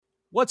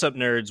What's up,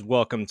 nerds?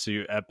 Welcome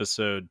to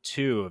episode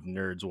 2 of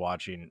Nerds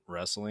Watching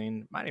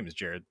Wrestling. My name is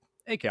Jared,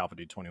 aka Alpha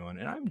Dude 21,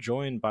 and I'm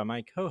joined by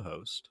my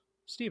co-host,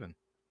 Steven.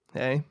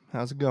 Hey,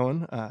 how's it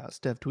going?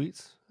 Stev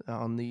tweets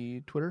on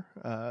the Twitter.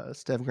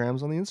 Stev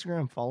Grams on the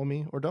Instagram. Follow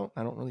me or don't.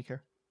 I don't really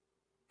care.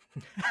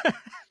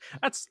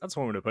 That's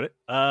one way to put it.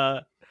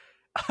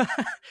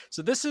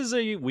 So this is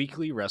a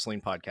weekly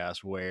wrestling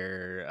podcast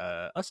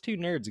where us two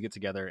nerds get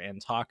together and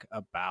talk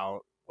about,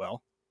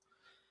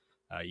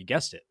 you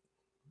guessed it,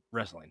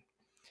 wrestling.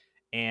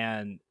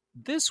 And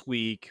this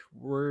week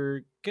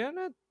we're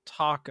gonna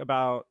talk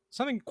about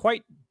something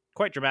quite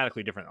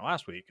dramatically different than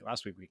last week.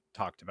 Last week we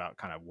talked about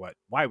kind of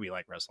why we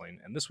like wrestling,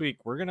 and this week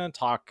we're gonna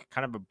talk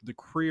kind of the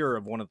career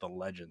of one of the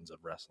legends of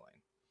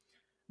wrestling.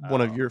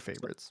 One of your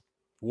favorites.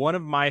 One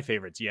of my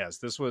favorites, yes.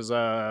 This was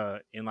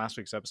in last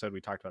week's episode we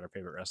talked about our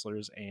favorite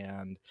wrestlers,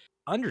 and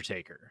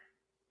Undertaker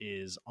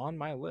is on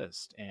my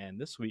list. And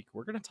this week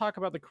we're gonna talk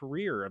about the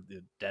career of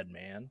the dead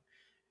man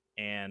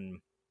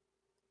and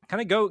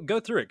kind of go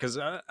through it, because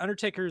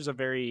Undertaker is a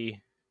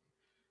very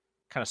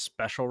kind of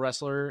special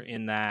wrestler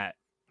in that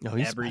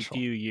every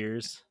few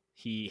years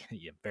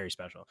very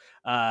special.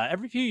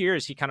 Every few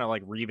years he kind of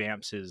like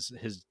revamps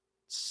his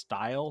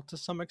style to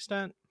some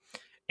extent,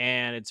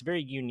 and it's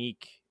very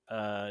unique.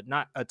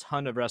 Not a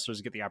ton of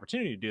wrestlers get the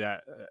opportunity to do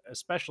that,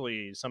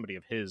 especially somebody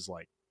of his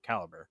like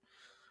caliber.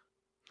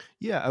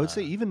 Yeah, I would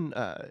say even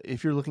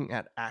if you're looking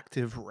at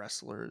active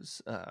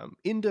wrestlers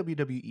in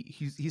WWE,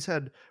 he's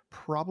had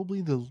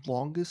probably the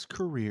longest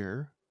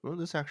career. Well,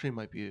 this actually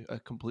might be a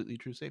completely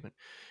true statement.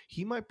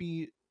 He might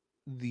be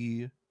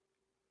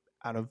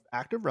out of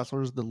active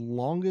wrestlers, the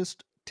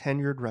longest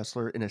tenured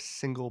wrestler in a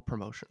single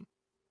promotion.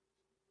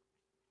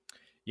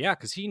 Yeah,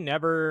 because he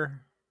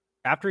never,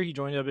 after he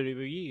joined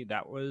WWE,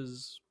 that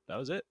was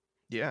it.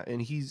 Yeah,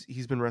 and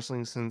he's been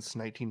wrestling since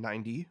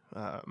 1990.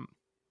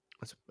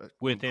 That's an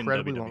Within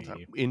incredibly WWE. long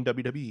time in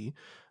WWE,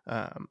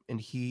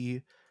 and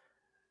he,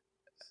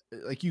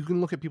 like, you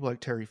can look at people like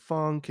Terry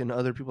Funk and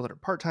other people that are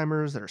part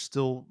timers that are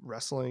still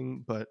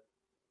wrestling, but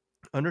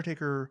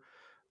Undertaker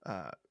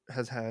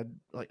has had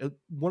like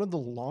one of the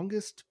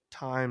longest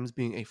times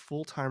being a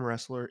full time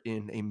wrestler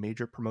in a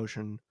major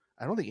promotion.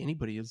 I don't think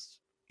anybody has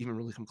even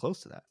really come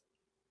close to that.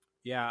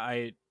 Yeah,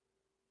 I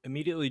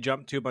immediately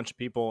jumped to a bunch of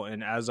people,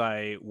 and as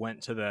I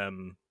went to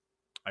them,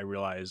 I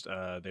realized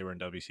they were in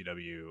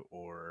WCW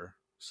or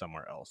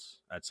somewhere else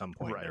at some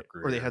point in their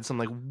career. Or they had some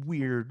like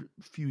weird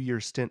few year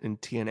stint in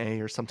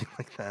TNA or something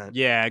like that.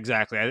 Yeah,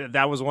 exactly.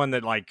 That was one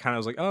that like kind of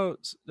was like, oh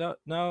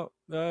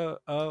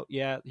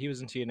yeah, he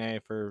was in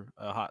TNA for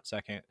a hot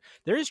second.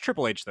 There is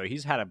Triple H though.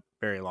 He's had a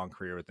very long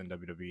career within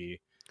WWE.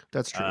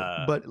 That's true.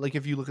 But like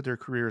if you look at their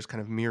careers kind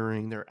of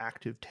mirroring their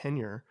active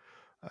tenure,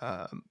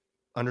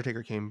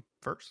 Undertaker came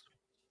first.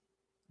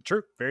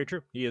 True, very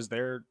true. He is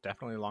there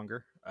definitely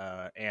longer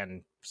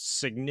and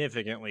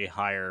significantly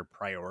higher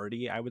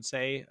priority, I would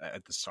say,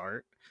 at the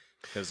start,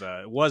 because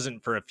it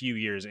wasn't for a few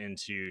years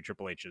into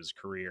Triple H's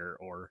career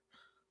or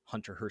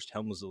Hunter Hearst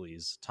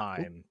Helmsley's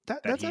time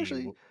that's he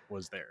actually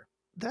was there.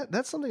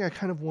 That's something I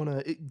kind of want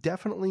to. He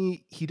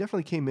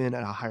definitely came in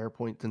at a higher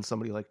point than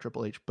somebody like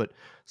Triple H, but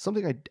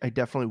something I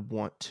definitely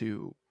want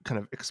to kind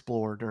of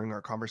explore during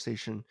our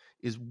conversation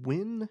is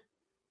when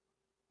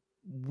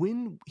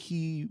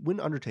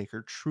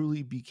Undertaker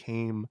truly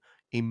became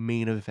a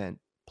main event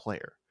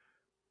player.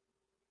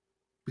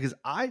 Because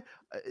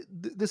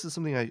this is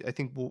something I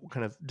think we'll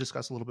kind of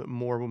discuss a little bit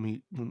more when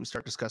we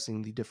start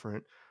discussing the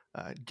different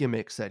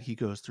gimmicks that he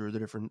goes through, the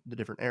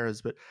different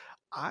eras. But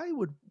I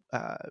would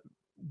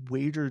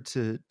wager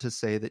to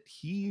say that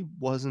he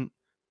wasn't,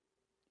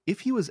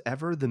 if he was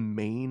ever the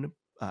main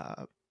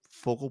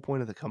focal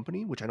point of the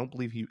company, which I don't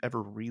believe he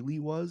ever really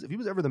was. If he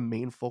was ever the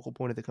main focal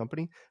point of the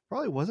company,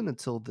 probably wasn't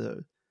until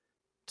the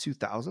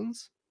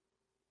 2000s.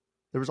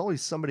 There was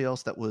always somebody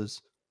else that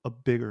was a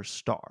bigger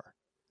star.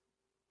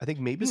 I think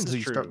maybe until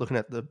you start looking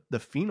at the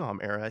Phenom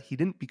era, he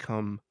didn't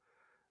become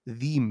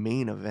the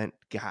main event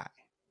guy.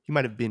 He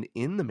might have been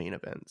in the main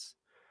events,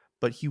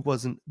 but he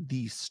wasn't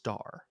the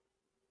star.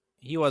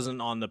 He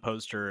wasn't on the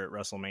poster at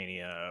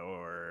WrestleMania,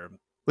 or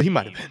well, he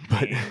might have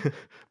been,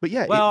 but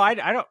yeah. Well, I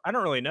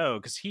don't really know,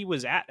 because he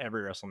was at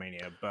every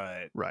WrestleMania,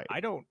 but right. I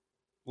don't.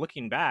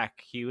 Looking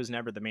back, he was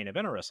never the main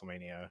event of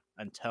WrestleMania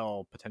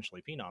until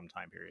potentially Phenom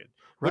time period,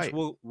 which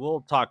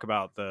we'll talk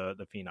about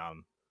the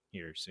Phenom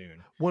here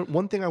soon.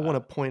 One thing I want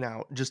to point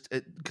out, just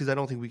because I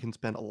don't think we can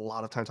spend a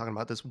lot of time talking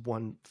about this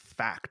one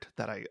fact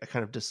that I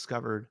kind of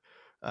discovered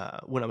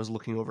when I was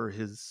looking over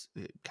his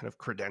kind of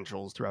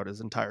credentials throughout his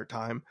entire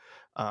time.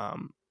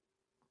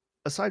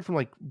 Aside from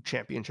like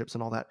championships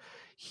and all that,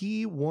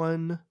 he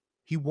won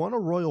a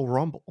Royal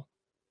Rumble.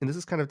 And this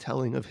is kind of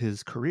telling of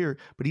his career,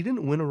 but he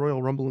didn't win a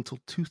Royal Rumble until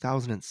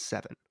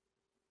 2007.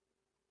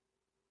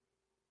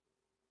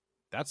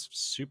 That's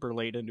super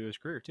late into his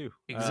career too.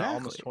 Exactly.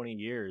 Almost 20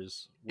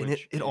 years. And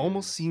it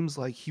almost seems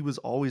like he was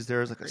always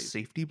there as like a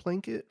safety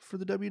blanket for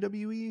the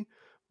WWE,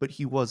 but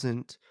he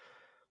wasn't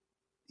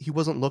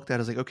looked at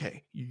as like,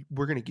 okay,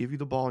 we're going to give you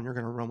the ball and you're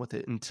going to run with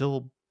it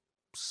until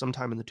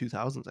sometime in the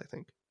 2000s, I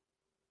think.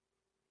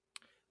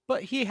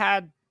 But he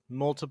had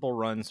multiple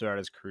runs throughout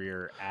his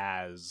career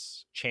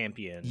as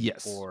champion,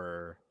 Yes.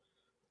 or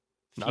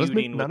Not as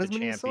feuding with the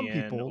many as some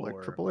champion, people like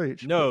or Triple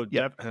H. no,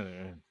 yeah.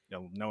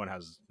 no one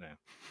has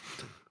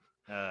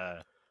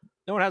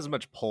no one has as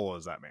much pull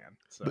as that man.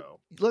 So,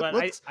 but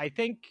I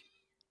think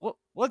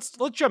let's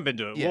jump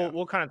into it. Yeah.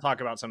 We'll kind of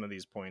talk about some of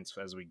these points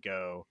as we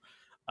go.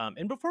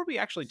 And before we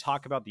actually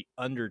talk about the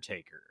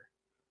Undertaker,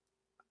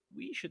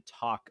 we should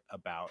talk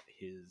about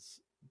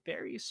his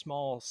very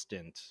small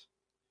stint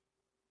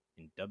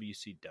in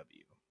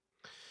WCW.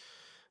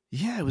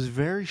 Yeah, it was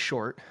very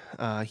short.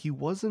 He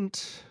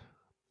wasn't.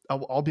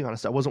 I'll be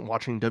honest. I wasn't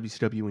watching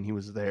WCW when he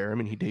was there. I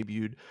mean, he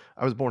debuted.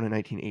 I was born in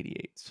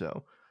 1988,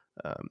 so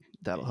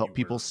that'll help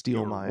people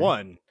steal my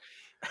one.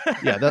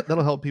 Yeah,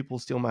 that'll help people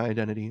steal my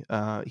identity.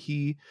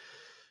 He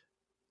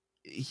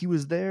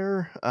was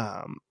there.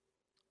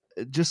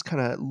 Just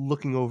kind of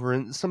looking over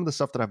and some of the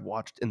stuff that I've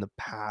watched in the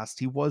past.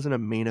 He wasn't a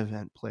main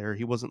event player.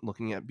 He wasn't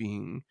looking at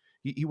being.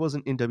 He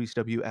wasn't in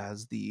WCW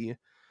as the.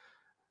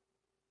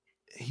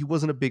 He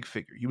wasn't a big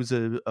figure. He was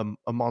a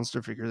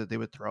monster figure that they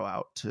would throw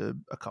out to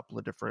a couple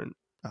of different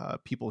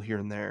people here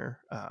and there.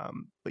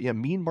 But yeah,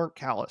 Mean Mark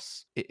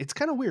Callis. It's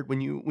kind of weird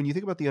when you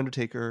think about the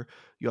Undertaker.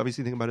 You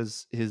obviously think about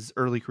his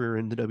early career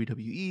in the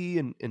WWE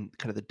and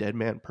kind of the dead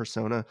man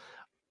persona.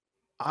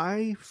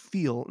 I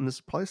feel, and this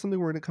is probably something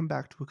we're going to come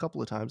back to a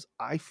couple of times,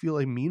 I feel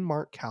like Mean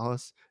Mark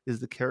Callis is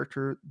the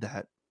character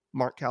that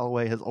Mark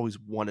Calloway has always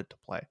wanted to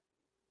play.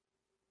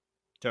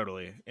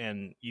 Totally.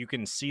 And you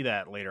can see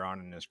that later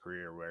on in his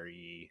career where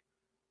he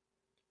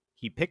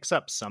picks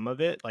up some of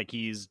it, like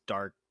he's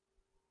dark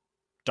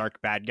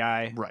bad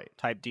guy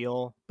type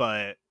deal,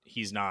 but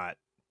he's not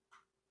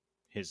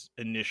his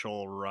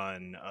initial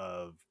run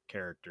of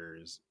character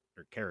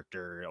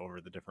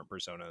over the different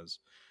personas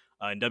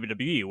in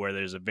WWE, where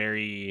there's a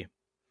very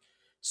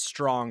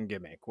strong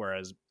gimmick,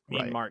 whereas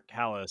Mean Mark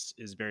Callis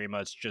is very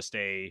much just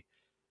a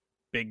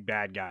big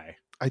bad guy.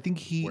 I think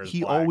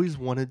he always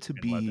wanted to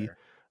be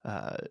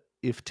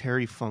if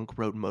Terry Funk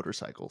rode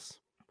motorcycles.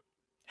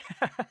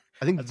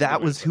 I think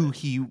that was who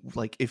he,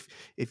 like, if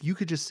you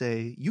could just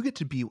say you get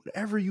to be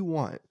whatever you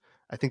want,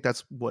 I think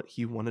that's what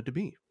he wanted to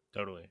be.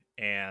 Totally.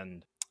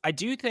 And I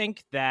do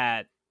think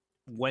that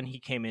when he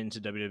came into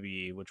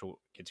WWE, which we'll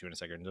get to in a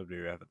second,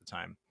 WWF at the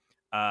time,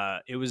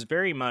 it was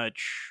very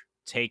much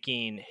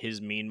taking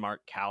his Mean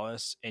Mark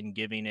Callis and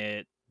giving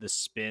it the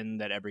spin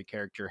that every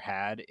character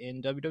had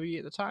in WWE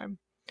at the time,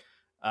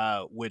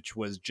 which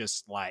was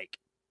just like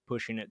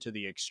pushing it to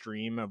the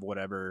extreme of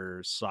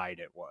whatever side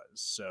it was.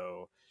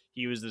 So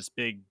he was this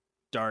big,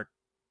 dark,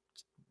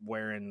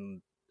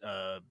 wearing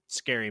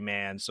scary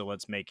man. So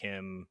let's make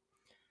him,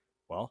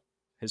 well,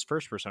 his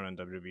first persona in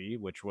WWE,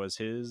 which was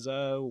his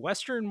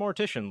Western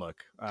mortician look.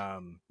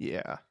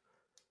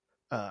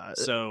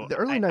 So the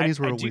early 90s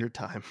were a weird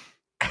time.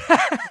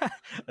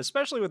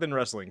 Especially within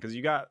wrestling, because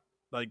you got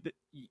like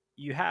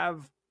you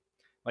have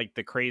like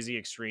the crazy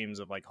extremes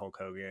of like Hulk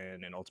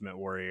Hogan and Ultimate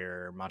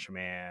Warrior, Macho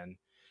Man,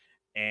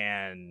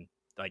 and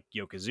like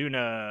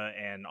Yokozuna,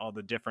 and all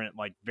the different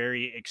like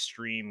very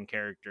extreme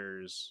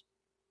characters.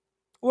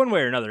 One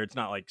way or another, it's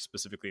not like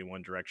specifically in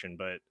one direction,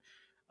 but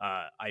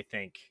I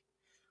think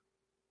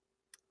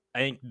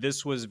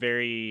this was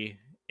very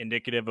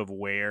indicative of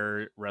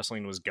where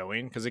wrestling was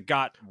going, because it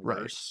got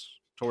worse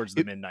towards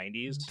the mid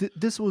 90s.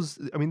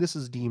 This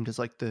is deemed as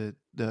like the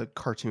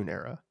cartoon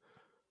era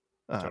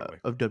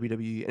of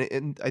WWE,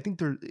 and I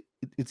think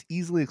it's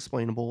easily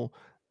explainable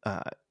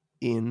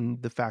in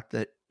the fact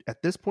that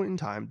at this point in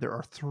time there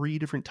are 3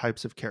 different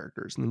types of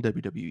characters in the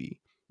WWE.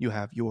 You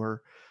have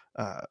your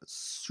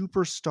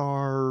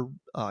superstar,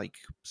 like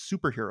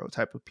superhero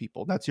type of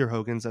people. That's your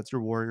Hogans, that's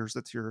your Warriors,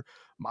 that's your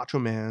Macho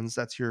Mans,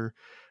 that's your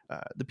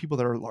the people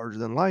that are larger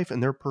than life,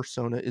 and their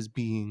persona is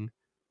being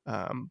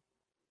a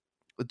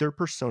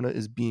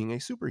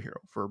superhero,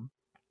 for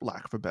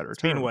lack of a better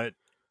term. Being what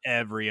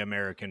every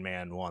American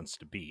man wants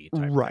to be,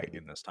 type thing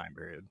in this time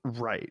period.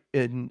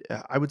 And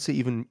I would say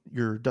even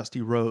your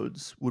Dusty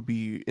Rhodes would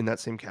be in that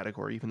same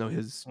category, even though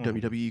his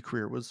WWE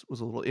career was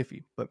a little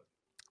iffy. But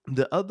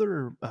the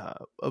other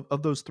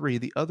of those 3,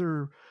 the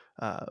other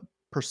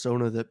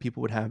persona that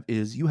people would have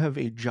is you have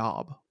a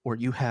job, or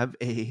you have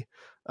a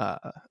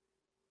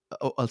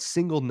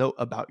single note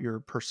about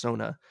your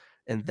persona,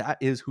 and that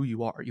is who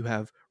you are. You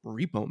have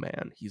Repo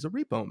Man, he's a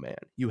Repo Man.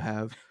 You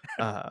have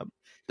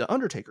the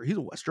Undertaker, he's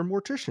a Western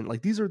mortician.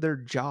 Like, these are their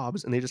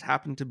jobs, and they just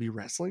happen to be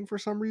wrestling for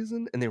some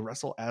reason, and they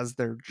wrestle as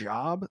their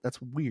job.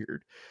 That's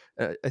weird.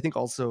 I think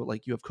also,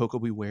 like, you have Coco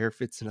Beware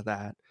fits into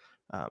that.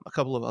 A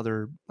couple of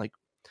other like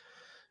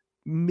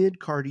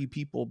mid-cardy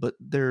people, but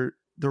they're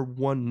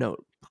one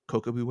note.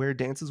 Coco Beware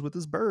dances with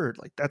his bird.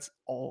 Like, that's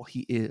all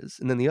he is.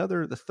 And then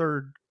the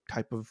third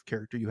type of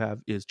character you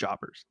have is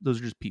jobbers. Those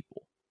are just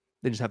people.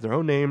 They just have their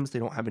own names. They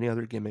don't have any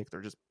other gimmick.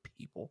 They're just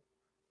people.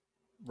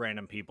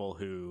 Random people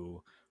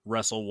who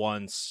wrestle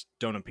once,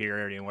 don't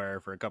appear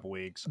anywhere for a couple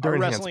weeks. They're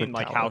wrestling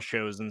like house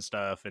shows and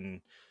stuff,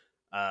 and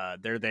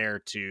they're there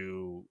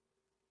to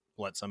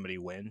let somebody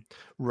win,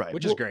 Right.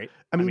 which is Well, great.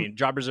 I I mean, mean,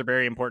 jobbers are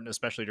very important,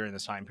 especially during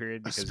this time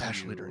period, because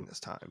especially during this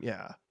time.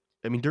 Yeah.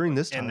 I mean, during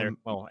this and there, time,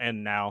 well,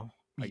 and now,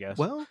 I guess.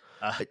 well,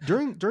 Uh,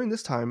 during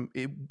this time,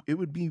 it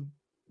would be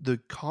the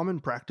common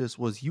practice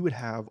was you would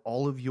have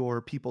all of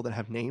your people that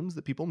have names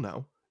that people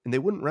know, and they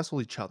wouldn't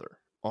wrestle each other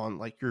on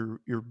like your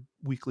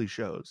weekly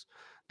shows.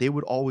 They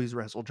would always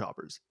wrestle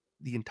jobbers.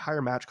 The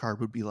entire match card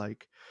would be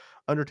like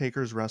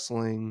Undertaker's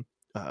wrestling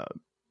uh,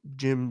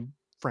 Jim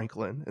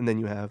Franklin, and then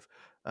you have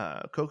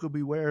Coco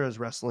Beware is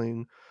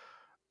wrestling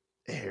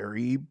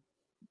Harry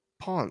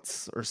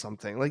Ponce or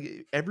something.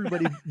 Like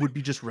everybody would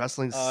be just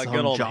wrestling good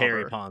some old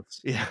Harry jobber.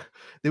 Ponce. Yeah,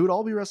 they would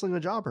all be wrestling a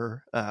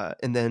jobber,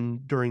 and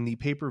then during the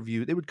pay per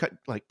view, they would cut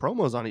like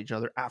promos on each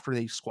other after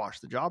they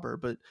squashed the jobber.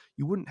 But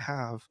you wouldn't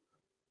have.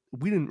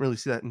 We didn't really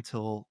see that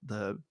until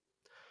the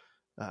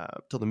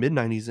mid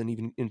 '90s and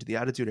even into the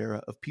Attitude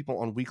Era of people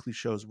on weekly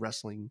shows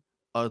wrestling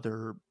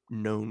other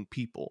known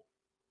people.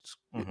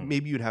 Mm-hmm.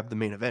 Maybe you'd have the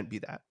main event be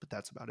that, but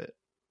that's about it.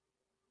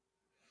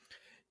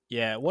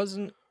 Yeah, it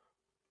wasn't.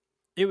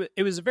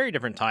 It was a very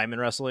different time in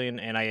wrestling,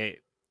 and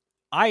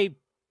I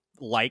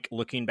like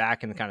looking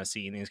back and kind of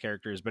seeing these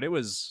characters, but it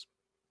was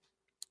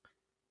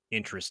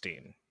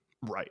interesting,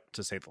 Right.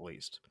 to say the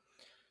least.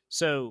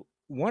 So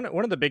one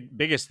of the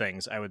biggest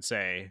things I would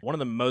say, one of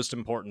the most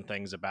important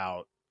things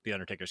about the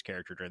Undertaker's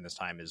character during this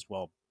time is,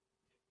 well,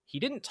 he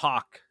didn't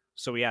talk,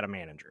 so he had a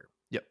manager.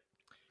 Yep.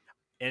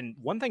 And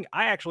one thing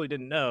I actually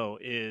didn't know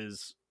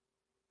is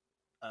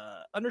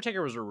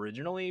Undertaker was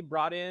originally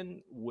brought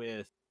in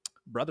with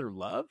Brother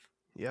Love.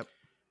 Yep.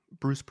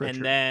 Bruce Pritchard.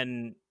 And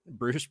then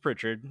Bruce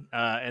Pritchard,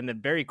 and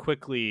then very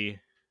quickly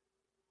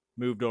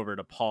moved over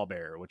to Paul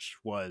Bearer, which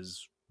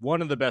was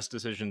one of the best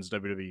decisions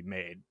WWE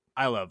made.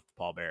 I love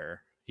Paul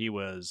Bearer. He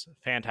was a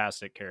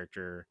fantastic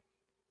character,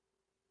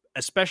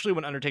 especially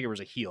when Undertaker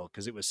was a heel,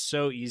 because it was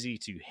so easy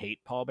to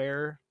hate Paul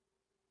Bearer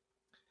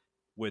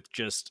with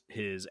just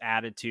his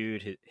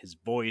attitude, his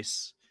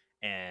voice,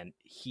 and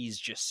he's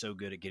just so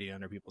good at getting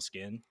under people's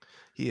skin.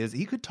 He is.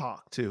 He could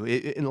talk too,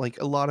 and like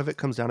a lot of it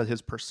comes down to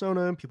his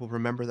persona. People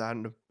remember that,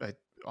 and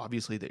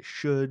obviously they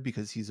should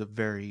because he's a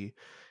very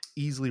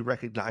easily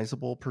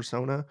recognizable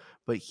persona.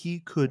 But he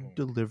could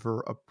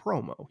deliver a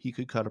promo. He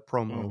could cut a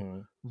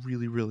promo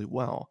really, really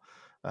well.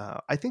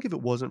 I think if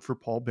it wasn't for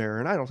Paul Bearer,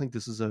 and I don't think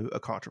this is a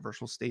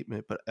controversial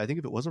statement, but I think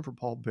if it wasn't for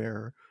Paul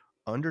Bearer,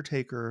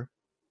 Undertaker,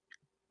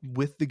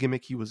 with the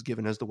gimmick he was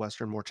given as the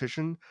Western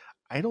Mortician,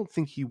 I don't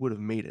think he would have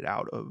made it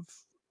out of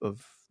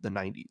the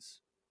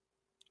 90s.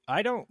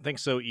 I don't think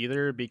so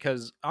either,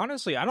 because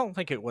honestly, I don't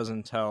think it was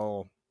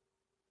until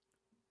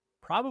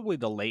probably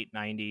the late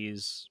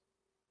 90s,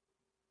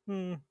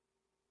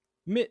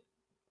 mid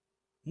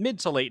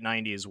to late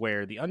 90s,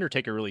 where the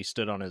Undertaker really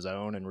stood on his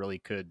own and really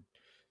could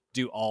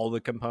do all the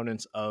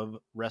components of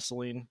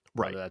wrestling,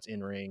 Right. whether that's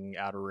in ring,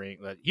 outer ring.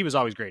 He was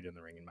always great in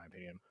the ring, in my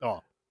opinion.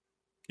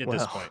 At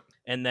this point.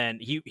 And then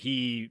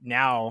he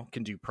now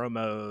can do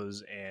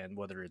promos, and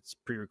whether it's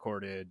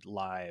pre-recorded,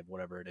 live,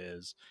 whatever it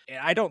is. And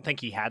I don't think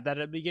he had that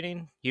at the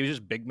beginning. He was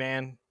just big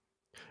man,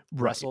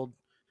 wrestled.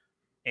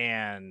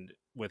 And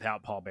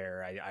without Paul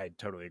Bearer, I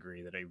totally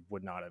agree that he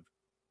would not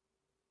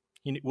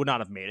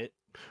have made it.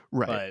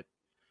 Right.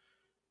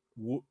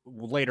 But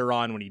later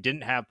on, when he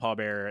didn't have Paul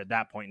Bearer, at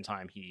that point in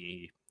time,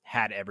 he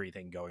had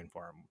everything going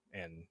for him,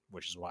 and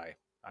which is why,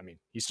 I mean,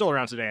 he's still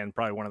around today and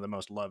probably one of the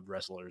most loved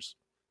wrestlers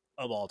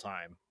of all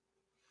time.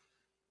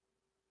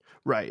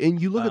 Right.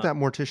 And you look at that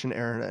Mortician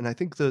era, and I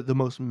think the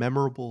most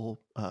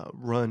memorable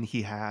run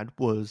he had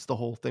was the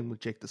whole thing with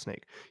Jake the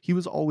Snake. He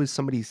was always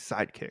somebody's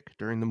sidekick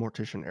during the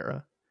Mortician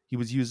era. He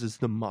was used as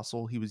the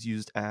muscle. He was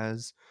used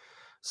as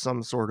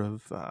some sort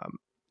of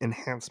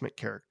enhancement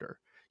character.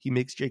 He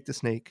makes Jake the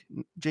Snake.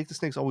 Jake the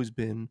Snake's always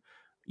been,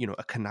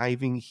 a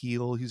conniving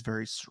heel. He's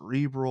very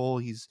cerebral.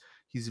 He's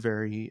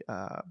very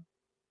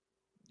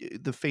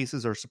the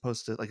faces are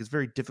supposed to, like, it's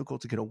very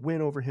difficult to get a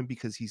win over him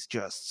because he's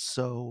just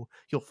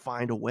he'll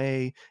find a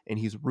way, and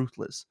he's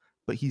ruthless,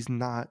 but he's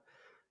not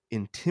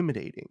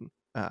intimidating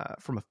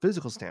from a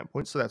physical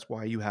standpoint. So that's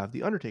why you have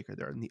the Undertaker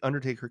there, and the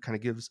Undertaker kind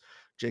of gives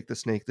Jake the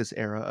Snake this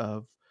era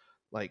of,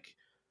 like,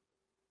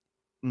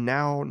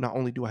 now not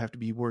only do I have to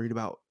be worried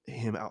about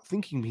him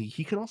outthinking me,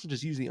 he can also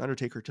just use the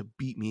Undertaker to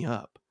beat me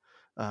up,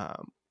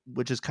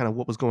 which is kind of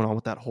what was going on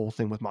with that whole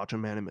thing with Macho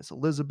Man and Miss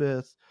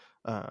Elizabeth.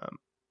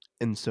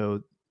 And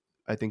so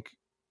I think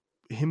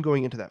him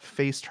going into that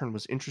face turn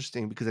was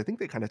interesting because I think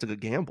they kind of took a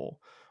gamble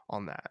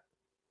on that.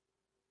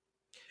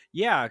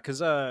 Yeah, because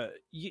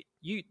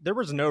there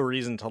was no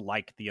reason to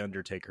like the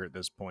Undertaker at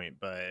this point,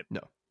 but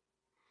no.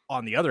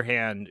 On the other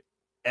hand,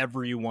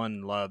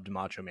 everyone loved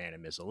Macho Man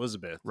and Miss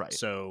Elizabeth. Right.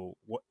 So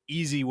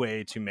easy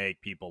way to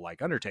make people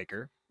like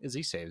Undertaker is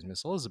he saves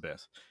Miss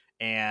Elizabeth,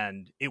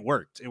 and it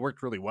worked. It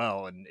worked really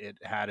well, and it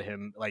had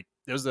him like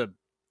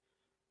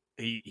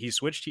he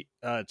switched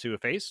to a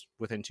face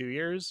within 2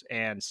 years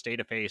and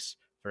stayed a face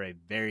for a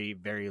very,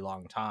 very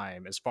long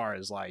time as far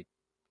as like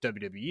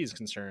WWE is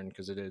concerned,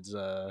 because it is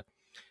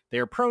they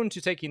are prone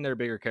to taking their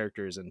bigger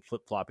characters and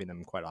flip-flopping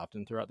them quite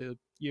often throughout the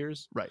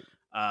years. Right.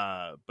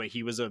 But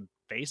he was a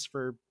face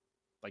for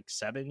like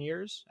 7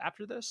 years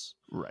after this.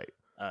 Right.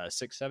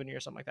 6-7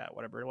 years, something like that,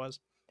 whatever it was.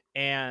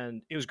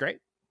 And it was great.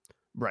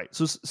 Right.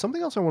 So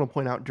something else I want to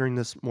point out during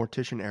this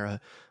Mortician era,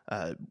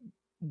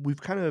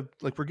 we've kind of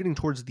like we're getting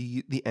towards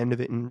the end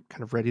of it and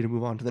kind of ready to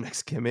move on to the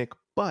next gimmick,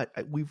 but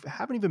we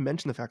haven't even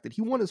mentioned the fact that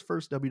he won his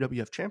first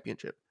WWF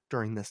championship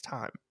during this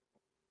time.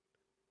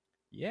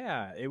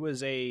 Yeah, it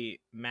was a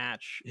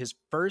match, his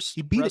first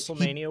He beat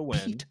WrestleMania win.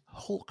 Beat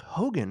Hulk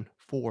Hogan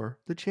for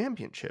the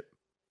championship.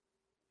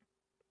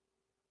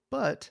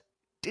 But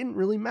didn't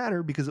really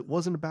matter because it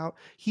wasn't about,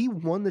 he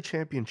won the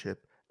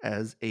championship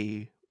as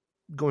a,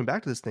 going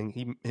back to this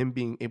thing, him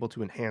being able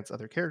to enhance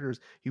other characters,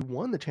 he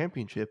won the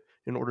championship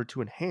in order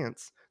to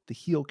enhance the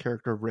heel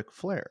character of Ric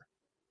Flair.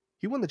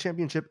 He won the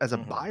championship as a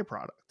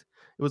byproduct.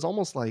 It was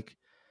almost like,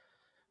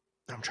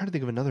 I'm trying to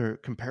think of another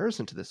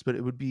comparison to this, but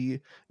it'd be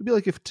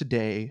like if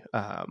today,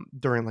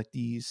 during like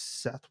the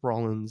Seth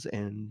Rollins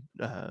and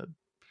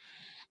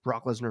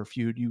Brock Lesnar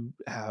feud, you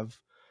have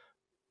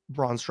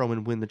Braun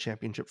Strowman win the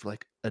championship for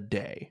like a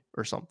day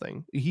or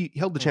something. He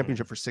held the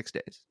championship for 6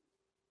 days.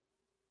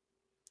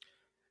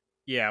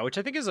 Yeah, which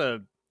I think is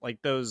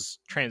like those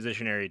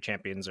transitionary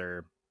champions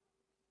are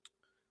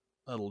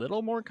a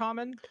little more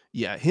common.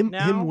 Yeah, him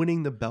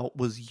winning the belt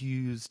was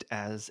used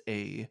as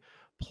a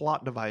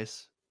plot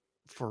device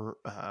for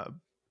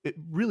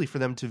really for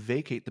them to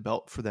vacate the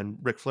belt for then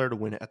Ric Flair to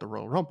win it at the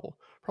Royal Rumble.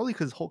 Probably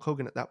because Hulk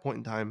Hogan at that point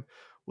in time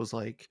was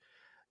like,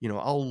 you know,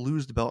 I'll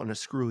lose the belt in a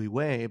screwy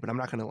way, but I'm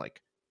not going to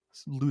like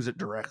lose it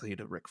directly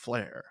to Ric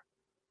Flair.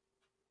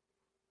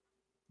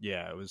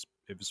 Yeah, it was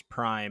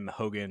prime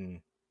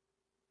Hogan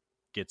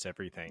gets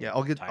everything. Yeah,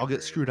 I'll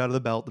get screwed out of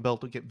the belt. The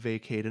belt will get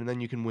vacated, and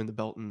then you can win the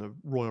belt in the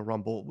Royal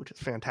Rumble, which is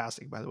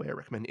fantastic, by the way. I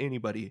recommend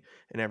anybody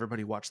and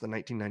everybody watch the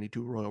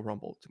 1992 Royal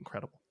Rumble. It's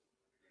incredible.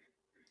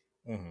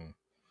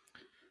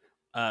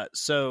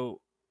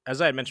 So,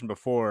 as I had mentioned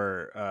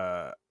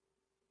before,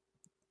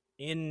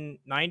 in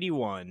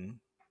 91,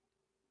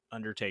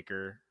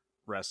 Undertaker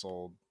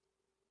wrestled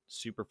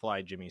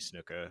Superfly Jimmy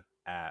Snuka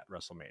at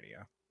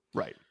WrestleMania.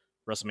 Right.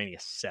 WrestleMania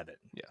 7.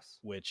 Yes.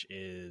 Which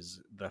is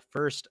the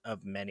first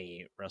of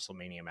many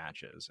WrestleMania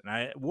matches.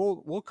 And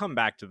we'll come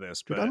back to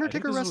this. Did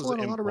Undertaker wrestle in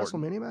a lot of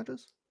WrestleMania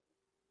matches?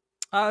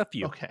 A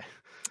few. Okay.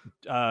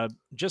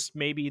 Just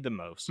maybe the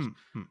most.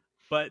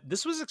 But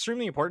this was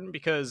extremely important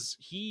because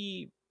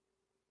he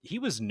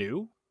was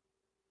new.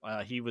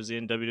 He was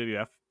in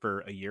WWF for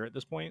a year at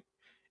this point,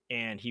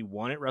 and he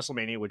won at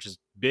WrestleMania, which is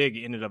big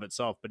in and of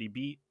itself, but he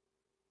beat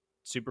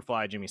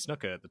Superfly Jimmy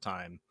Snuka at the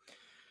time,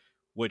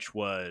 which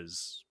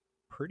was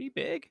pretty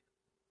big,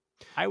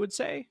 I would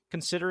say,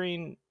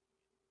 considering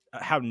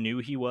how new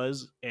he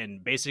was,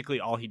 and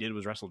basically all he did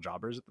was wrestle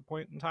jobbers at the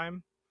point in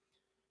time.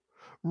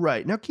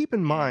 Right. Now keep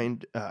in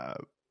mind,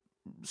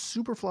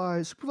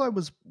 Superfly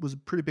was a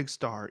pretty big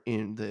star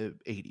in the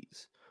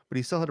 80s, but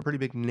he still had a pretty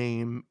big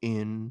name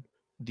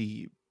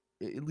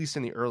at least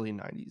in the early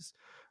 90s.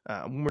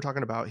 When we're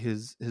talking about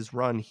his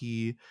run,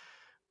 he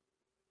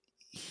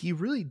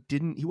really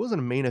he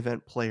wasn't a main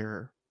event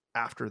player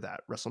after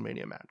that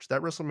WrestleMania match.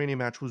 That WrestleMania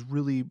match was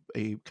really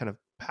a kind of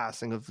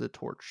passing of the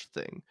torch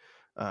thing.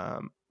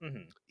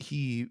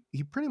 He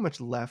pretty much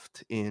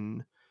left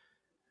in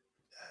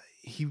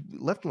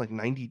like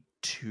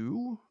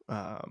 92,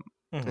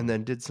 and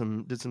then did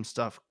some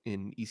stuff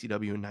in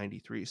ECW in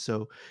 93.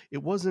 So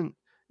it wasn't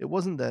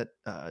that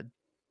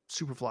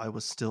Superfly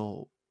was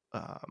still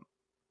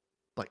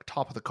like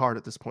top of the card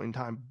at this point in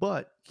time,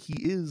 but he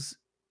is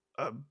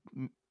a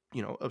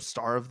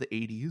star of the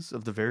 80s,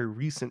 of the very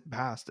recent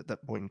past at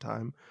that point in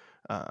time.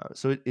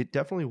 So it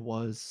definitely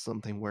was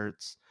something where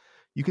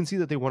you can see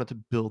that they wanted to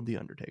build the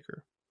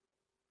Undertaker.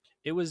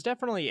 It was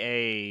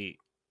definitely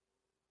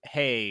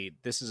hey,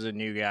 this is a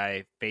new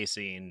guy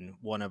facing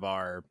one of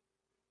our,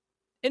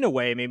 in a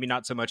way, maybe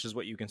not so much as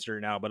what you consider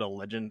now, but a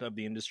legend of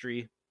the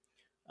industry.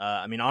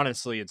 I mean,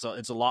 honestly, it's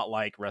a lot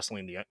like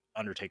wrestling the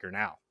Undertaker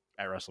now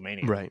at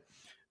WrestleMania. Right.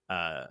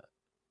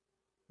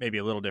 Maybe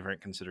a little different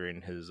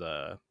considering his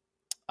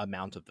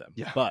amount of them.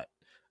 Yeah. But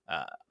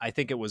I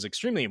think it was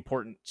extremely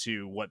important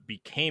to what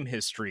became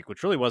his streak,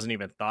 which really wasn't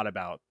even thought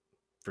about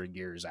for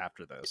years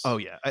after this. Oh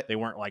yeah, they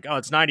weren't like, oh,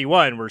 it's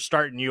 91, we're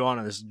starting you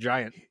on this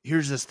giant.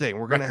 Here's this thing: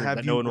 we're gonna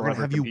have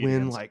you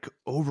win like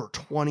over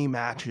 20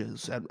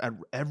 matches at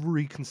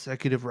every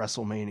consecutive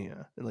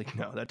WrestleMania. Like,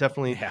 no, that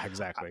definitely. Yeah,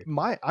 exactly.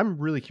 I'm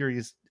really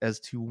curious as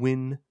to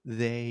when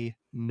they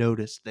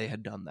noticed they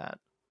had done that.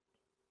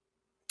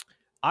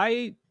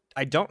 I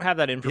don't have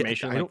that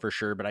information for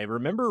sure, but I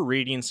remember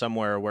reading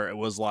somewhere where it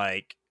was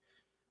like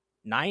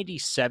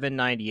 97,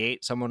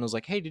 98, someone was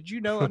like, hey, did you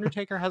know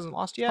Undertaker hasn't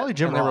lost yet? Probably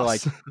Jim and they Ross. were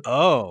like,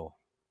 oh,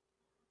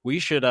 we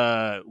should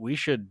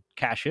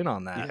cash in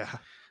on that. Yeah.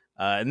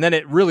 And then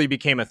it really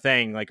became a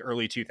thing, like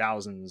early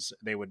 2000s.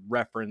 They would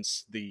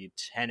reference the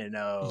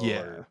 10-0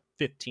 or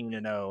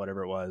 15-0,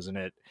 whatever it was, and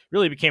it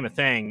really became a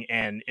thing,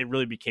 and it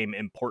really became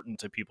important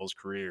to people's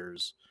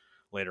careers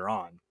later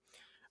on.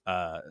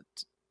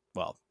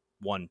 Well,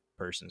 one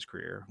person's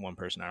career, one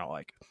person I don't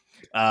like.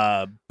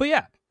 But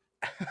yeah.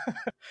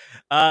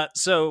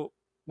 So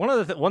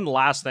one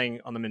last thing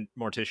on the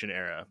Mortician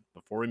era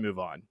before we move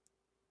on.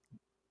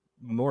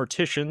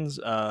 Morticians,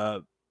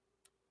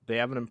 they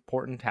have an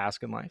important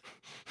task in life.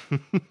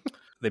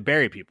 They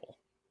bury people.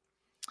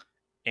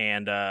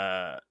 And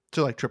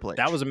so like Triple H.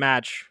 That was a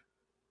match.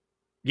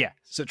 Yeah,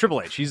 so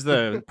Triple H, he's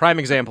the prime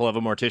example of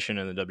a mortician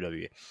in the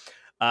WWE.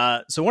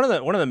 So one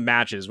of the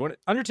matches,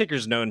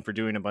 Undertaker's known for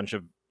doing a bunch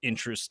of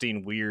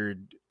interesting,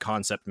 weird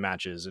concept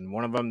matches, and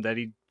one of them that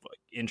he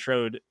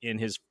introed in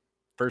his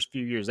first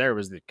few years there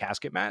was the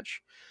casket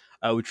match,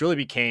 which really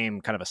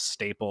became kind of a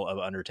staple of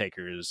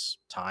Undertaker's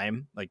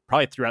time. Like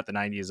probably throughout the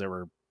 90s, there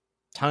were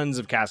tons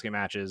of casket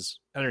matches.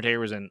 Undertaker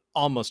was in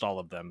almost all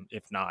of them,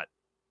 if not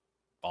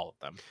all of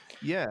them.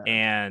 Yeah.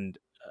 And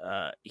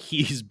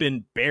he's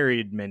been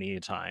buried many a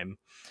time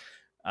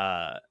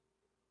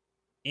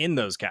in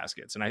those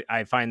caskets. And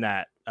I find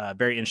that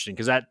very interesting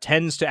because that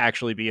tends to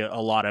actually be a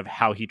lot of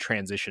how he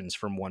transitions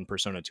from one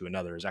persona to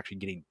another, is actually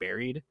getting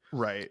buried.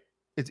 Right.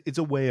 It's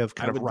a way of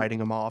kind of writing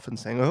him off and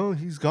saying, oh,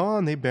 he's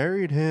gone. They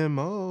buried him.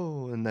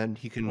 Oh, and then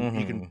he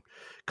can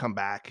come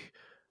back.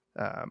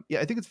 Yeah,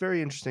 I think it's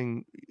very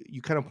interesting.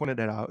 You kind of pointed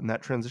it out in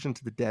that transition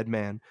to the dead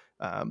man.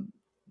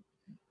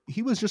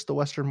 He was just the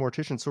Western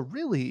mortician. So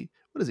really,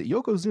 what is it?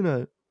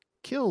 Yokozuna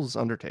kills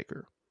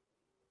Undertaker.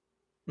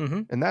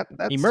 And that's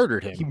he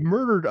murdered him. He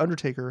murdered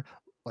Undertaker.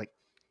 Like,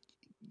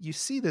 you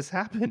see this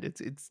happen.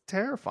 It's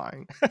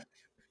terrifying.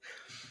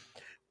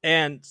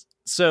 And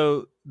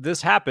so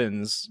this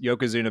happens.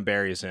 Yokozuna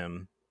buries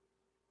him,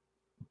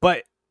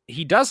 but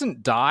he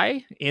doesn't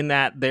die, in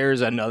that there's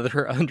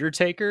another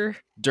Undertaker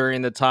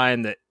during the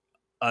time that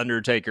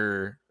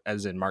Undertaker,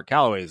 as in Mark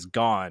Calloway, is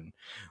gone,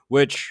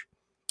 which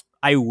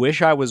I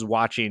wish I was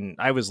watching.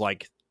 I was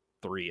like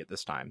 3 at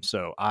this time,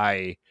 so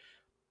I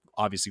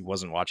obviously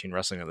wasn't watching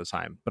wrestling at the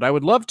time, but I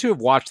would love to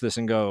have watched this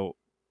and go,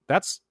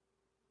 that's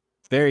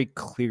very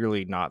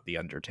clearly not the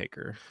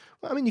Undertaker.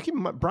 Well, I mean, you keep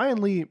in mind,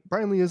 Brian Lee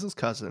is his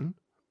cousin.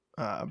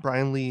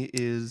 Brian Lee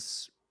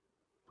is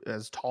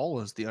as tall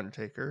as the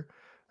Undertaker.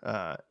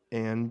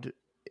 And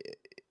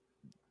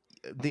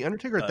the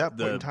Undertaker at that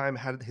point in time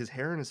had his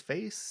hair in his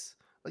face.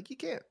 Like, you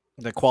can't.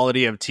 The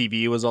quality of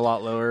TV was a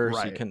lot lower,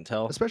 right. So you couldn't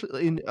tell.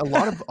 Especially in a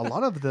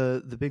lot of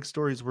the big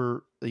stories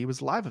were he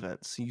was live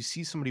events. So you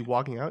see somebody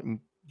walking out and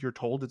you're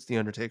told it's the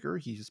Undertaker.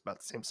 He's about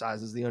the same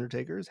size as the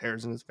Undertaker. His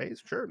hair's in his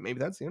face. Sure, maybe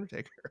that's the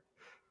Undertaker.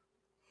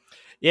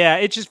 Yeah,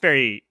 it's just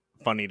very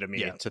funny to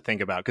me to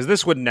think about, because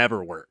this would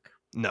never work.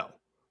 No.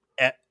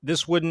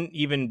 This wouldn't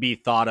even be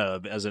thought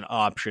of as an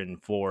option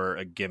for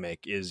a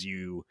gimmick, is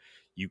you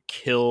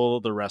kill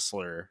the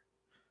wrestler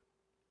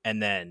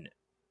and then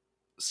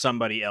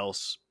somebody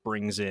else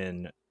brings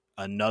in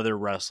another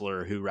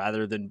wrestler who,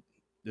 rather than,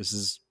 this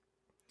is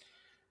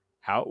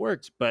how it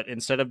works, but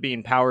instead of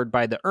being powered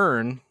by the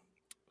urn,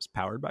 was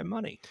powered by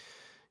money.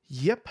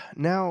 Yep.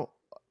 Now,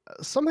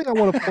 something I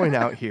want to point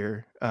out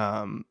here,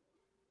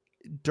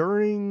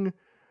 during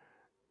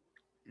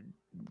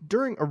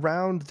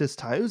around this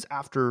time, it was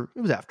after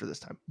this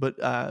time, but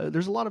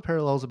there's a lot of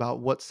parallels about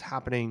what's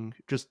happening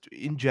just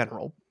in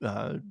general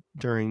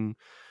during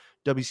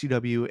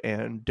WCW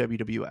and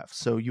WWF.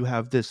 So you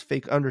have this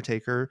fake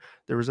Undertaker.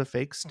 There was a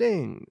fake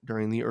Sting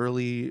during the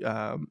early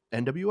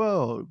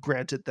NWO.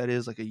 Granted, that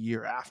is like a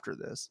year after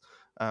this,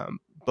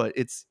 but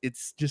it's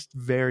just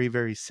very,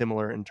 very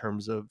similar in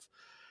terms of,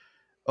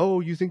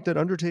 oh, you think that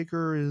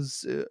Undertaker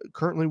is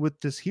currently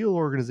with this heel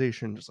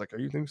organization, just like, oh,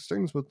 you think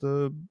Sting's with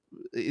the...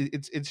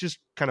 It's just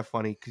kind of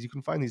funny because you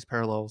can find these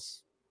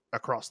parallels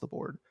across the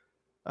board.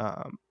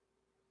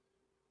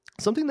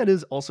 Something that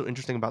is also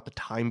interesting about the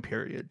time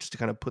period, just to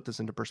kind of put this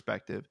into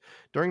perspective,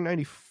 during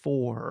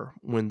 94,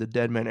 when the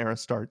Deadman era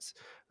starts,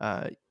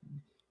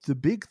 the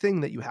big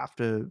thing that you have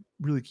to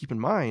really keep in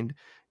mind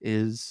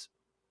is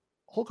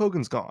Hulk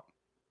Hogan's gone.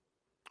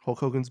 Hulk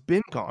Hogan's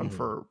been gone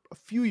for a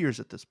few years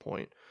at this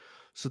point.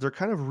 So they're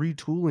kind of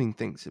retooling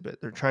things a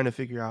bit. They're trying to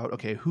figure out,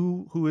 okay,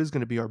 who is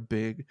going to be our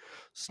big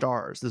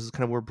stars? This is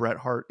kind of where Bret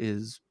Hart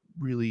is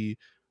really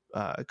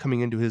coming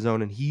into his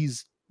own, and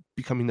he's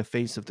becoming the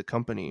face of the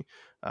company.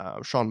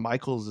 Shawn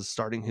Michaels is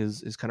starting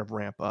his kind of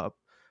ramp up.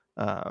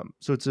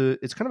 So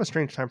it's kind of a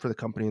strange time for the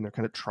company, and they're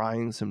kind of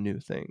trying some new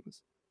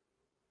things.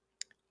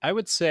 I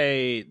would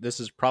say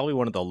this is probably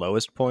one of the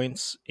lowest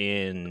points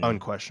in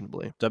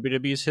unquestionably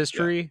WWE's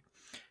history.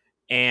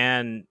 Yeah.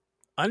 And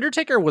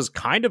Undertaker was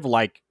kind of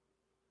like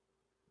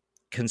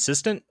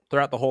consistent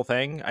throughout the whole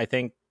thing. I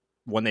think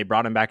when they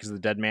brought him back as the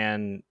Dead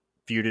Man,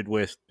 feuded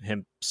with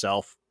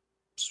himself,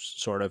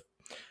 sort of.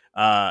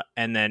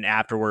 And then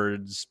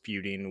afterwards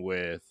feuding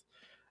with,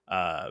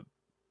 I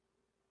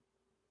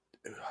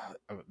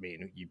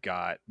mean, you've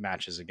got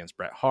matches against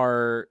Bret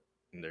Hart,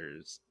 and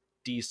there's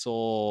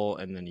Diesel,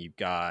 and then you've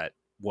got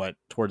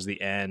towards the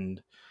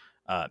end,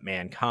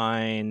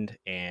 Mankind,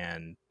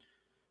 and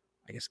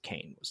I guess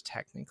Kane was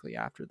technically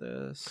after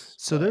this.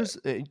 So there's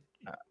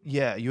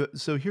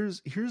so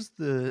here's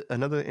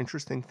another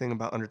interesting thing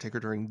about Undertaker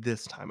during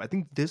this time. I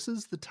think this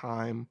is the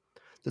time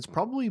that's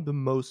probably the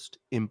most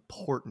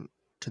important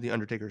to the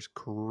Undertaker's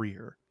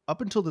career.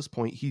 Up until this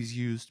point, he's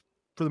used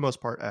for the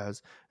most part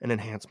as an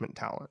enhancement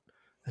talent.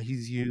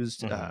 He's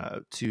used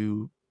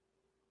to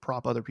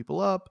prop other people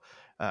up,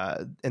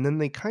 and then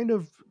they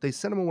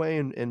sent him away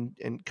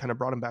and kind of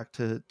brought him back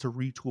to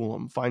retool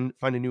him, find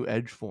a new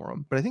edge for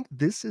him. But I think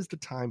this is the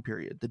time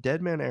period. The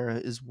Deadman era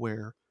is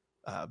where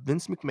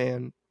Vince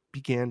McMahon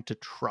began to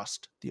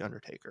trust the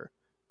Undertaker,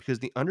 because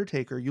the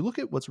Undertaker, you look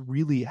at what's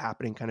really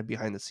happening kind of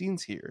behind the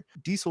scenes here.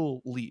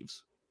 Diesel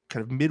leaves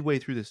kind of midway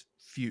through this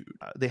feud.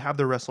 They have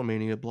their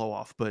WrestleMania blow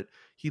off, but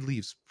he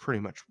leaves pretty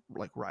much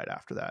like right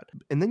after that.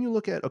 And then you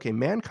look at, okay,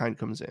 Mankind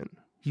comes in.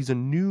 He's a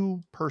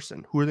new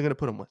person. Who are they going to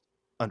put him with?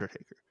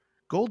 Undertaker.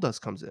 Goldust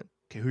comes in.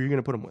 Okay, who are you going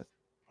to put him with?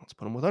 Let's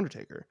put him with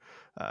Undertaker.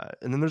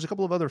 And then there's a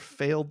couple of other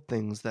failed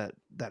things that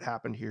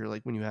happened here,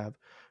 like when you have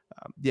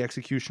the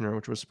Executioner,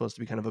 which was supposed to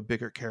be kind of a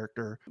bigger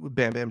character with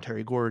Bam Bam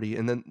Terry Gordy,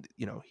 and then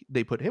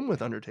they put him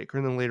with Undertaker,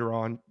 and then later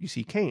on you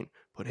see Kane,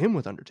 put him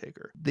with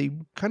Undertaker. They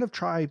kind of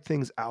try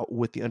things out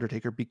with the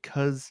Undertaker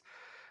because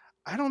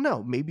I don't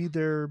know, maybe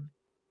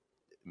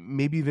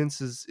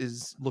Vince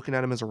is looking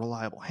at him as a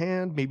reliable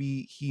hand.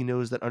 Maybe he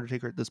knows that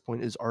Undertaker at this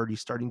point is already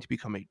starting to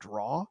become a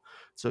draw.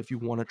 So if you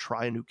want to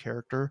try a new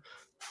character,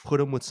 put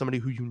him with somebody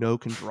who you know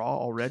can draw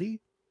already.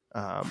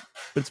 But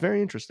it's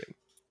very interesting.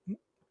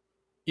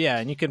 Yeah,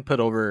 and you can put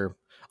over...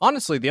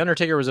 Honestly, The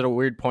Undertaker was at a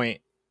weird point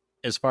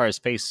as far as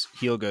face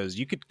heel goes.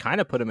 You could kind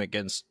of put him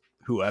against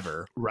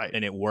whoever. Right.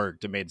 And it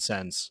worked. It made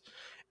sense.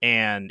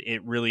 And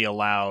it really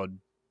allowed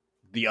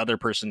the other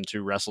person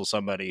to wrestle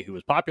somebody who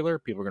was popular.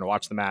 People were going to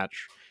watch the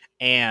match.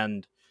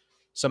 And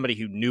somebody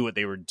who knew what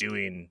they were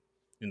doing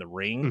in the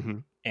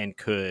ring and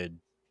could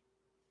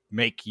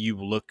make you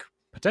look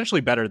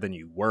potentially better than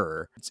you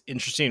were. It's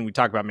interesting we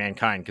talk about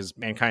Mankind, because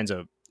Mankind's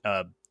a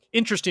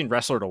interesting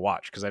wrestler to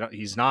watch, because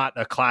he's not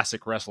a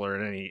classic wrestler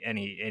in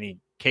any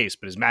case,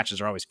 but his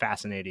matches are always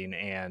fascinating,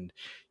 and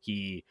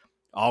he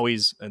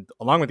always,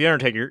 along with the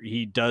Undertaker,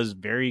 he does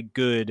very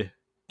good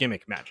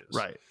gimmick matches.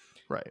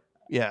 Right.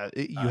 Yeah,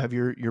 you have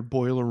your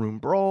Boiler Room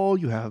Brawl.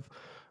 You have,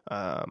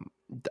 I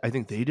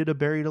think they did a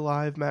Buried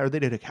Alive match, or they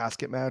did a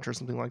casket match or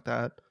something like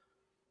that.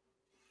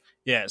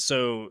 Yeah.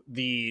 So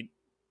the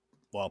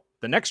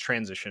next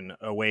transition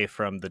away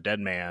from the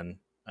Deadman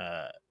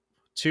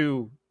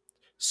to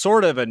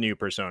sort of a new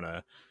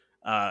persona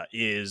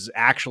is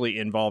actually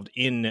involved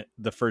in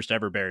the first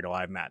ever Buried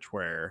Alive match,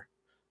 where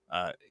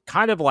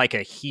kind of like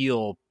a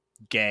heel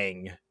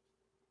gang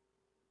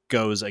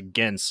goes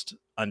against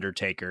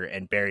Undertaker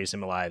and buries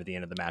him alive at the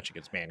end of the match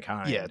against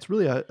Mankind. Yeah, it's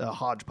really a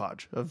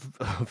hodgepodge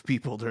of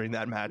people during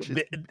that match.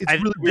 It's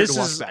really weird to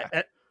watch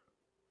back.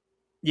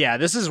 Yeah,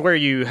 this is where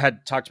you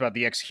had talked about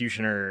the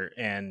Executioner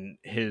and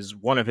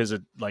one of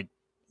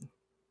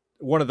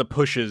the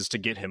pushes to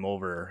get him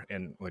over,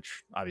 and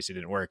which obviously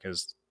didn't work,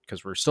 because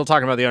we're still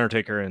talking about the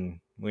Undertaker and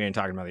we ain't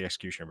talking about the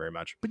Executioner very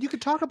much. But you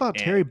could talk about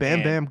Terry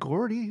Bam Bam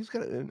Gordy. He's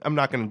got. I'm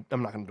not gonna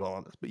dwell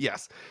on this, but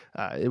yes,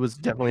 it was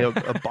definitely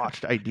a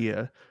botched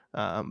idea,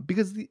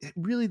 because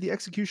the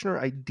Executioner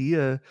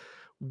idea,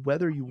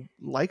 whether you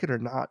like it or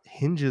not,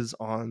 hinges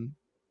on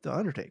the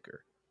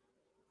Undertaker.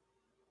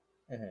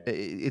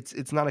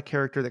 It's not a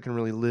character that can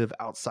really live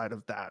outside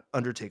of that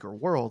Undertaker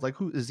world. Like,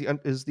 who is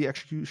the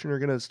Executioner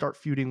going to start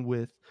feuding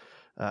with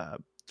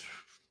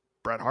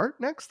Bret Hart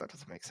next? That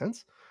doesn't make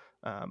sense.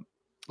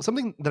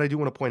 Something that I do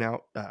want to point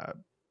out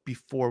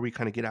before we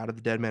kind of get out of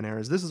the Deadman era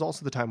is this is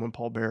also the time when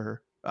Paul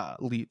Bearer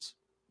leaves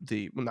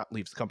not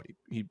leaves the company.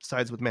 He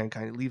sides with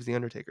Mankind. He leaves the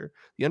Undertaker.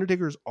 The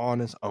Undertaker is on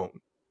his own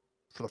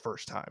for the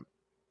first time.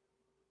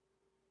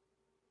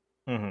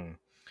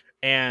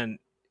 And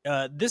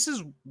this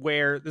is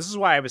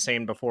why I was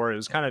saying before, it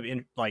was kind of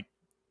in like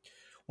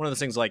one of those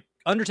things, like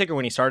Undertaker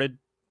when he started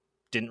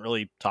didn't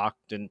really talk,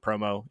 didn't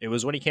promo. It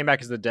was when he came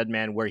back as the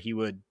Deadman where he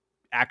would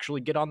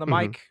actually get on the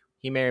mic.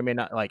 He may or may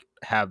not like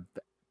have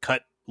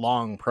cut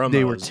long promos.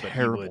 They were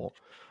terrible.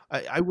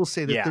 I will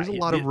say that there's a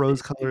lot of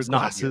rose-colored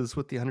glasses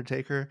with the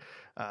Undertaker.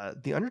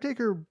 The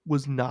Undertaker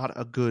was not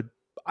a good.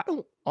 I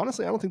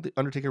don't think the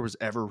Undertaker was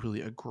ever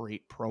really a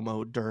great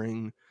promo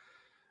during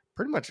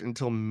pretty much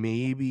until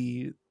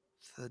maybe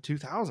the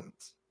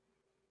 2000s.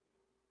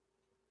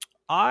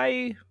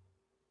 I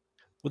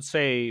would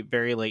say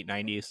very late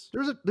 90s.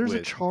 There's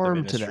a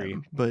charm to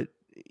them, but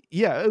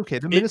yeah, okay.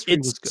 The Ministry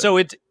was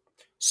good.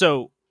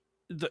 So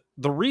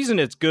the reason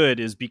it's good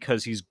is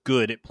because he's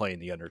good at playing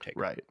the Undertaker.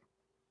 Right.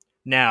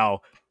 Now,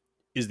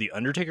 is the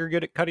Undertaker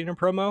good at cutting a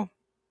promo?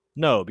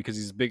 No, because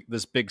he's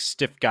this big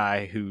stiff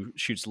guy who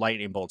shoots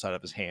lightning bolts out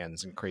of his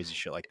hands and crazy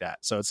shit like that.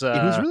 So it's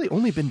he's really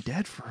only been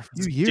dead for a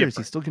few years. Different.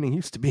 He's still getting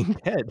used to being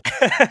dead.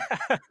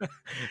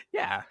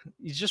 Yeah,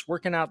 he's just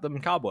working out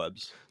them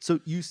cobwebs. So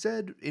you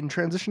said in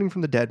transitioning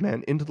from the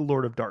Deadman into the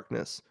Lord of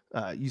Darkness,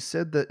 you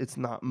said that it's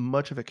not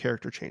much of a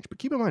character change. But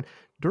keep in mind,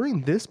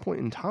 during this point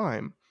in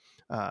time,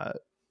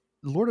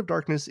 Lord of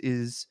Darkness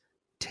is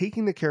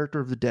taking the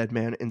character of the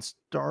Deadman and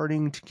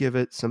starting to give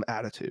it some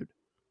attitude.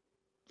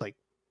 Like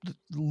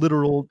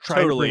literal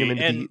trying to bring him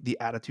into the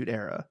Attitude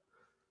Era.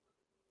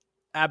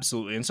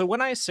 Absolutely. And so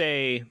when I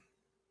say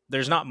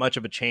there's not much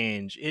of a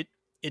change,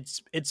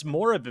 it's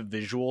more of a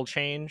visual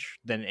change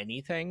than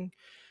anything,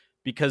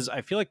 because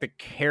I feel like the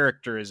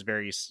character is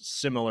very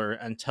similar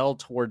until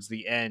towards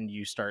the end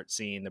you start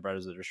seeing the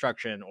Brothers of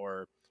Destruction,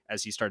 or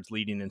as he starts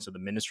leading into the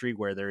Ministry,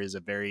 where there is a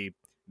very,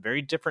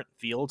 very different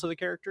feel to the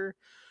character.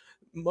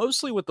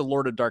 Mostly with the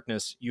Lord of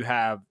Darkness, you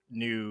have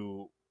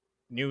new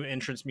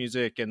entrance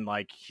music, and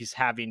like he's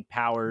having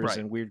powers Right.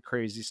 and weird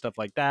crazy stuff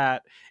like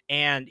that,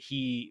 and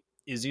he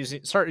is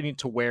starting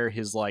to wear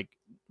his like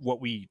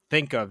what we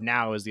think of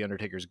now as the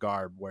Undertaker's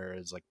garb,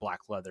 whereas like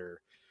black leather,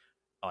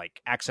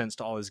 like accents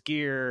to all his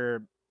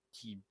gear.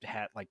 He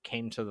had like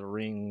came to the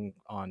ring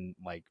on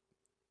like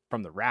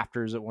from the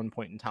rafters at one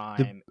point in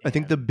time, I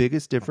think the and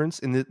biggest difference,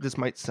 and this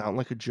might sound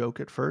like a joke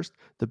at first,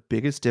 the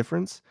biggest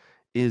difference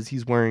is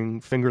he's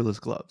wearing fingerless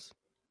gloves.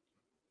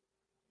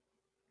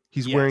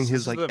 He's wearing yes,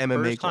 this his is like the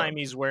MMA first time gloves.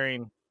 he's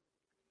wearing.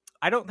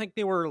 I don't think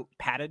they were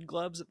padded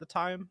gloves at the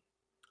time.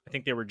 I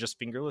think they were just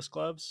fingerless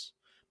gloves.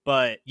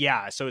 But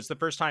yeah, so it's the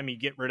first time you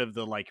get rid of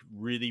the like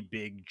really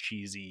big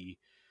cheesy,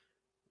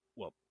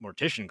 well,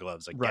 mortician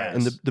gloves, I Right,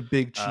 and guess. the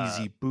big Uh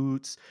cheesy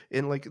boots,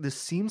 and like this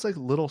seems like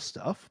little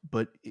stuff,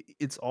 but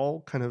it's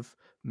all kind of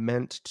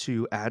meant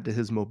to add to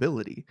his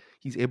mobility.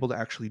 He's able to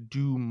actually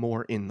do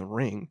more in the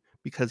ring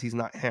because he's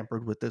not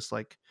hampered with this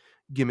like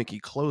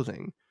gimmicky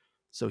clothing.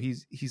 So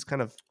he's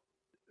kind of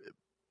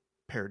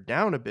pared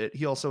down a bit.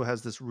 He also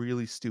has this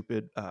really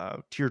stupid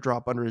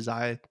teardrop under his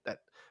eye that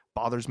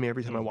bothers me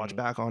every time I watch mhm,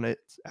 back on it.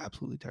 It's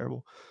absolutely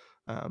terrible.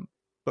 Um,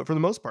 but for the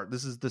most part,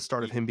 this is the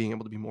start of him being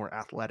able to be more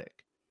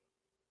athletic.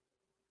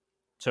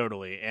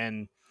 totally.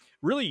 And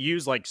really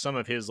use like some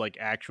of his like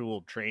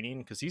actual training,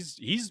 because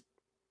he's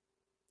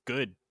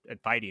good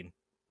at fighting.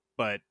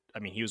 But I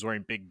mean, he was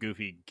wearing big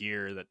goofy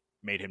gear that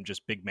made him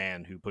just big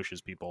man who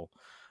pushes people.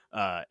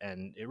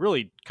 And it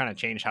really kind of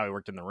changed how he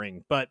worked in the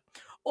ring. But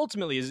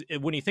ultimately,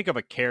 when you think of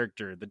a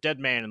character, the Dead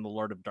Man and the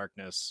Lord of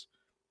Darkness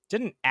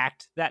didn't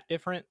act that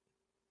different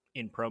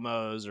in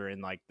promos or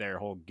in like their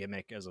whole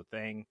gimmick as a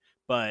thing,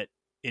 but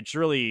it's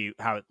really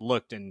how it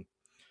looked. And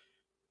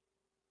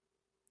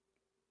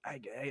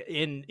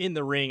in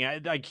the ring,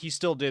 like he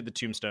still did the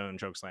tombstone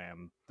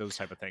chokeslam, those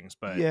type of things.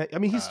 But Yeah, I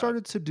mean, he uh,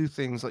 started to do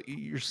things like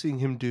you're seeing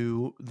him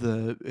do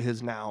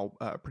his now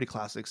pretty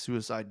classic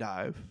suicide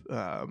dive,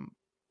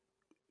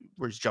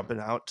 where he's jumping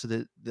out to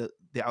the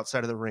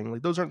outside of the ring.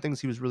 Like those aren't things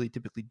he was really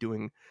typically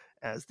doing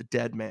as the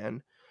Dead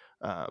Man,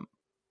 um,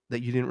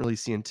 that you didn't really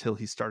see until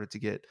he started to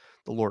get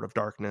the Lord of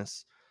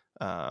Darkness.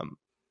 Um,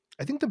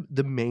 I think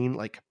the main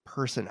like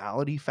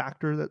personality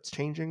factor that's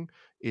changing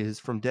is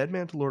from Dead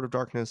Man to Lord of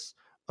Darkness.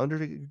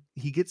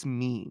 He gets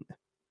mean,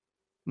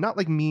 not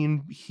like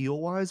mean heel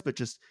wise, but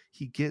just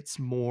he gets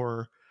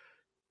more.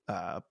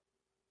 Uh,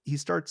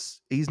 he's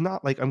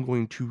not like I'm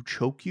going to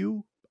choke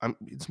you.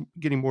 It's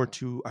getting more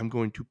to I'm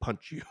going to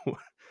punch you.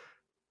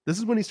 This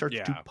is when he starts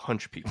to yeah,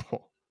 punch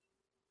people.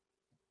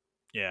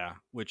 yeah,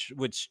 which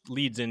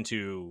leads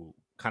into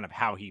kind of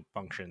how he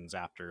functions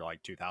after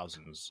like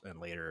 2000s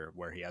and later,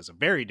 where he has a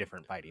very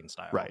different fighting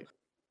style. Right.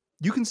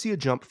 You can see a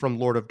jump from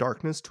Lord of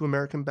Darkness to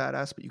American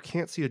Badass, but you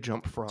can't see a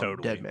jump from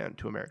Totally. Deadman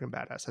to American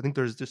Badass. I think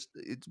there's just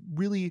it's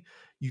really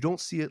you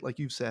don't see it like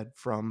you've said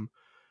from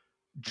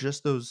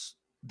just those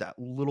that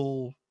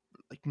little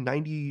like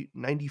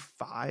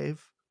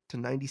 95 to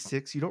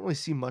 96. You don't really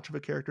see much of a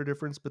character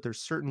difference, but there's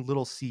certain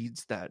little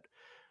seeds that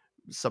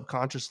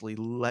subconsciously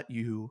let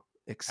you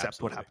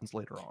accept what Absolutely. happens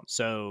later on.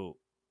 So,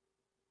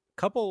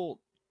 couple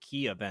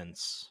key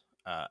events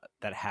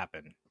that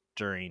happened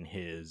during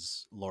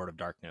his Lord of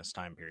Darkness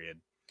time period.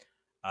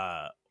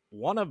 Uh,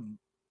 one of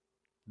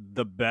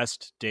the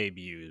best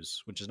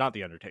debuts, which is not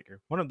the Undertaker,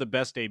 one of the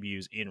best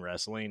debuts in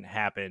wrestling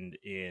happened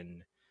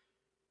in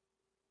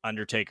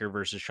Undertaker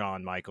versus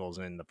Shawn Michaels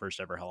in the first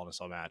ever Hell in a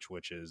Cell match,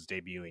 which is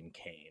debuting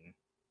Kane,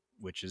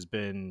 which has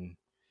been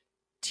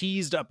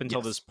teased up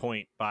until this Yes.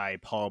 point by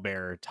Paul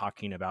Bearer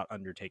talking about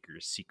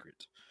Undertaker's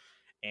secret.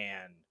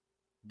 And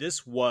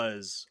this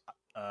was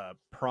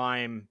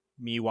prime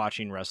me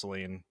watching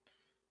wrestling,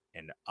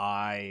 and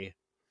I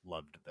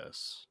loved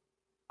this.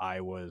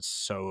 I was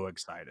so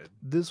excited.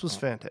 This was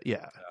fantastic.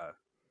 Yeah. Uh,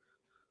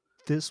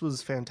 This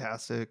was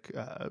fantastic.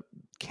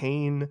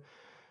 Kane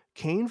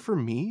Kane for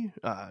me,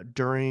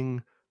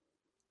 during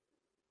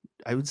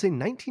I would say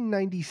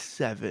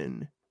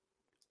 1997,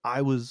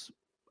 I was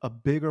a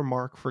bigger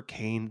mark for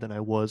Kane than I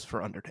was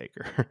for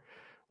Undertaker.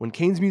 When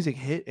Kane's music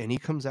hit and he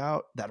comes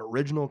out, that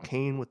original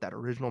Kane with that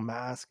original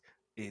mask,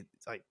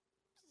 it's like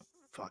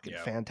fucking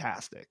yeah,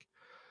 fantastic.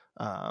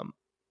 Um,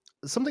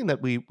 Something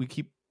that we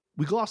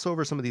gloss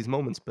over some of these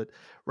moments, but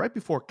right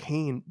before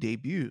Kane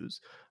debuts,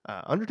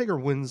 Undertaker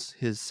wins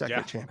his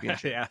yeah, second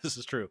championship. yeah. This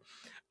is true.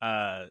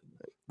 Uh,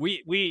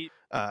 we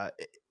Uh,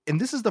 and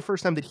this is the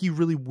first time that he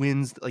really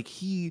wins. Like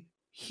he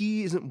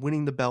isn't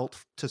winning the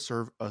belt to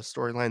serve a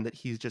storyline that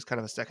he's just kind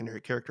of a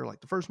secondary character like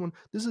the first one.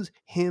 This is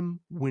him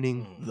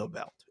winning mm, the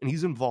belt, and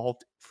he's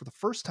involved for the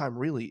first time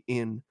really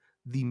in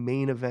the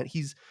main event.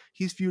 He's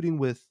feuding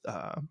with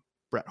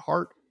Bret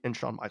Hart and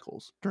Shawn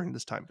Michaels during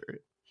this time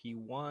period. He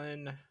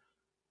won.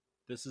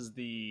 This is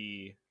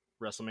the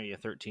WrestleMania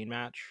 13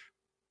 match.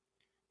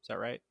 Is that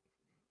right?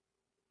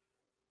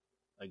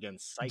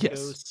 Against Psycho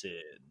Yes,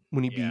 Sid.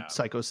 when he Yeah. beat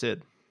Psycho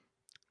Sid.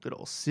 Good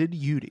old Sid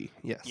Udy.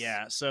 Yes.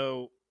 Yeah.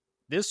 So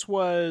this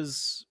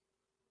was.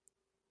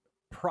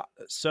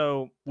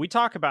 So we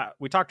talked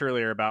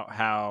earlier about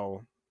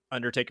how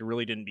Undertaker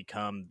really didn't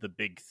become the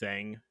big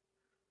thing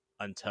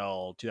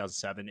until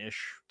 2007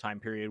 ish time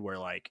period, where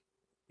like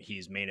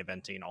he's main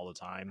eventing all the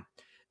time.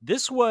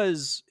 This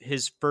was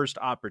his first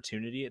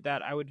opportunity at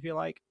that, I would feel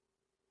like.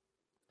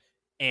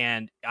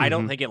 And I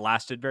don't think it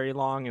lasted very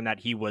long, and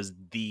that he was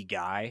the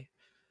guy.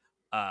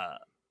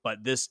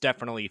 But this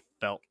definitely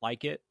felt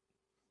like it.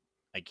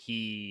 Like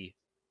he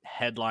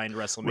headlined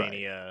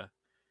WrestleMania, right,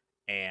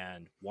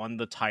 and won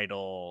the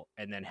title,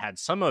 and then had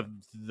some of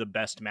the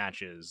best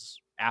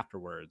matches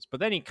afterwards. But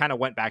then he kind of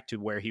went back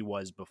to where he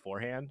was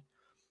beforehand,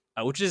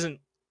 which isn't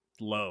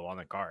low on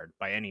the card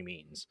by any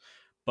means.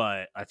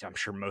 But I'm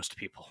sure most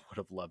people would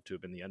have loved to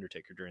have been the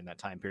Undertaker during that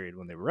time period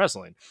when they were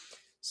wrestling.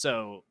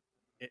 So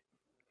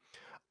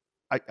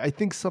I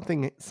think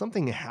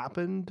something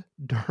happened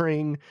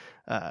during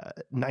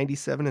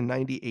 97 and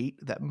 98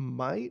 that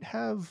might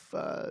have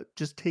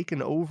just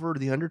taken over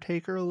the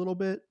Undertaker a little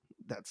bit.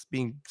 That's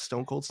being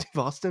Stone Cold Steve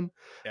Austin.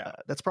 Yeah.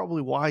 That's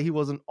probably why he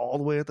wasn't all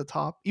the way at the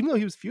top, even though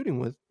he was feuding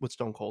with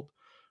Stone Cold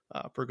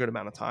for a good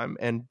amount of time.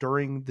 And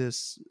during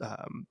this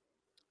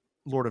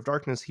Lord of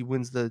Darkness, he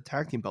wins the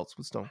tag team belts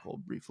with Stone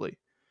Cold briefly.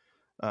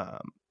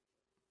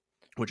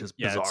 Which is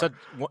bizarre.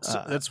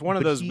 That's one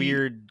of those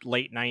weird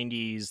late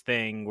 90s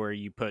thing where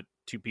you put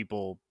two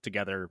people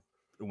together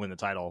to win the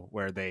title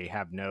where they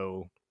have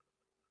no.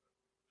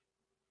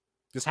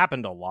 This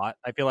happened a lot,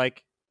 I feel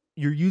like.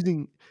 You're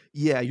using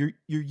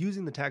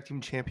the tag team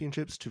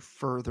championships to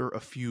further a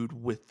feud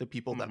with the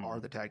people that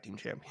are the tag team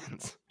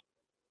champions.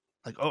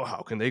 Like, oh,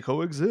 how can they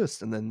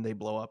coexist? And then they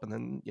blow up, and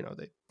then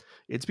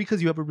it's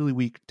because you have a really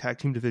weak tag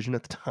team division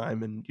at the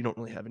time, and you don't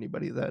really have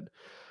anybody that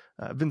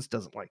Vince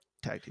doesn't like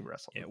tag team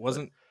wrestling. It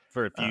wasn't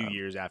for a few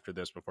years after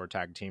this before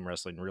tag team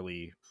wrestling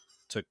really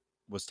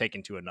was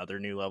taken to another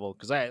new level,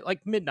 because I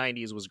like mid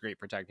 90s was great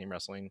for tag team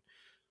wrestling,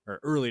 or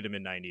early to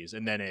mid 90s,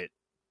 and then it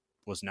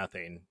was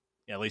nothing,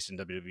 at least in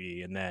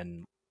WWE. And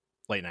then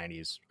late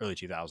 90s, early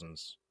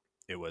 2000s,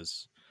 it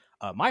was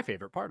my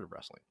favorite part of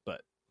wrestling.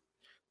 But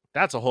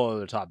that's a whole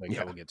other topic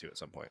that we'll get to at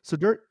some point. So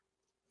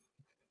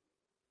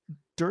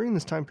during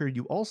this time period,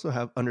 you also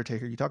have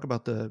Undertaker. You talk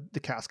about the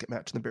casket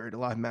match and the buried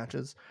alive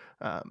matches.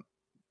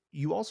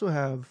 You also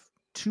have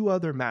two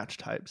other match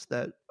types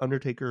that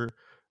Undertaker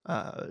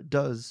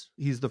does.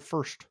 He's the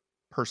first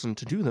person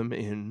to do them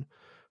in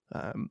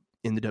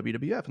the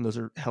WWF, and those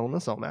are Hell in a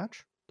Cell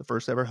match, the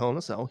first ever Hell in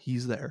a Cell.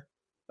 He's there,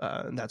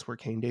 and that's where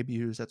Kane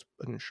debuts. That's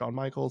against Shawn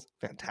Michaels.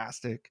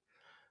 Fantastic.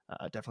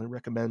 Definitely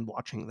recommend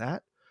watching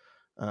that.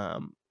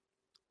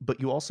 But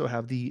you also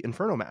have the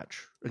Inferno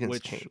match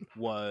against Kane, which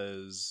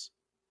was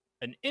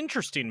an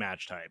interesting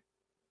match type.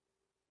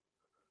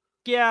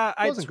 Yeah,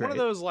 it's one of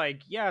those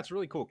like, yeah, it's a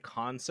really cool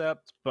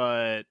concept,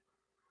 but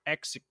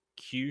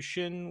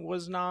execution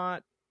was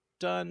not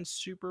done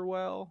super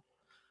well.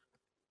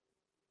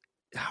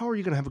 How are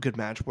you going to have a good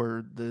match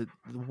where the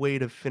way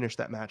to finish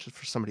that match is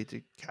for somebody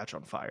to catch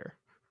on fire?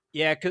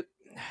 Yeah, it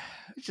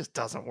just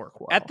doesn't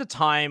work well. At the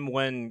time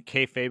when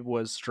kayfabe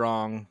was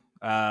strong,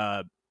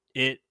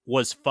 it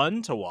was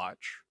fun to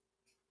watch.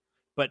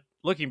 But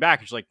looking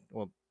back, it's like,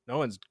 well, no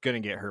one's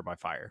going to get hurt by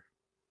fire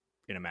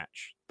in a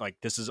match. Like,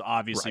 this is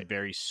obviously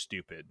very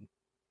stupid.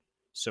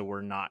 So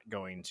we're not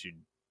going to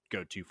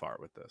go too far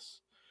with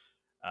this.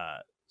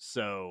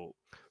 So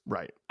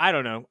I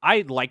don't know.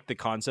 I liked the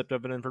concept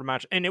of an Inferno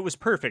match, and it was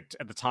perfect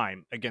at the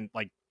time. Again,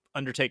 like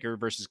Undertaker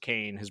versus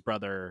Kane, his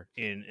brother,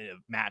 in a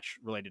match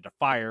related to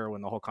fire,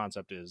 when the whole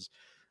concept is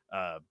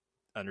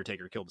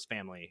Undertaker killed his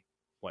family,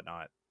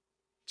 whatnot.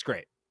 It's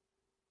great.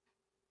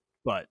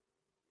 But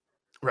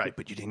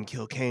but you didn't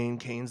kill Kane.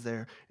 Kane's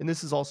there. And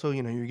this is also,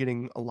 you're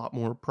getting a lot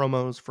more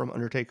promos from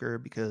Undertaker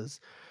because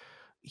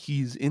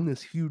he's in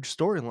this huge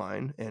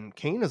storyline, and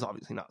Kane is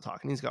obviously not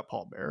talking. He's got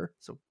Paul Bearer.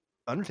 So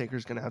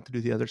Undertaker's going to have to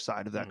do the other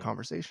side of that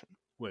conversation.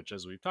 Which,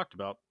 as we've talked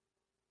about,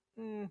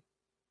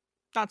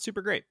 not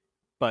super great.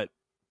 But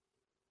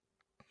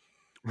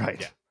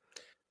yeah.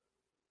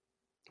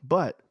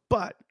 But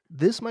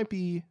this might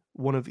be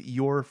one of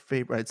your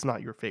favorite. It's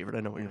not your favorite. I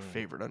know what your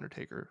favorite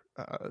Undertaker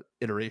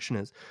iteration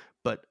is,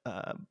 but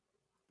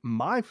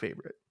my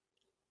favorite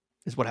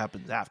is what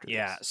happens after this.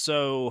 Yeah,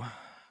 so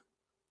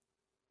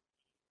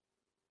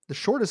the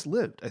shortest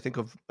lived, I think,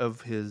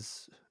 of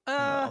his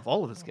of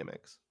all of his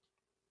gimmicks.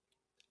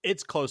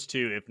 It's close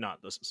to, if not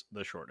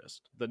the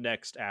shortest. The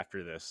next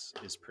after this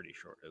is pretty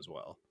short as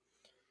well.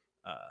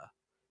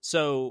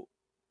 So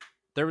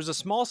there was a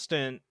small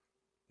stint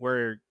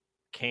where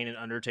Kane and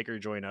Undertaker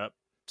join up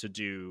to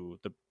do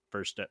the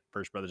first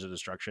Brothers of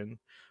Destruction.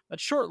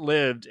 That's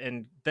short-lived,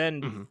 and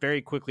then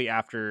very quickly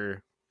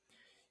after,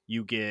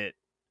 you get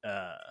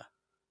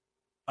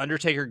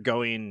Undertaker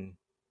going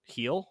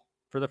heel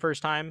for the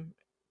first time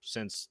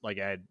since, like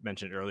I had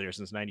mentioned earlier,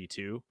 since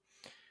 92.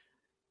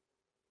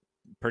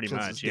 pretty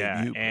since much, his yeah.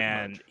 debut, pretty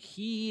And much.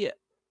 he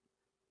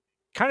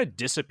kind of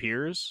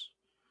disappears.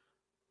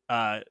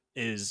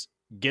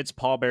 Gets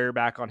Paul Bearer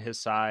back on his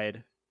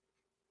side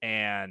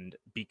and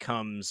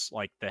becomes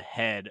like the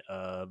head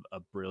of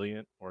a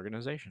brilliant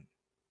organization.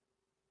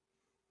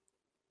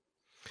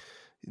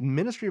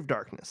 Ministry of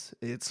Darkness.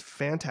 It's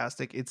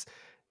fantastic. It's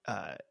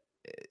uh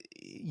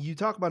you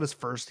talk about his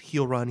first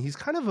heel run. He's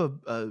kind of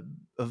a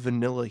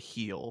vanilla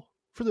heel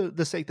for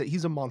the sake that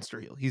he's a monster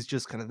heel. He's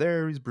just kind of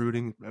there. He's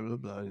brooding. Blah, blah,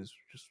 blah. He's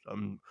just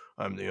I'm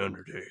the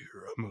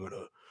Undertaker.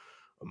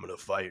 I'm gonna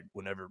fight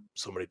whenever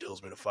somebody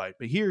tells me to fight.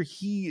 But here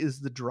he is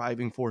the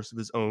driving force of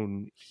his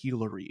own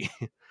healery.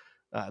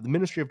 The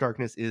Ministry of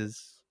Darkness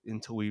is,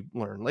 until we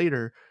learn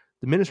later,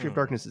 the Ministry of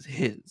Darkness is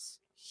his.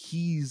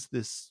 He's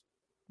this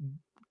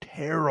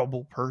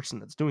terrible person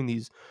that's doing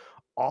these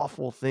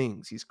awful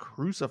things. He's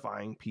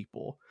crucifying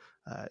people.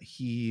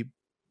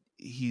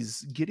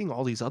 He's getting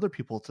all these other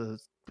people to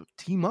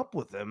team up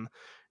with him,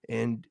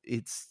 and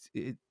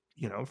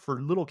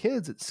for little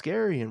kids it's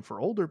scary, and for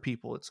older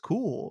people it's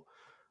cool.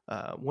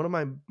 One of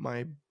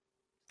my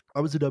I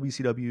was a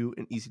WCW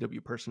and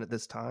ECW person at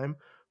this time,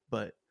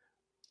 but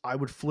I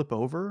would flip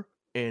over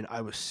and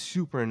I was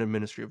super into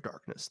Ministry of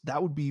Darkness.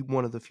 That would be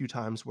one of the few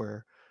times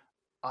where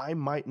I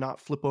might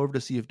not flip over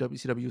to see if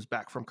WCW is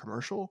back from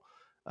commercial.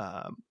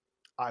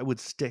 I would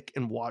stick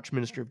and watch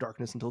Ministry of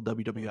Darkness until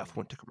WWF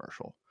went to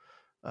commercial.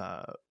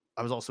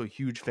 I was also a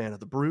huge fan of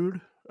the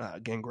Brood,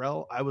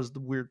 Gangrel. I was the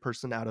weird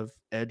person out of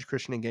Edge,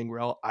 Christian, and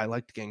Gangrel. I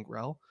liked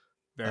Gangrel.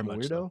 Very I'm a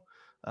much weirdo. so.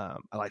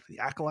 I liked the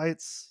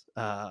Acolytes.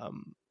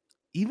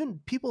 Even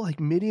people like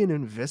Mideon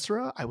and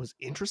Viscera, I was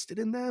interested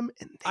in them,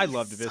 and I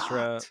loved sucked.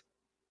 Viscera,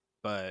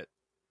 but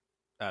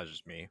that was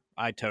just me.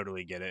 I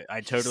totally get it.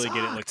 I totally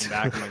get it looking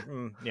back. I'm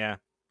like, yeah,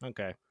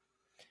 okay.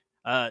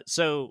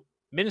 So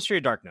Ministry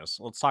of Darkness,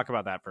 let's talk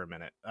about that for a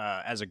minute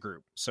as a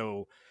group.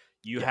 So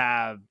you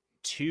have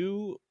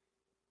two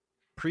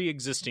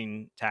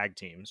pre-existing tag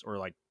teams, or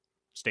like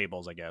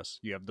stables, I guess.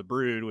 You have the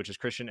Brood, which is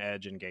Christian,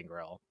 Edge, and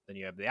Gangrel. Then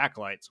you have the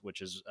Acolytes,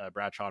 which is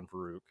Bradshaw and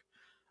Farouk,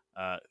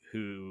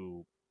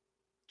 who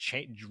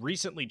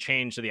recently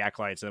changed to the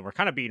Acolytes, and we're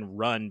kind of being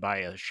run by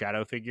a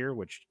shadow figure,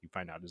 which you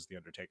find out is the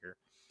Undertaker.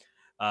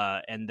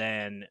 And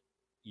then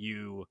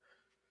you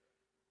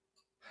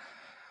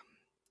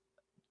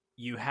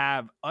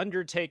have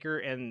Undertaker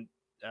and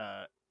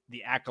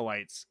the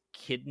Acolytes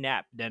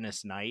kidnap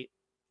Dennis Knight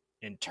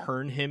and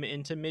turn him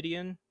into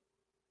Mideon.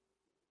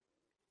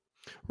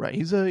 Right,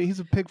 he's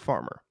a pig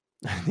farmer.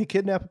 They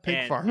kidnap a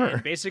pig farmer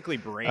and basically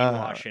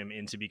brainwash him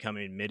into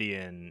becoming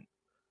Mideon,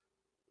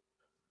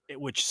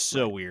 which is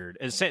so weird.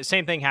 And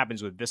same thing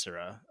happens with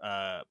Viscera.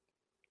 I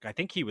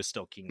think he was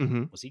still King.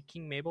 Mm-hmm. Was he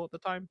King Mabel at the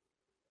time?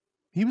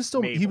 He was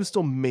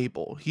still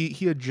Mabel.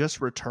 He had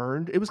just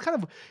returned. It was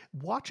kind of,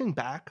 watching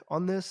back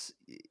on this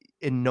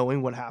and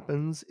knowing what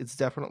happens, it's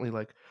definitely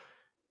like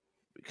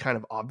kind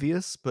of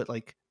obvious, but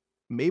like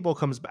Mabel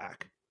comes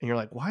back and you're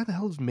like, why the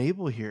hell is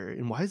Mabel here?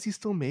 And why is he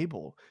still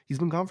Mabel? He's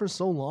been gone for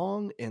so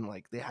long, and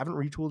like they haven't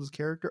retooled his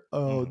character.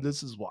 Oh,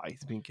 this is why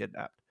he's being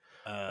kidnapped.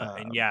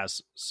 And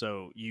yes,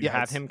 so you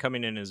have him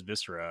coming in as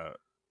Viscera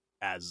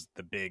as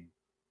the big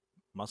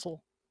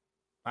muscle,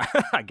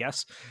 I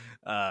guess.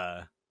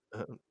 I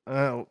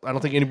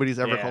don't think anybody's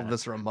ever called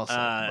Viscera muscle,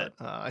 but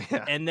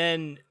yeah. And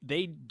then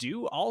they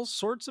do all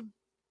sorts of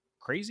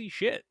crazy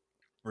shit.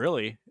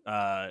 Really,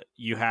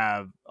 you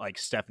have like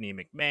Stephanie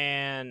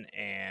McMahon,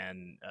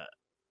 and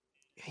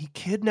he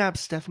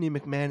kidnaps Stephanie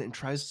McMahon and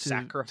tries to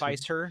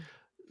sacrifice her.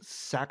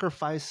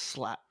 Sacrifice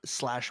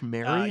 /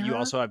 marry her. You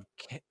also have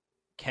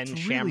Ken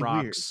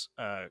Shamrock's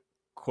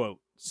quote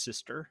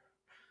sister.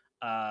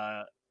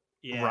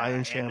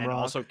 Ryan Shamrock, and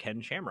also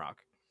Ken Shamrock,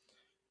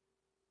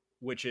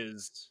 which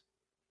is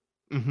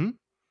an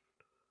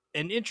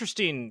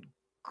interesting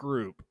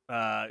group,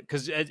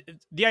 because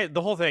the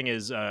whole thing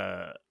is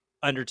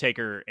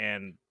Undertaker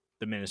and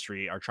the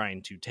Ministry are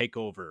trying to take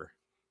over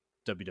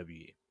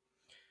WWE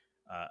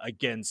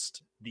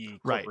against the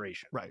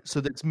corporation. Right.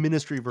 So that's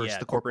Ministry versus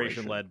the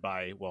corporation led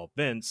by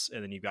Vince,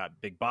 and then you've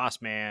got Big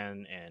Boss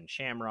Man and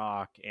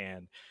Shamrock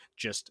and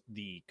just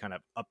the kind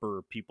of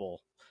upper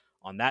people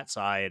on that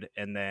side,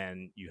 and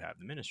then you have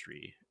the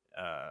Ministry.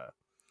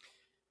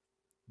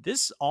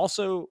 This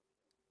also,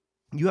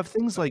 you have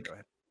things like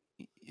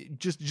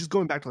just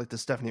going back to like the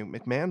Stephanie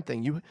McMahon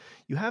thing.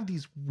 You have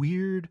these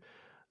weird,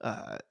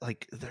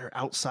 like they're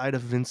outside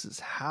of Vince's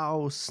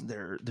house.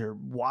 They're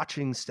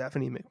watching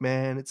Stephanie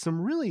McMahon. It's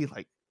some really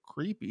like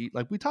creepy.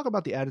 Like we talk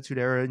about the Attitude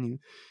Era, and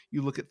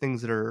you look at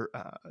things that are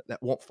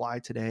that won't fly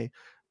today.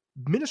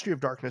 Ministry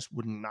of Darkness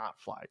would not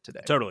fly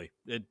today. Totally,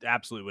 it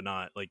absolutely would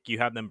not. Like you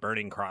have them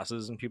burning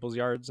crosses in people's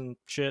yards and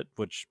shit,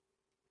 which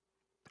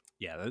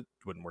that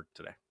wouldn't work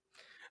today.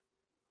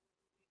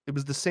 It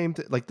was the same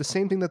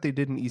thing that they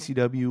did in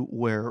ECW,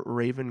 where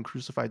Raven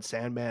crucified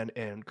Sandman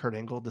and Kurt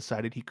Angle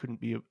decided he couldn't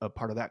be a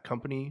part of that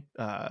company,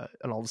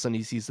 and all of a sudden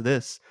he sees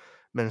this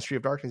Ministry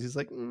of Darkness. He's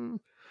like,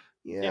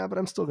 but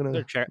I'm still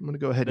gonna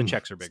go ahead and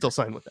checks are bigger. Still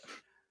sign with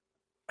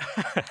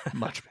them.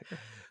 Much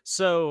bigger.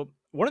 So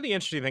one of the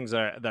interesting things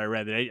that I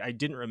read that I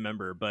didn't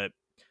remember, but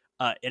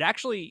it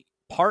actually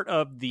part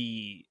of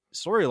the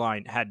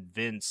storyline had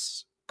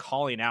Vince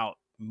calling out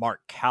Mark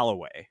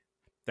Calloway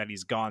that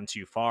he's gone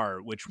too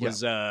far, which Yeah.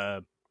 was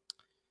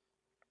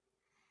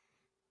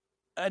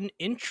an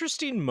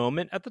interesting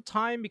moment at the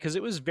time because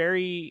it was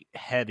very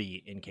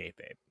heavy in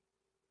kayfabe.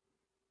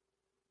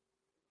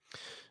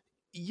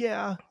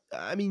 Yeah,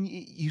 I mean,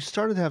 you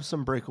started to have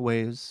some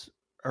breakaways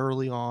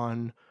early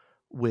on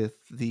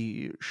with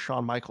the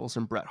Shawn Michaels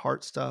and Bret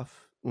Hart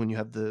stuff when you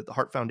have the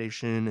Hart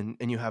Foundation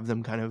and you have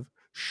them kind of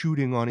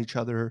shooting on each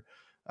other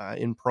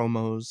in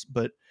promos.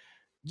 But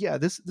yeah,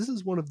 this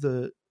is one of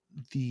the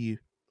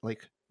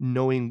like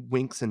knowing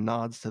winks and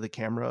nods to the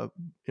camera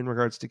in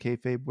regards to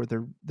kayfabe, where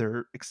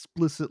they're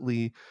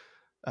explicitly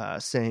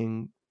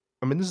saying.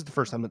 I mean, this is the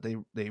first time that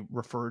they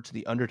refer to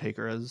the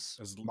Undertaker as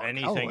Mark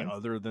Anything Calloway.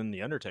 other than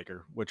the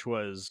Undertaker, which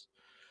was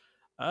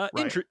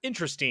Right.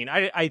 interesting.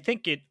 I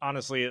think it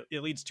honestly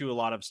it leads to a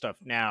lot of stuff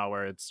now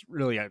where it's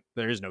really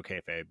there is no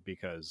kayfabe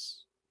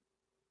because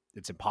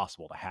it's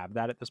impossible to have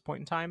that at this point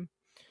in time.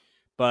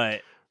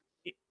 But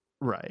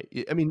Right.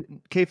 I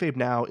mean, kayfabe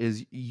now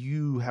is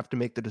you have to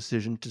make the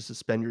decision to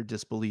suspend your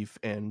disbelief,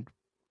 and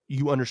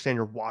you understand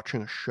you're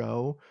watching a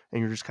show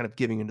and you're just kind of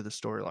giving into the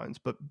storylines.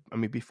 But I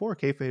mean, before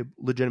kayfabe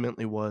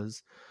legitimately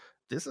was,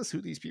 this is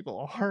who these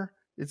people are.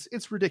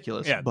 It's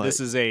ridiculous, yeah, but this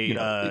is a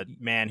it,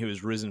 man who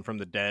has risen from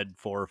the dead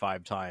 4 or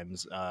 5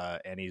 times,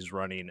 and he's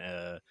running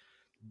a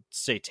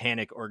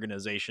satanic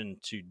organization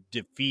to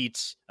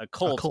defeat a a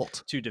cult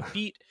cult, to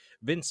defeat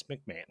Vince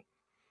McMahon,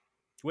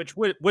 which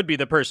would be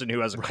the person who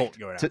has a right? cult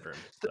going after him.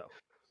 So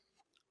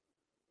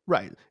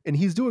Right, and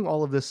he's doing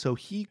all of this so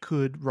he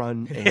could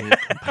run a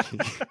company.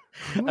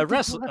 a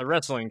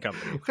wrestling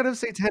company. What kind of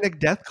satanic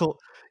death cult?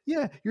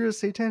 Yeah, you're a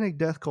satanic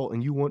death cult,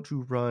 and you want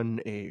to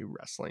run a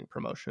wrestling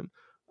promotion.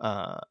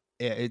 Yeah,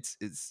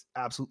 it's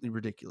absolutely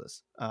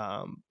ridiculous.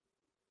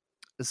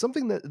 It's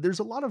something that there's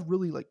a lot of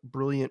really like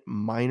brilliant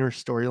minor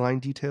storyline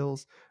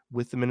details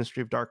with the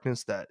Ministry of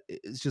Darkness that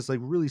is just like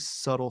really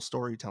subtle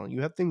storytelling.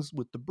 You have things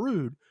with the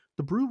Brood.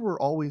 The Brood were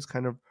always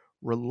kind of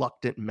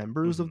reluctant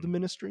members of the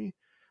Ministry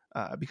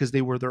because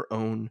they were their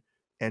own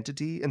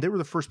entity, and they were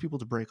the first people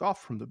to break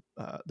off from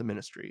the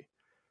Ministry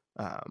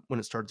when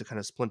it started to kind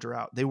of splinter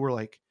out. They were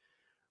like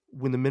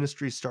when the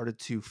Ministry started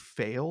to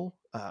fail,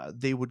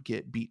 they would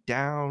get beat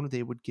down.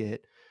 They would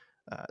get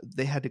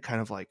they had to kind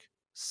of like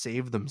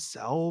save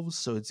themselves.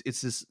 So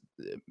it's this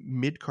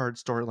mid card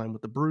storyline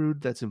with the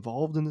Brood that's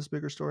involved in this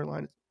bigger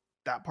storyline.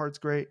 That part's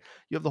great.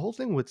 You have the whole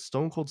thing with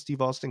Stone Cold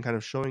Steve Austin kind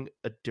of showing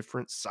a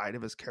different side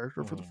of his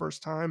character for the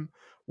first time,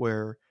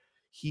 where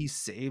he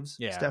saves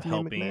Yeah,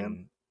 Stephanie McMahon.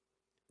 helping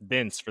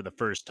Vince for the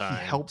first He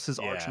time. helps his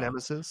arch Yeah,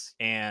 nemesis.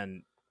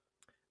 and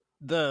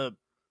there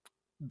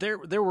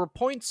were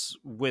points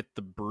with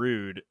the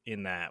Brood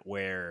in that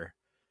where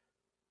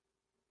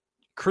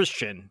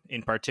Christian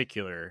in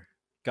particular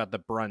got the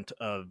brunt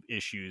of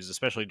issues,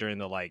 especially during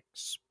the like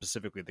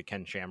specifically the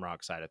Ken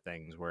Shamrock side of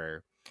things,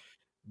 where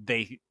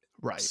they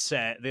Right.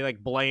 they like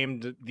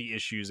blamed the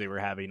issues they were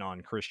having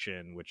on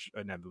Christian, which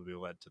inevitably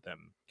led to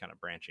them kind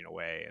of branching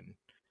away. And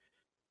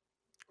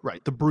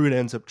Right. The Brood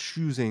ends up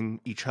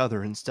choosing each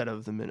other instead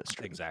of the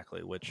Ministry.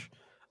 exactly, which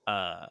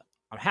I'm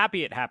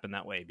happy it happened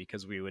that way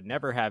because we would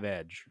never have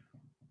Edge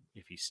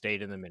if he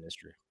stayed in the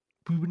Ministry.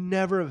 We would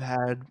never have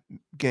had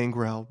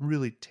Gangrel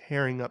really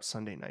tearing up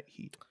Sunday Night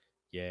Heat.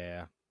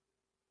 Yeah.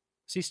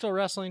 Is he still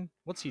wrestling?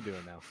 What's he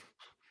doing now?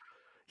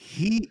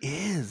 He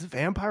is.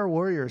 Vampire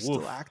Warrior is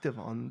still Woof. active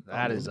on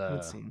That the is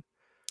independent scene.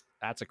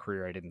 that's a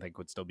career I didn't think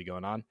would still be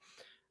going on.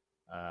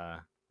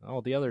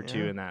 The other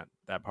two in that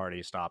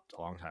party stopped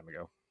a long time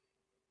ago.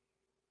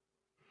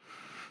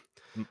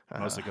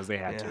 Mostly because they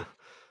had to.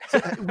 So,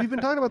 we've been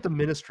talking about the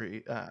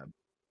Ministry.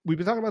 We've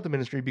been talking about the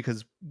Ministry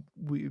because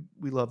we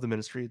love the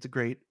Ministry. It's a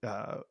great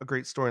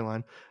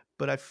storyline.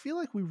 But I feel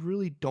like we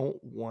really don't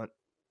want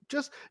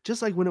just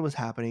like when it was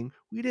happening,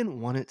 we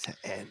didn't want it to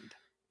end.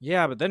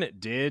 Yeah, but then it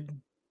did.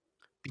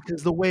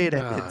 Because the way it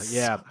ended,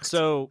 yeah. sucked.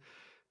 So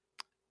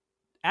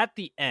at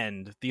the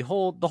end, the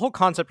whole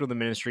concept of the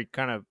Ministry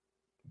kind of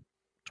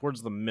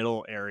towards the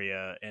middle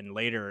area and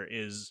later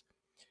is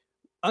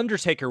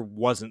Undertaker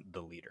wasn't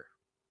the leader.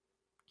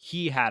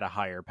 He had a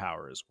higher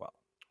power as well.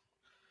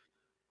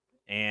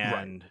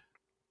 And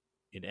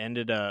it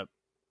ended up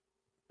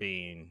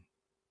being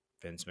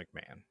Vince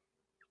McMahon,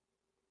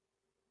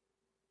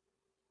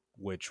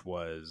 which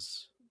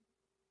was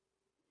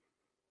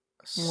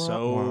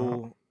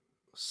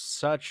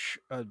such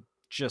a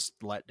just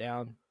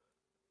letdown.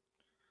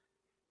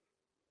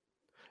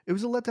 It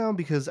was a letdown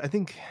because I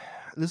think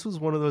this was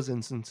one of those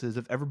instances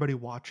of everybody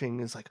watching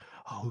is like,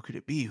 oh, who could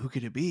it be? Who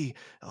could it be?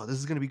 Oh, this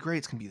is going to be great.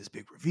 It's going to be this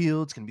big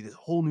reveal. It's going to be this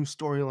whole new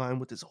storyline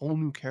with this whole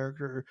new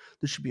character.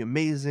 This should be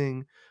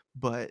amazing.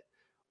 But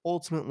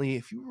ultimately,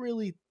 if you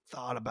really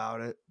thought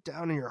about it,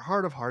 down in your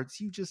heart of hearts,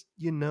 you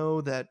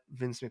know that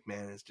Vince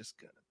McMahon is just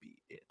going to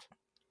be it.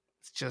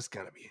 It's just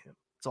going to be him.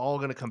 It's all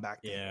going to come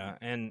back to him. Yeah,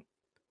 and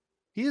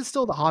he is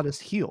still the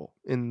hottest heel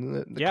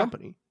in the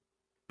company.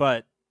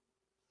 But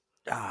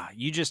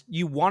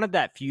you wanted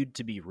that feud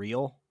to be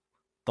real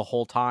the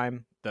whole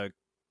time. The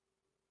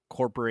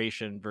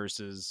corporation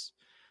versus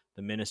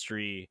the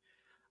ministry,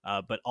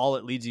 but all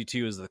it leads you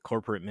to is the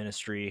corporate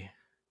ministry,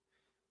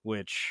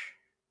 which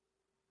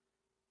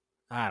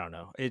I don't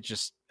know.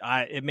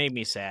 It made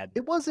me sad.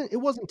 It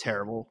wasn't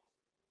terrible.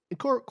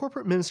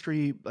 Corporate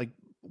ministry, like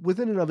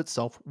within and of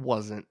itself,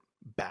 wasn't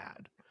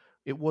bad.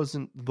 It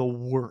wasn't the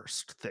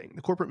worst thing.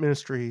 The corporate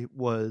ministry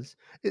was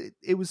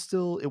it was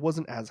still, it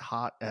wasn't as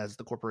hot as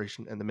the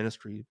corporation and the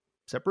ministry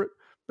separate,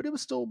 but it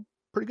was still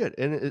pretty good,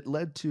 and it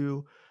led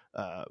to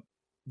uh,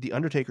 the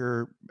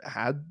Undertaker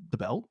had the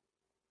belt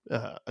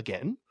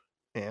again,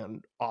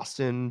 and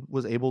Austin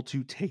was able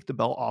to take the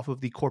belt off of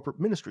the corporate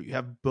ministry. You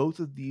have both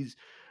of these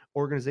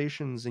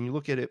organizations, and you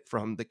look at it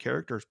from the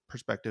character's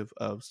perspective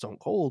of Stone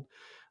Cold.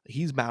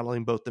 He's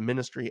battling both the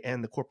ministry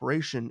and the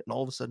corporation, and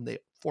all of a sudden they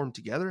form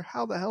together.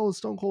 How the hell is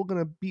Stone Cold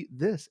going to beat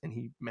this? And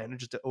he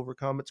manages to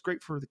overcome. It's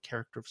great for the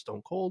character of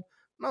Stone Cold,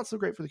 not so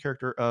great for the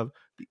character of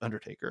the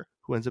Undertaker,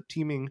 who ends up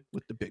teaming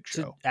with the Big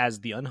Show as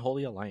the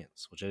Unholy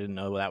Alliance, which I didn't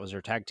know that was their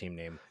tag team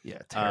name. Yeah,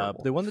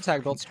 terrible. They won the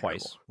tag belts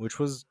twice, which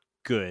was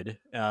good.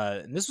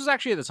 And this was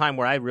actually at the time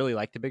where I really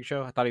liked the Big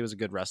Show. I thought he was a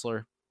good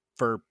wrestler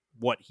for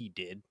what he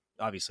did.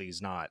 Obviously,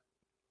 he's not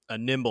a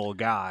nimble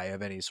guy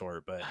of any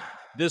sort, but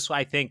this,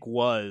 I think,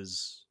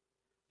 was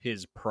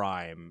his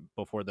prime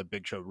before the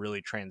Big Show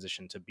really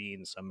transitioned to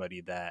being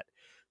somebody that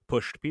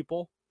pushed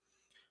people,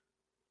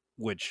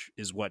 which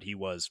is what he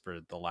was for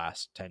the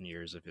last 10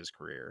 years of his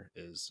career.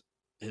 Is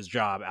his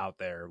job out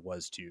there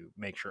was to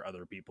make sure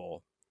other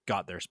people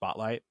got their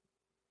spotlight,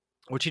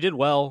 which he did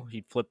well.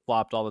 He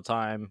flip-flopped all the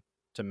time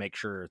to make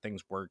sure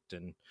things worked,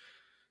 and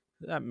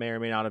that may or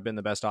may not have been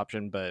the best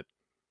option, but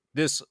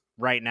this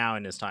right now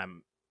in his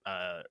time,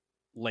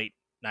 late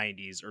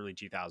 90s, early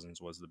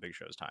 2000s was the Big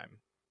Show's time.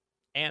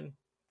 And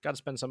got to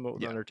spend some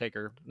with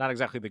Undertaker. Not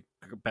exactly the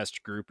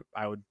best group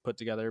I would put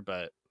together,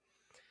 but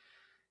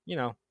you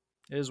know,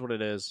 it is what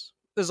it is.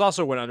 This is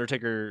also when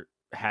Undertaker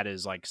had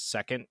his like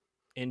second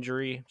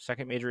major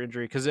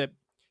injury, because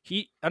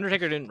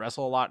Undertaker didn't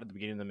wrestle a lot at the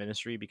beginning of the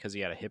ministry because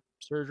he had a hip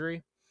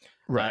surgery,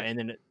 right? And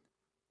then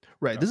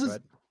this is.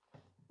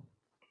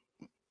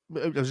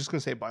 I was just going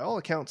to say, by all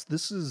accounts,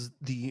 this is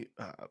the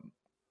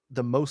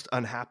most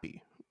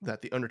unhappy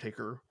that the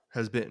Undertaker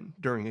has been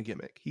during a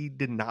gimmick. He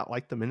did not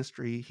like the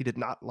ministry. He did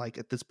not like,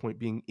 at this point,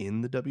 being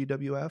in the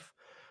WWF.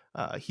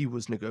 He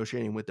was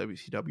negotiating with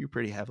WCW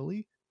pretty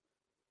heavily,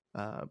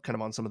 kind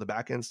of on some of the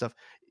back end stuff.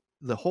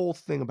 The whole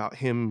thing about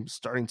him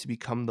starting to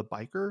become the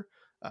biker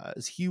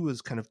is he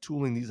was kind of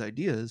tooling these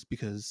ideas,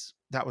 because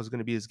that was going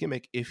to be his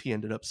gimmick if he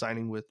ended up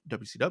signing with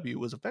WCW,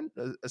 was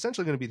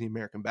essentially going to be the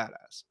American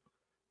Badass.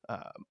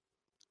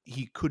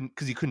 He couldn't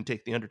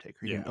take the Undertaker.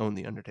 He didn't own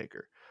the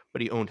Undertaker,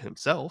 but he owned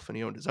himself, and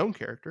he owned his own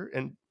character.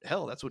 And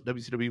hell, that's what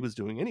WCW was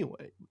doing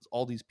anyway. It's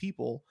all these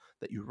people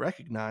that you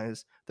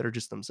recognize that are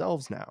just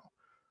themselves now.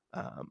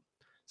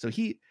 So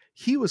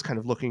he was kind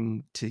of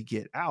looking to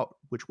get out,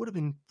 which would have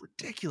been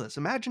ridiculous.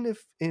 Imagine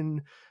if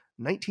in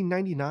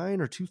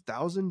 1999 or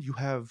 2000 you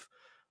have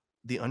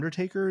the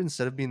Undertaker,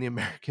 instead of being the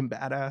American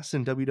Badass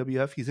in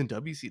WWF, he's in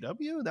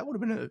WCW. That would have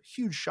been a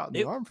huge shot in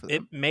the arm for them.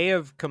 It may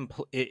have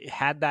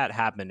had that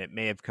happen, it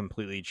may have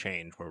completely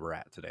changed where we're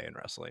at today in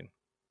wrestling.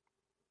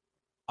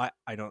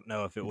 I don't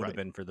know if it would have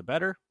been for the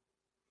better,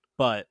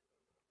 but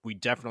we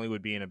definitely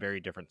would be in a very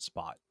different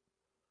spot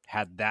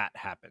had that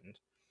happened.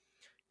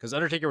 Because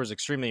Undertaker was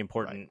extremely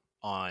important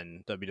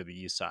on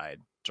WWE side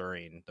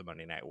during the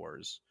Monday Night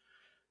Wars,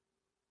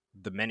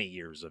 the many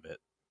years of it.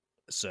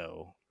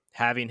 So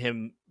having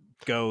him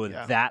go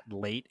that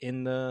late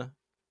in the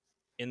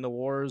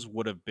wars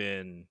would have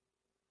been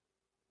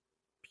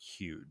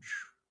huge,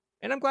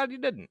 and I'm glad he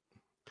didn't.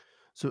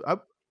 So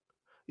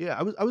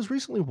I was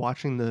recently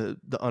watching the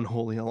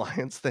Unholy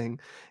Alliance thing,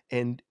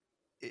 and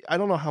I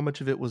don't know how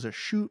much of it was a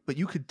shoot, but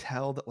you could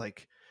tell that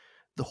like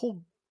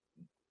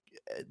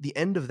the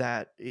end of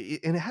that,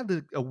 and it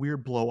had a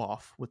weird blow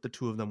off with the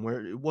two of them,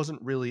 where it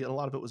wasn't really, and a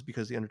lot of it was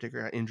because the Undertaker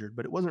got injured,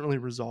 but it wasn't really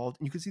resolved.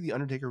 And you could see the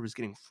Undertaker was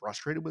getting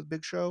frustrated with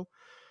Big Show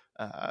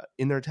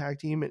in their tag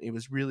team, and it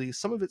was really,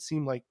 some of it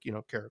seemed like,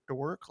 character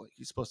work. Like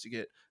he's supposed to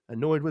get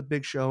annoyed with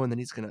Big Show, and then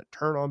he's going to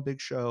turn on Big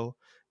Show,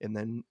 and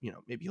then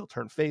maybe he'll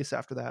turn face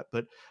after that.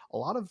 But a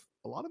lot of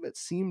it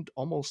seemed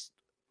almost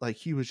like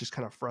he was just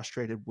kind of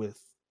frustrated with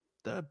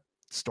the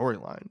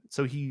storyline,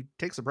 so he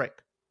takes a break.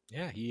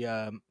 Yeah,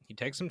 he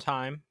takes some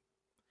time,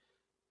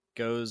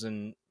 goes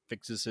and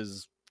fixes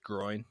his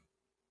groin,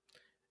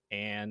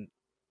 and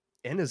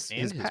his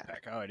pec.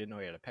 Oh, I didn't know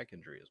he had a pec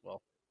injury as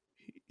well.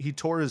 He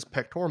tore his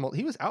pectoral.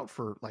 He was out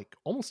for like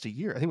almost a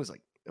year. I think it was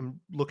like, I'm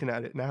looking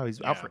at it now,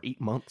 he's out for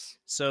 8 months.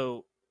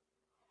 So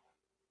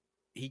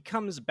he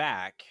comes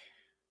back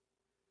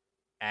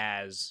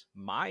as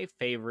my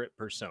favorite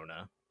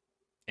persona,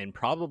 and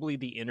probably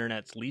the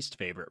internet's least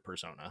favorite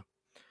persona.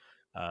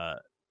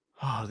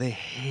 They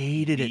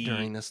hated it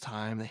during this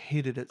time. They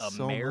hated it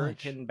so much.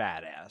 American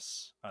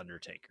Badass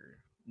Undertaker.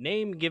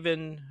 Name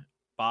given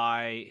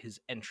by his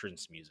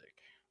entrance music.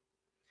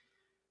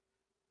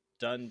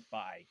 done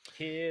by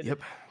Kid.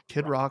 Yep.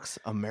 Kid Rock's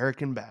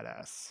American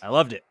Badass. I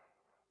loved it.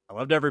 I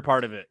loved every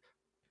part of it.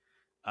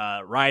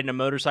 Riding a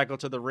motorcycle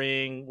to the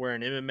ring,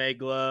 wearing MMA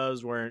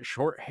gloves, wearing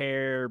short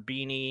hair,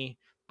 beanie,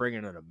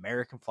 bringing an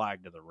American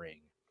flag to the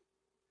ring.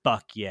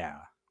 Fuck yeah.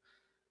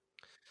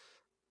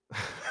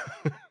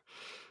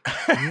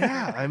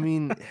 Yeah, I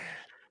mean,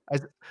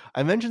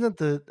 I mentioned that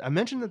the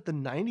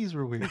 90s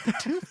were weird. The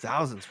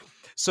 2000s were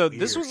so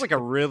weird. This was like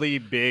a really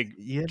big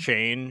Yeah.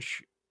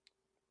 change,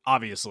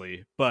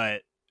 obviously,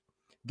 but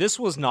this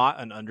was not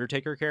an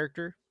Undertaker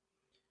character,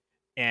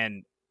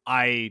 and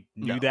I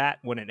knew that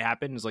when it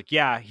happened. It's like,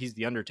 yeah, he's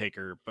the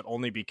Undertaker, but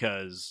only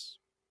because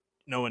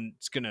no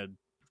one's gonna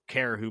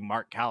care who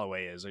Mark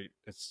Calloway is.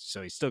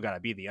 So he's still got to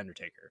be the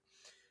Undertaker.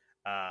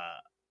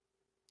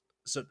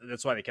 So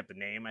that's why they kept the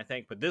name, I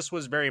think. But this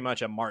was very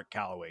much a Mark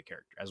Calloway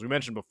character, as we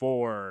mentioned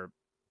before.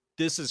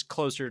 This is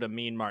closer to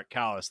Mean Mark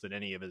Callis than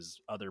any of his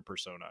other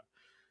persona.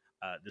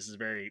 This is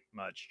very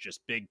much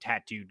just big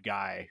tattooed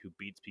guy who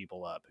beats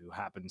people up, who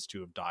happens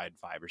to have died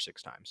 5 or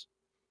 6 times.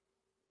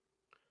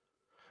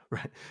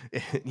 Right.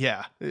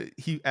 Yeah.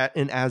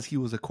 And as he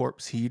was a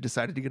corpse, he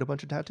decided to get a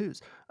bunch of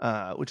tattoos,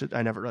 which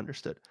I never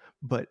understood.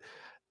 But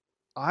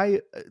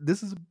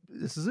this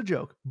is a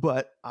joke,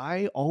 but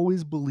I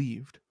always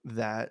believed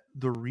that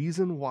the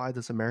reason why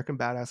this American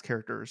Badass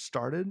character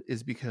started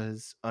is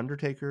because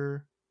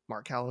Undertaker,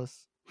 Mark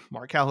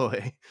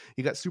Calloway,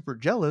 he got super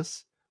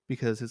jealous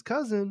because his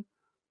cousin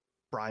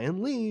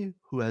Brian Lee,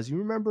 who, as you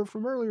remember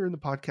from earlier in the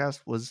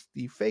podcast, was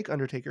the fake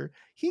Undertaker,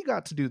 he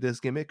got to do this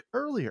gimmick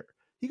earlier.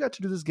 He got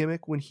to do this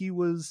gimmick when he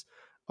was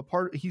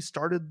he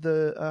started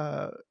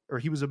or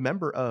he was a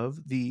member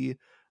of the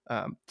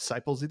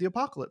Disciples of the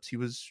Apocalypse. He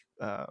was,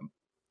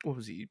 what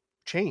was he?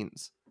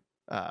 Chains.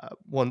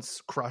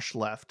 Once Crush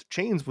left,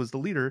 Chains was the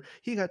leader.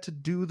 He got to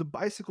do the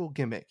bicycle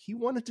gimmick. He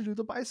wanted to do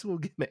the bicycle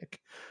gimmick.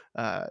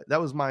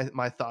 That was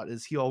my thought,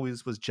 is he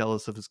always was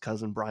jealous of his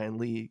cousin Brian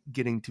Lee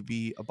getting to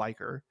be a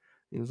biker.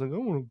 He was like, I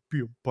want to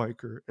be a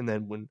biker. And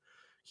then when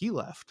he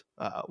left,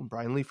 when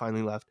Brian Lee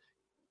finally left,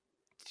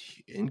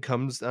 in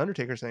comes the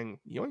Undertaker saying,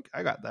 yoink,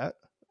 I got that.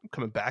 I'm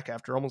coming back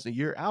after almost a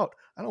year out.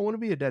 I don't want to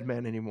be a dead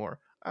man anymore.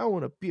 I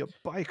want to be a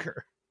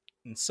biker.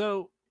 And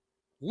so,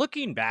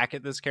 looking back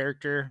at this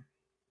character,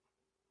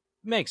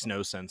 makes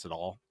no sense at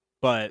all.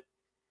 But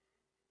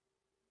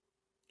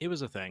it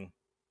was a thing.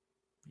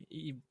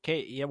 He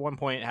at one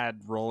point had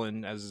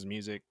Rollin' as his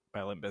music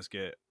by Limp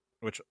Bizkit,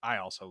 which I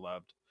also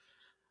loved.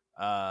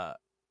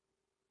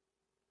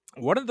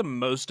 One of the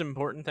most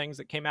important things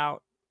that came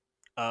out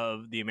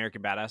of the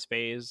American Badass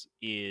phase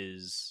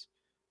is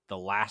the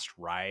Last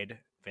Ride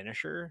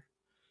finisher,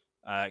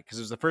 because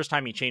it was the first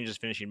time he changed his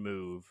finishing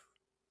move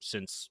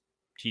since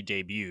he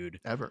debuted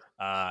ever,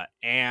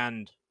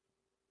 and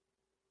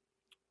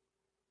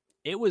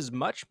it was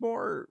much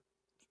more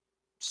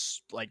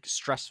like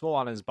stressful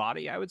on his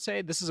body. I would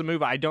say this is a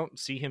move I don't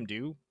see him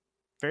do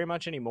very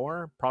much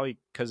anymore, probably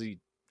because he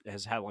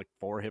has had like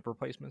 4 hip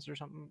replacements or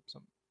something.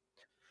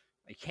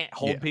 He can't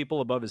hold people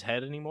above his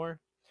head anymore,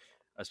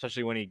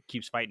 especially when he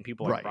keeps fighting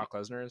people like Brock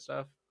Lesnar and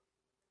stuff,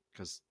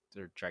 because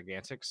they're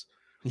gigantics.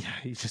 Yeah,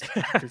 he just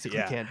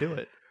physically can't do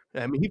it.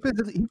 I mean, he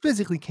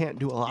physically can't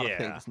do a lot of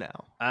things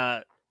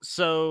now.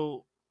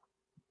 So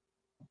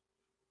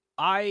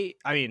I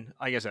mean,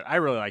 like I said, I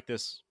really like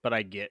this, but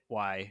I get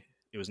why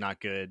it was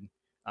not good.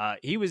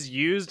 He was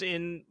used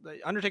in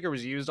Undertaker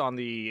was used on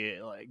the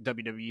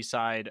WWE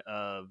side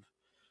of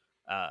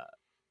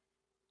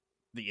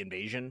the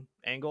Invasion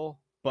angle,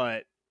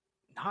 but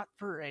not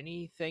for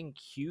anything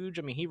huge.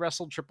 I mean, he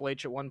wrestled Triple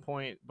H at one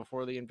point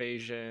before the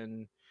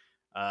Invasion.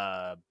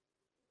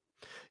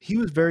 He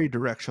was very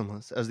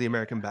directionless as the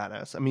American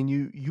Badass. I mean,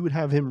 you would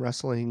have him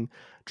wrestling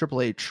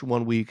Triple H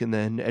one week and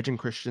then Edge and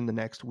Christian the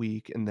next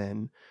week, and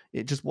then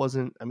it just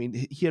wasn't. I mean,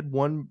 he had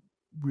one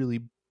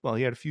really well.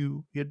 He had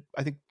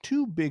I think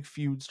 2 big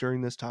feuds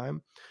during this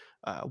time.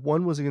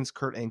 One was against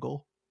Kurt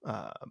Angle,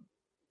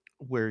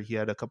 where he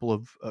had a couple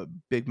of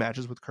big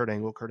matches with Kurt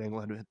Angle. Kurt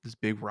Angle had this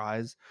big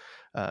rise.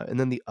 And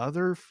then the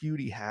other feud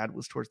he had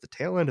was towards the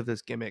tail end of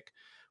this gimmick,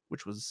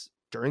 which was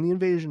during the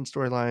Invasion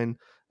storyline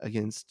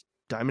against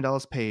Diamond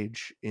Dallas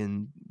Page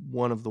in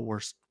one of the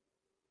worst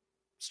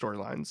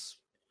storylines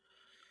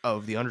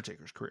of The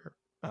Undertaker's career,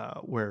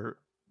 where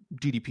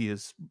DDP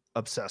is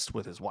obsessed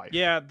with his wife.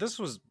 Yeah, this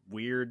was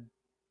weird.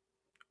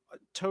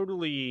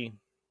 Totally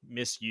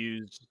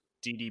misused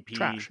DDP.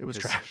 Trash. It was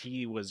trash.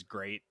 He was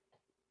great.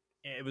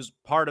 It was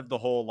part of the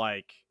whole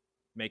like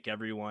make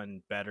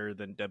everyone better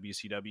than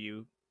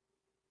WCW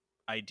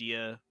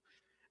idea.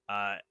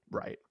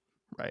 Right.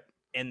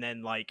 And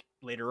then like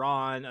later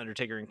on,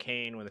 Undertaker and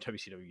Kane were the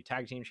WCW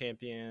tag team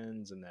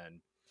champions, and then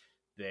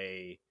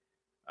they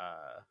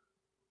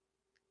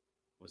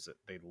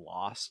they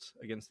lost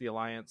against the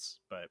Alliance,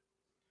 but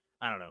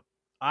I don't know.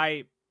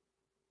 I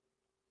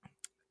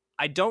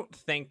don't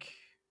think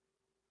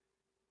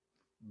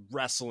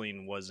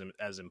wrestling was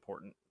as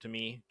important to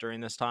me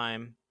during this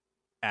time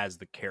as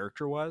the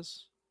character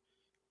was.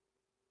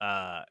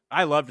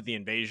 I loved the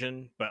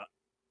Invasion, but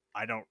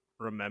I don't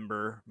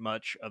remember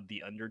much of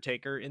the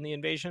Undertaker in the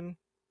Invasion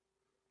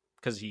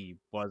because he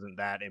wasn't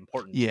that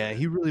important to Yeah, it,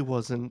 he really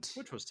wasn't,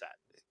 which was sad.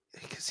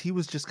 because he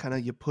was just kind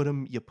of, you put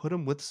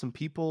him with some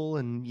people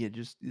and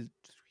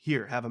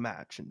here, have a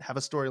match and have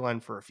a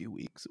storyline for a few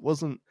weeks. It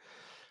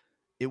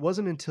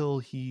wasn't until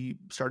he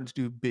started to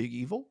do Big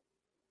Evil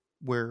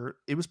where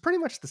it was pretty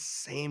much the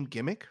same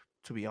gimmick,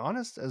 to be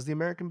honest, as the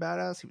American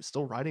Badass. He was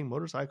still riding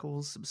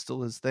motorcycles, it was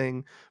still his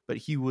thing, but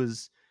he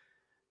was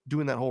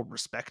doing that whole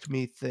respect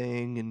me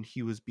thing, and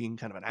he was being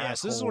kind of an Yeah,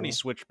 so this is when he asshole.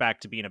 switched back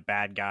to being a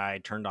bad guy,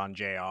 turned on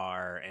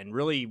JR, and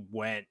really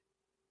went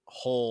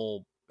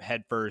whole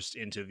headfirst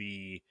into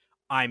the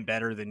 "I'm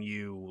better than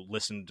you,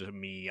 listen to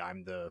me,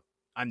 I'm the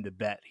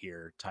bet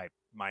here" type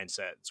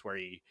mindset. It's where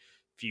he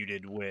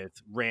feuded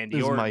with Randy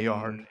This is my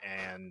yard. Orton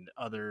and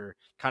other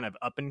kind of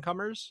up and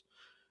comers,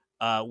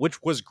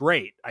 which was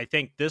great. I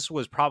think this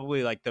was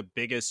probably like the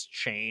biggest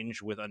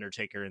change with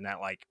Undertaker in that,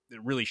 like,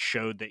 it really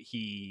showed that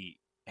he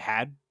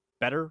had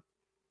better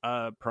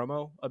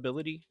promo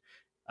ability.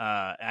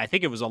 I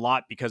think it was a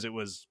lot because it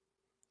was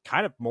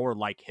kind of more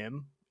like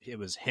him. It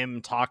was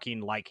him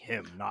talking like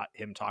him, not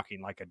him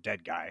talking like a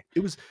dead guy. It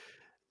was,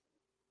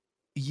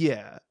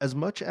 yeah, as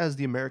much as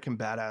the American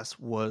Badass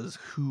was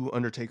who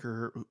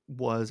Undertaker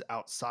was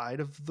outside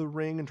of the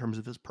ring in terms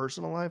of his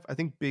personal life, I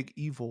think Big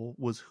Evil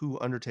was who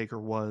Undertaker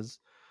was.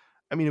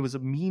 I mean, it was a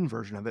mean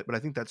version of it, but I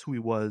think that's who he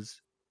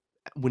was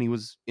when he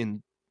was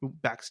in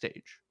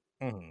backstage.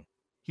 Mhm.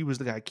 He was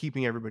the guy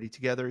keeping everybody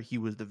together. He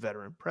was the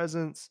veteran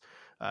presence.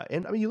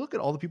 And I mean, you look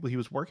at all the people he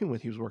was working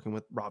with. He was working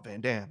with Rob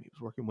Van Dam. He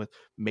was working with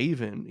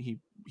Maven.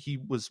 He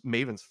was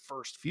Maven's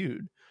first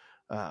feud.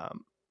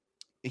 Um,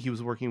 he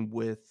was working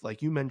with,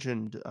 like you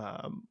mentioned,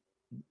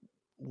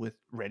 with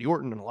Randy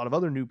Orton and a lot of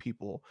other new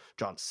people.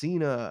 John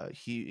Cena.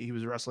 He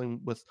was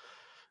wrestling with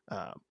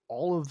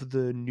all of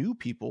the new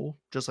people,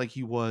 just like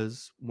he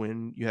was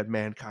when you had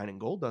Mankind and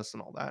Goldust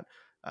and all that.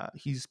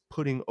 He's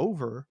putting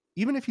over,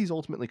 even if he's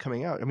ultimately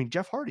coming out. I mean,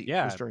 Jeff Hardy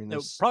was Yeah, during no,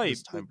 this probably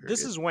time this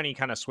period. is when he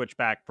kind of switched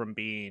back from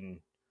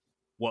being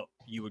what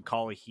you would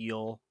call a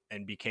heel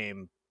and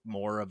became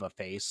more of a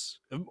face,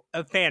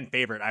 a fan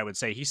favorite, I would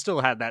say. He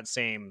still had that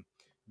same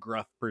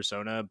gruff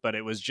persona, but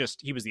it was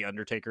just he was the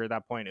Undertaker at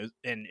that point,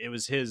 and it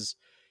was his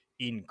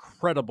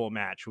incredible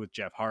match with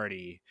Jeff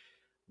Hardy,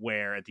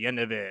 where at the end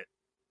of it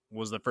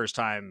was the first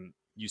time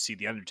you see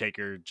the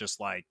Undertaker just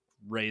like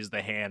raise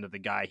the hand of the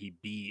guy he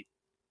beat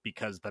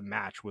because the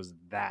match was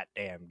that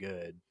damn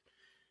good,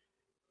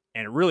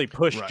 and it really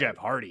pushed Jeff Right.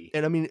 Hardy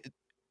And I mean,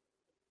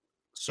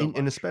 so and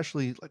much.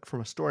 especially like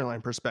from a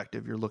storyline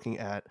perspective, you're looking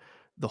at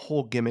the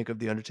whole gimmick of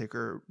the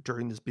Undertaker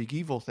during this Big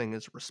Evil thing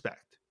is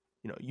respect.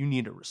 You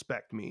need to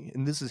respect me,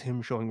 and this is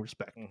him showing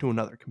respect to Mhm.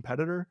 another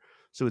competitor.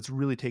 So it's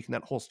really taking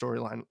that whole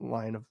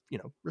storyline of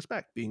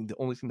respect being the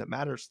only thing that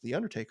matters to the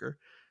Undertaker,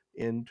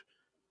 and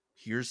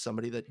here's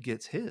somebody that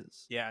gets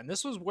his. Yeah, and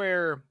this was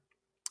where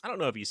I don't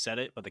know if you said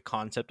it, but the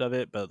concept of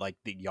it, but like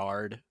the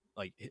yard,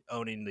 like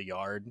owning the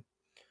yard,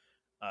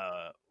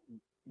 uh,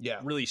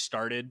 Yeah, really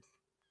started,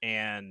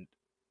 and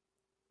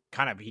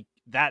kind of he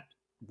that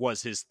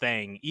was his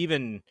thing,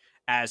 even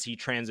as he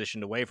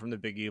transitioned away from the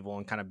Big Evil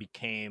and kind of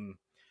became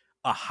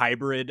a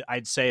hybrid,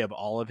 I'd say, of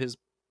all of his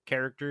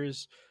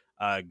characters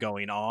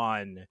going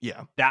on.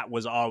 yeah. That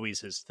was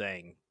always his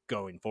thing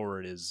going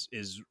forward. Is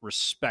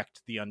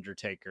respect the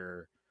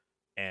Undertaker,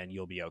 and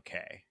you'll be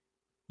okay.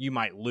 You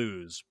might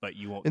lose, but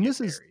you won't And get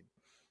this is, buried.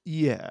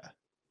 yeah,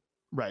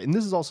 right. And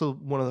this is also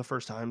one of the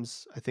first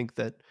times I think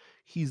that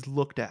he's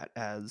looked at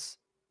as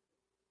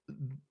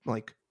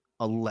like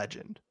a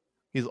legend.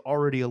 He's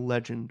already a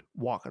legend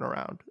walking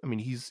around. I mean,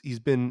 he's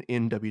been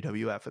in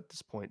WWF at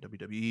this point,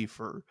 WWE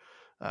for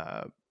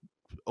uh,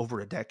 over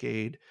a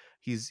decade.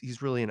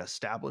 He's really an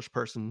established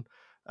person,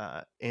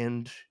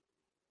 and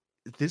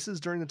this is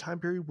during the time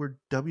period where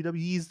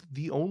WWE is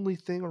the only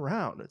thing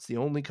around. It's the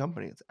only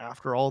company. It's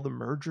after all the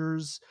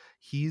mergers.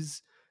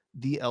 He's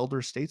the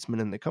elder statesman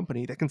in the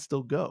company that can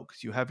still go,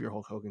 because you have your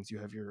Hulk Hogan's, you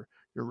have your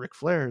Ric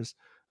Flairs,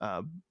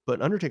 uh,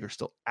 but Undertaker's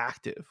still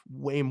active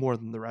way more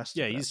than the rest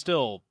Yeah, of them. he's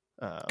still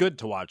Um, good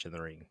to watch in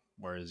the ring,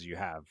 whereas you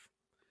have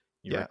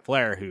your yeah. Ric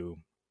Flair who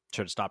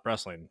should have stopped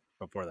wrestling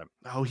before that.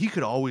 Oh, he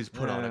could always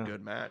put on a Eh,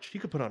 good match. He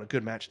could put on a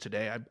good match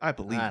today. I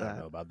believe I don't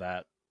know that. about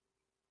that.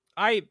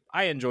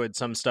 I enjoyed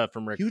some stuff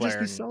from Ric He would just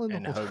Flair be selling the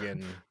and whole time.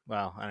 Hogan.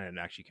 Well, I didn't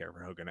actually care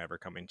for Hogan ever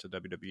coming to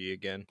WWE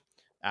again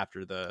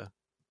after the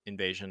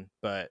invasion,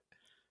 but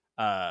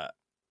uh,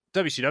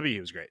 WCW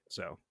was great,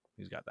 so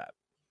he's got that.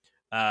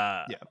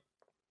 Yeah.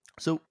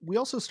 So we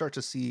also start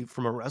to see,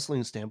 from a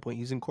wrestling standpoint,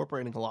 he's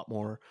incorporating a lot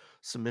more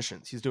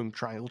submissions. He's doing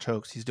triangle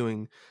chokes. He's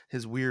doing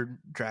his weird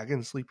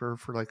dragon sleeper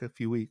for like a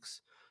few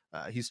weeks.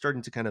 He's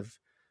starting to kind of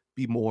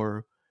be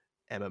more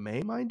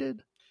MMA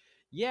minded.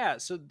 Yeah,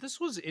 so this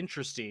was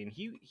interesting.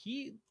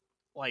 He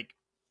like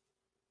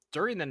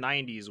during the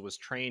 90s was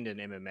trained in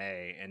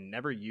MMA and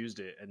never used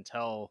it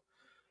until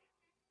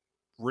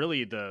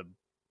really the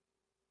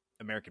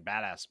American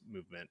Badass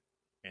movement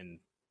and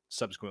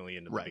subsequently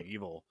into the Right. Big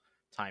Evil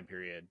time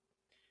period.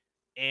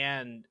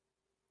 And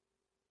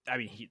I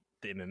mean,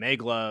 the MMA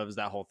gloves,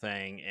 that whole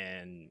thing,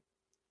 and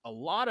a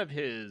lot of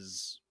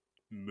his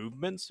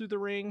movements through the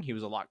ring, he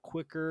was a lot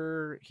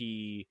quicker.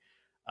 He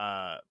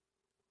uh,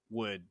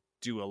 would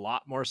do a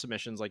lot more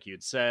submissions, like you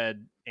had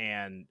said,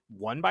 and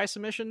won by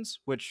submissions,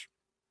 which,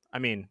 I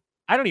mean,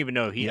 I don't even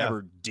know if he Yeah.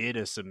 ever did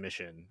a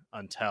submission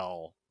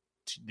until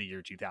the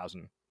year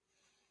 2000.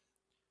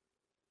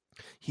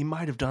 He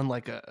might have done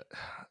like a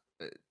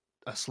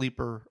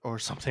sleeper or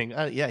something.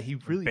 Yeah, he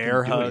really Bear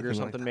didn't do hug or anything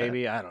like something, that.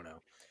 maybe. I don't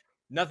know.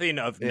 Nothing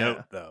of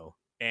note, Yeah. though.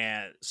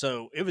 And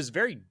so it was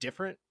very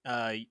different.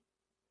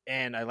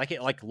 And I like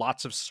it, like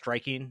lots of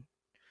striking,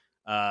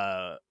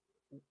 uh,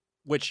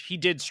 which he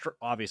did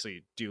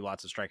obviously do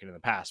lots of striking in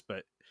the past,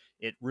 but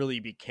it really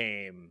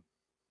became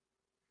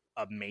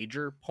a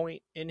major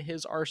point in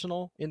his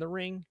arsenal in the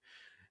ring.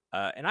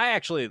 And I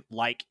actually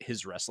like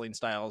his wrestling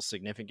styles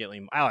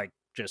significantly. I like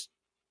just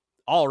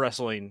all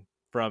wrestling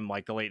from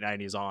like the late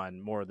 90s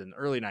on more than the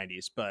early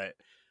 90s, but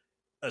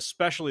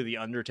especially the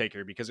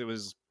Undertaker, because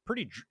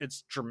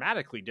it's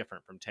dramatically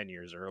different from 10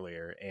 years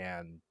earlier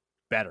and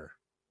better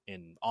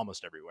in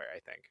almost everywhere, I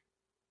think.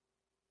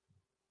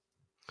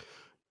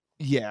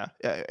 Yeah,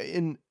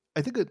 and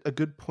I think a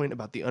good point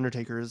about the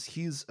Undertaker is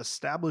he's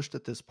established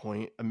at this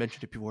point. I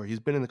mentioned it before. He's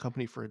been in the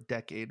company for a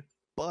decade,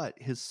 but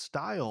his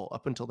style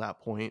up until that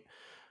point,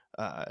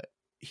 uh,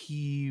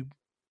 he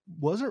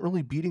wasn't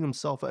really beating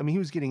himself. I mean, he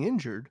was getting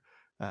injured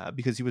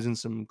because he was in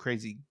some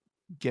crazy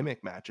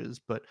gimmick matches,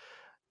 but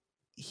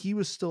he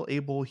was still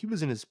able. He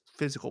was in his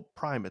physical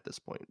prime at this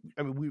point.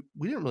 I mean,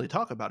 we didn't really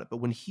talk about it, but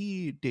when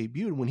he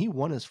debuted, when he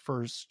won his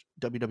first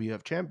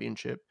WWF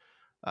championship,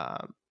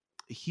 um,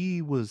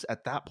 he was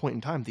at that point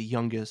in time the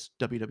youngest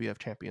WWF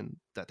champion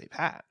that they've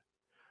had.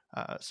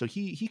 So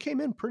he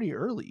came in pretty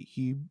early.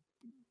 He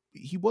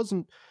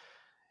wasn't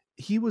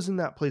he was in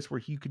that place where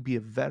he could be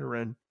a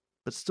veteran,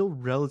 but still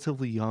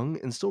relatively young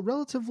and still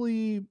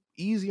relatively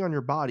easy on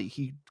your body.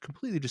 He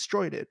completely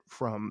destroyed it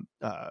from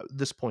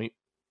this point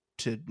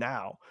to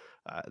now.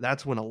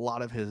 That's when a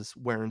lot of his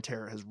wear and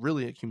tear has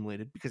really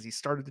accumulated because he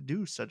started to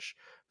do such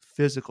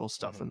physical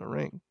stuff in the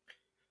ring.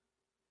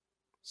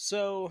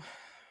 So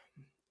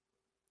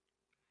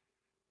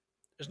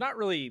there's not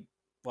really,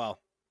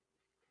 well,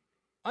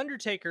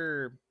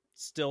 Undertaker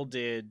still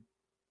did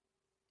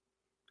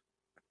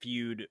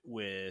feud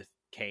with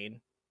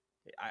Kane,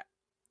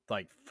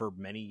 like for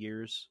many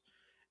years,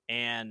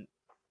 and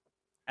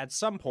at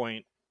some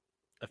point,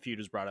 a feud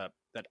was brought up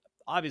that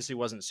obviously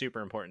wasn't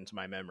super important to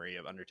my memory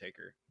of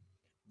Undertaker,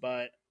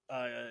 but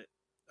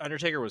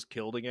Undertaker was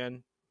killed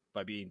again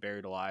by being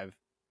buried alive.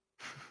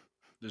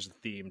 There's a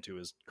theme to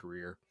his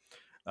career,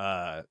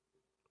 uh,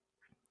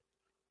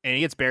 and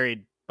he gets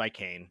buried by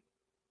Kane,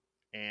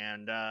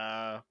 and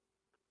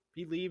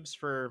he leaves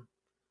for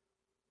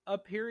a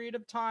period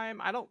of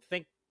time. I don't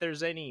think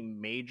there's any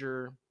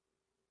major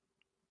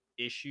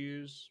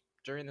issues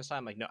during this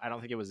time. Like, no, I don't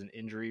think it was an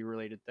injury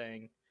related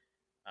thing.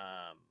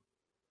 Um,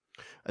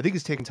 I think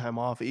he's taking time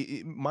off.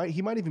 He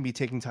might even be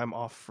taking time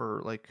off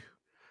for like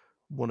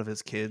one of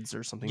his kids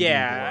or something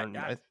being yeah, born.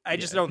 I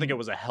just Yeah, don't think it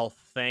was a health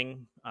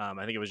thing. I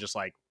think it was just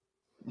like,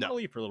 I'm no, gonna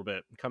leave for a little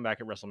bit, come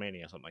back at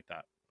WrestleMania, something like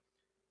that,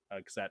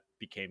 because that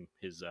became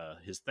his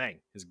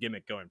thing, his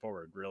gimmick going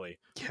forward, really.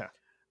 yeah,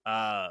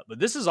 But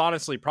this is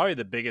honestly probably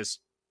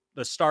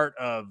the start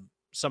of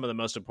some of the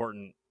most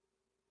important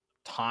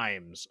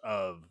times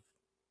of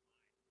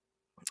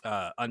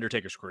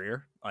Undertaker's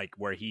career, like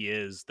where he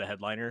is the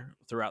headliner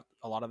throughout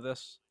a lot of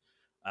this,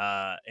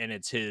 and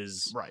it's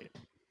his right.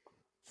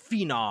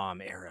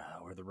 Phenom era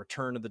or the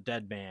Return of the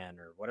Dead Man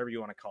or whatever you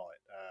want to call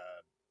it.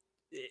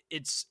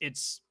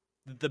 It's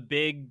the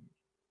big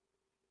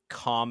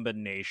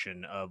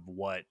combination of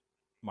what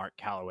Mark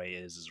Calloway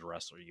is as a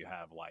wrestler. You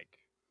have like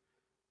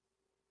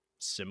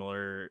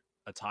similar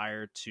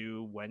attire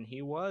to when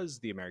he was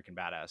the American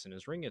Badass in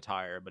his ring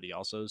attire, but he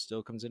also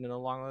still comes in a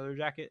long leather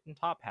jacket and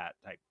top hat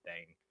type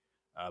thing.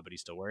 But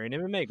he's still wearing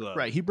MMA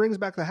gloves. Right, he brings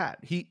back the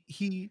hat.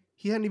 He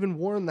hadn't even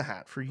worn the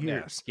hat for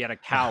Yeah, years. he had a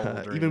cowl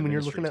during Even the when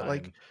you're ministry looking at time.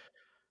 like,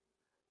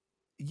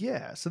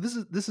 yeah. So this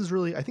is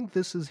really, I think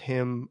this is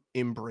him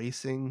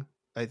embracing.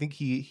 I think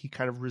he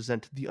kind of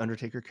resented the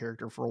Undertaker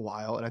character for a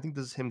while, and I think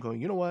this is him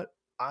going, you know what?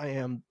 I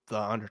am the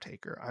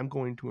Undertaker. I'm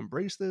going to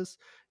embrace this,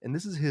 and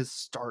this is his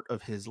start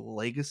of his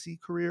legacy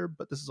career.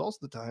 But this is also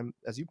the time,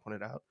 as you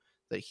pointed out,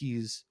 that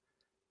he's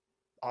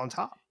on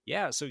top.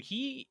 Yeah, so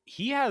he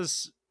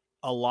has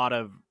a lot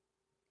of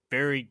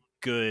very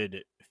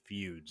good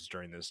feuds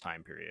during this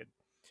time period.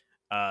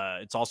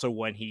 It's also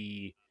when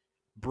he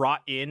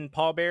brought in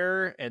Paul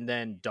Bearer and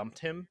then dumped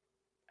him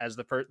as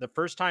the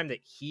first time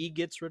that he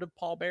gets rid of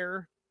Paul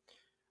Bearer,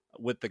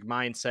 with the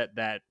mindset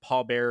that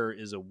Paul Bearer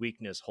is a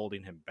weakness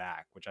holding him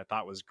back, which I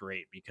thought was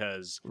great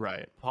because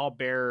Right. Paul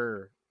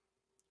Bearer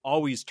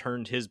always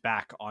turned his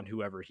back on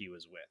whoever he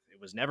was with. It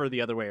was never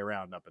the other way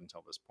around up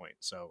until this point.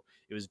 So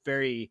it was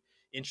very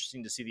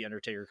interesting to see the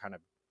Undertaker kind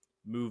of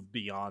move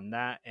beyond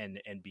that and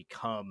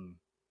become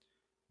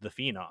the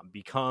Phenom,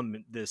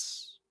 become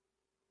this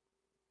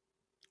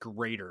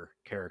greater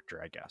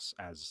character, I guess,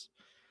 as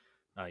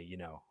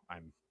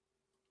I'm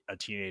a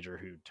teenager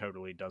who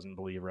totally doesn't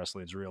believe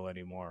wrestling is real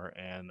anymore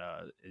and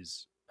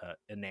is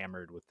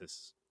enamored with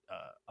this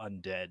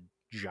undead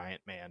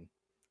giant man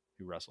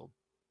who wrestled.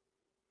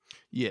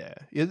 Yeah,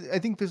 I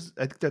think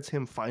that's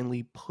him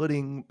finally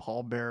putting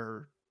Paul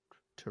Bearer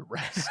to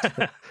rest.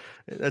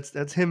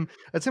 That's him.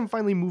 That's him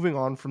finally moving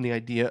on from the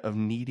idea of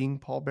needing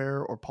Paul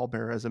Bearer or Paul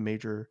Bearer as a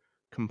major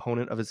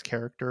component of his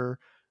character,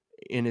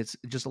 and it's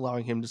just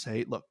allowing him to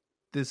say, "Look,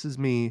 this is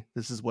me.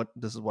 This is what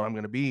I'm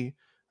going to be,"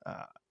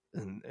 uh,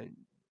 and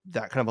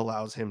that kind of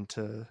allows him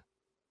to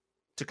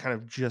kind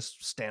of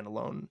just stand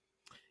alone.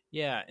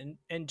 Yeah,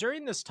 and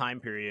during this time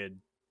period,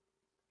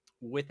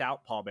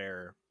 without Paul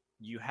Bearer,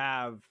 you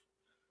have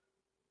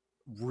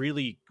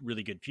really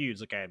really good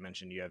feuds. Like I had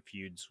mentioned, you have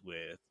feuds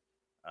with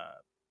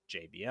uh,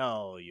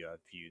 JBL. You have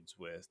feuds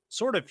with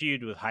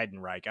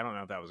Heidenreich. I don't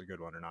know if that was a good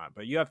one or not,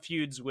 but you have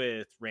feuds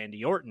with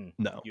Randy Orton.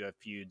 No, You have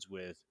feuds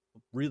with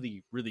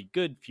really really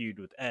good feud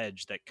with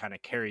Edge that kind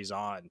of carries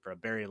on for a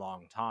very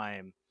long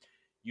time.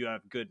 You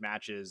have good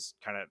matches.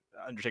 Kind of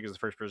Undertaker's the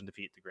first person to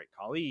defeat the Great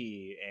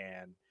Khali,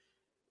 and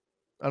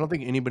I don't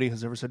think anybody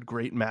has ever said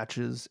great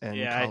matches and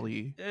yeah,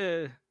 Kali.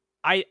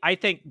 I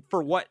think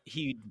for what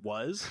he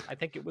was, I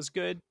think it was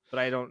good, but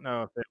I don't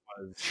know if it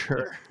was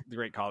Sure. the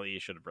Great Khali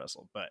should have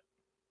wrestled. But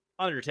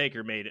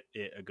Undertaker made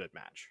it a good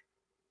match.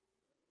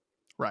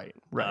 Right.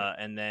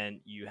 And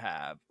then you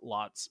have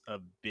lots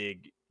of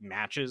big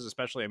matches,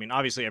 especially. I mean,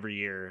 obviously, every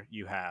year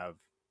you have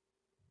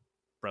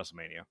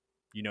WrestleMania.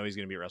 You know he's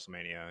going to be at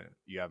WrestleMania.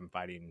 You have him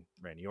fighting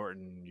Randy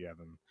Orton. You have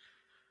him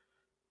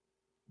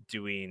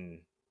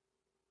doing.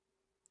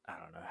 I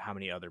don't know how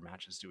many other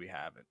matches do we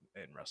have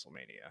in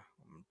WrestleMania.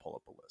 I'm gonna pull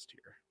up a list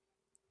here.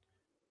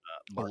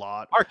 A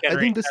lot. Mark Henry. I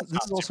think this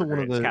is also one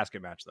of the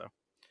casket match though.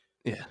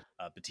 Yeah.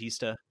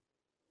 Batista.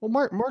 Well,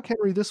 Mark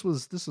Henry, this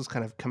was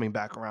kind of coming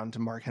back around to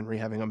Mark Henry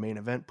having a main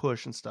event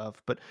push and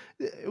stuff. But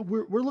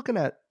we're looking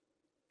at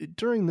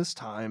during this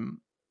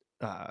time,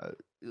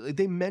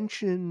 they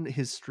mention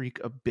his streak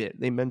a bit.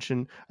 They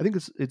mention, I think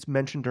it's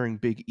mentioned during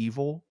Big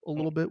Evil a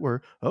little bit,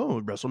 where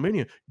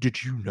WrestleMania.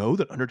 Did you know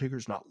that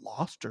Undertaker's not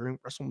lost during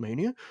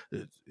WrestleMania?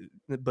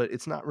 But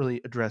it's not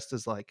really addressed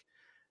as like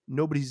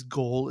nobody's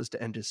goal is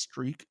to end his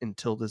streak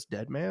until this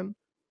dead man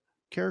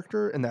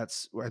character, and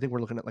that's I think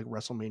we're looking at like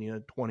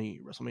WrestleMania 20,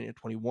 WrestleMania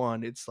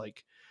 21. It's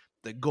like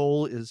the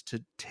goal is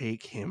to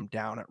take him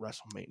down at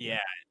WrestleMania. Yeah.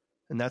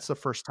 And that's the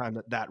first time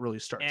that really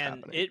starts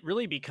happening. It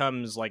really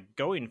becomes like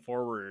going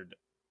forward,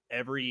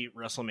 every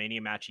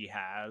WrestleMania match he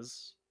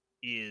has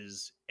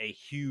is a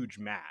huge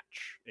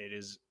match. It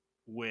is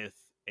with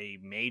a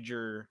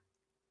major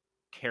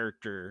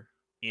character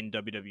in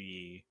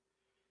WWE.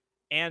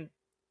 And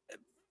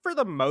for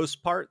the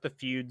most part, the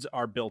feuds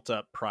are built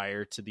up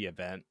prior to the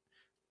event.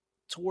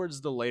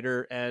 Towards the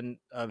later end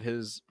of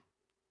his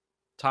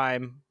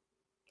time,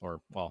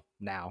 or well,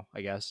 now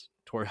I guess,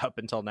 up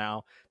until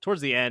now, towards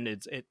the end,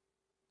 it's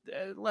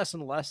less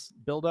and less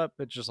build up.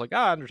 It's just like,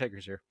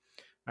 Undertaker's here.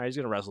 All right, he's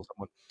gonna wrestle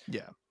someone.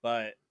 Yeah,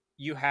 but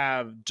you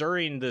have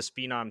during this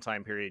Phenom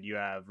time period, you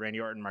have Randy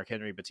Orton, Mark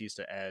Henry,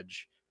 Batista,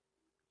 Edge,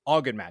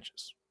 all good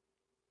matches,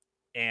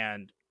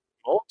 and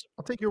I'll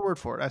take your word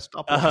for it. I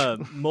stopped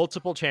watching.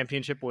 Multiple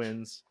championship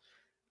wins,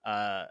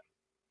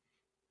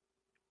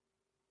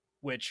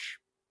 which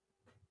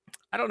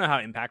I don't know how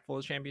impactful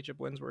his championship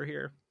wins were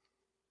here,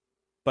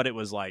 but it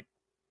was like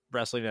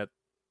wrestling at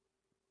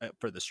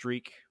for the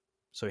streak,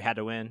 so he had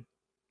to win.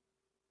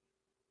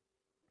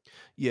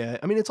 Yeah,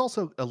 I mean, it's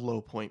also a low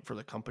point for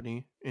the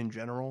company in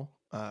general.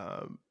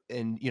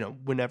 And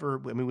whenever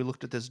we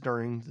looked at this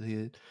during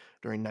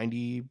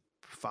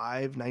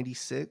 95,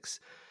 96,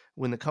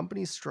 when the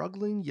company's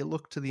struggling, you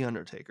look to the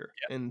Undertaker.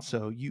 Yep. And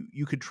so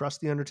you could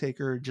trust the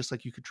Undertaker just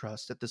like you could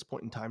trust at this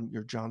point in time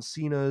your John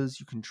Cena's.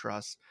 You can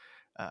trust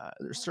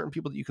there's certain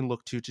people that you can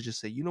look to just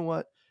say, you know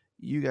what,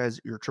 you guys,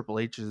 your Triple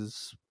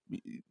H's,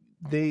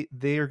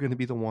 they are going to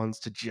be the ones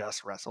to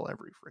just wrestle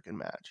every freaking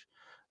match.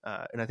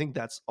 And I think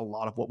that's a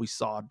lot of what we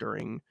saw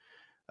during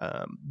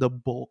the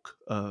bulk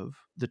of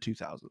the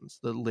 2000s,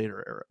 the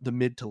later era, the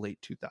mid to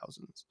late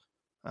 2000s.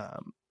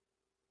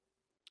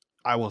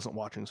 I wasn't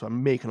watching, so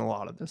I'm making a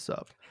lot of this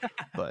up.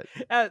 But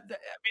I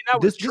mean,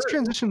 this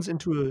transitions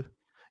into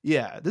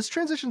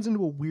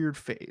a weird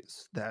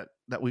phase that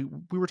we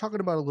were talking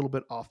about a little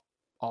bit off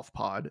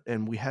pod,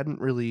 and we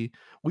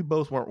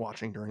both weren't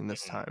watching during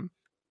this time.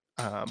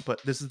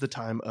 But this is the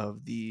time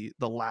of the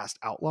last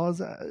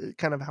Outlaws,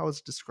 kind of how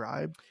it's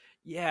described.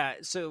 Yeah,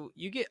 so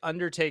you get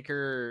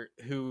Undertaker,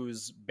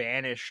 who's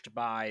banished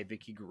by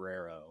Vicky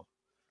Guerrero,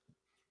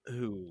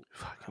 who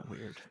fucking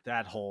weird.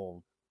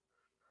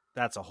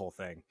 That's a whole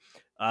thing.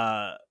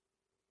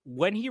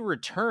 When he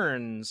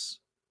returns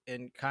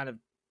in kind of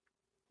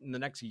in the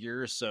next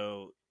year or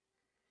so,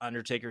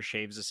 Undertaker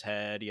shaves his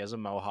head. He has a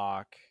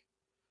mohawk.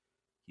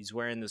 He's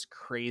wearing this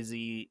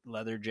crazy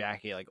leather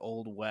jacket, like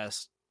Old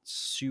West,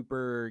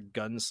 super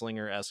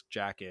gunslinger-esque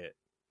jacket.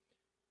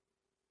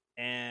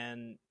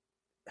 And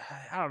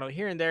I don't know,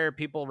 here and there,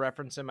 people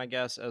reference him, I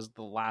guess, as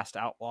the last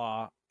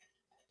outlaw.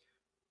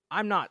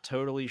 I'm not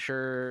totally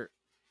sure,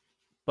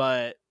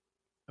 but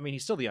I mean,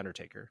 he's still the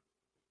Undertaker.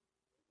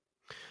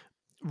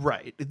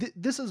 Right.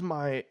 This is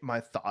my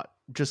thought.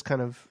 Just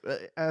kind of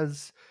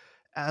as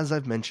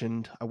I've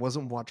mentioned, I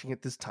wasn't watching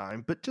it this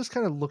time, but just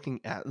kind of looking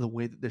at the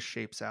way that this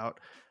shapes out.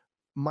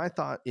 My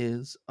thought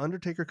is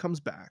Undertaker comes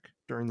back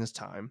during this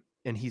time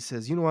and he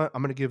says, "You know what?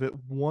 I'm going to give it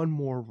one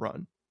more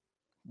run."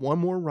 One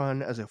more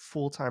run as a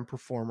full-time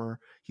performer.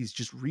 He's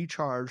just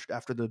recharged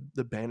after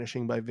the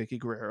banishing by Vicky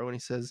Guerrero, and he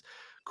says,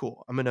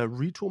 "Cool. I'm going to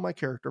retool my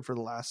character for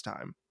the last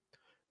time.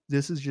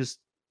 This is just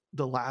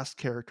the last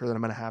character that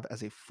I'm going to have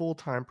as a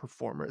full-time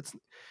performer." It's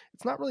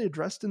not really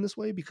addressed in this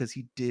way because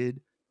he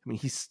did. I mean,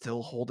 he's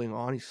still holding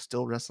on. He's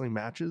still wrestling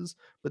matches,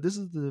 but this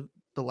is the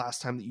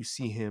last time that you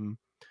see him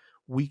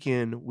week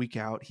in, week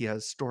out. He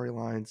has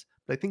storylines,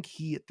 but I think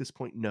he at this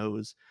point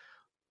knows,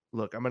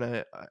 look,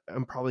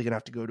 I'm probably gonna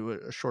have to go to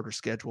a shorter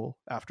schedule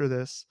after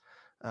this.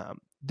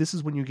 This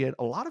is when you get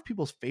a lot of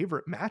people's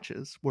favorite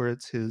matches, where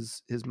it's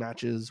his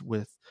matches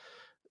with,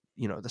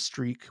 you know, the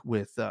streak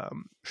with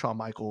Shawn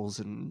Michaels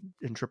and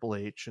Triple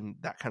H and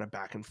that kind of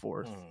back and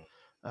forth.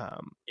 Yeah,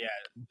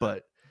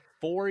 But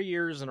 4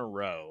 years in a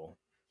row,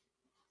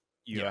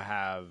 you Yeah.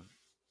 have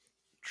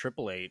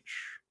Triple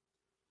H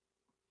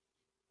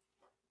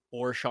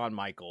or Shawn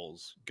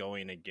Michaels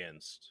going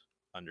against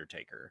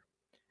Undertaker.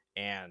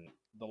 And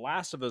the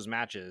last of those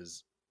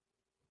matches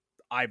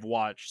I've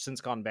watched since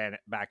gone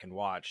back and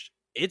watched,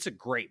 it's a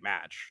great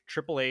match.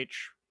 Triple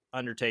H,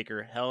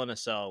 Undertaker, Hell in a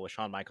Cell with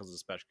Shawn Michaels as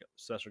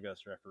special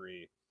guest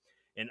referee.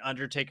 And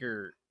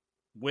Undertaker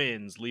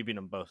wins, leaving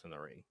them both in the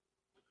ring.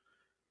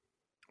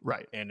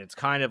 Right. And it's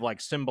kind of like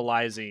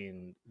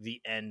symbolizing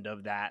the end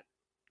of that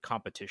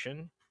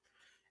competition.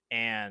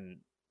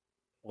 And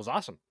was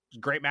awesome. It was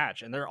a great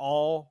match. And they're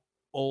all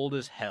old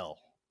as hell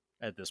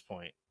at this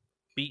point.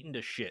 Beaten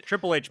to shit.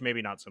 Triple H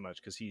maybe not so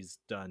much because he's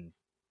done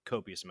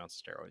copious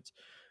amounts of steroids.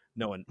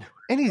 No one,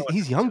 and no one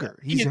he's younger.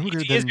 He's younger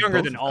he is than younger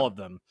both than of all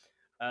them.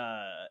 of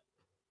them.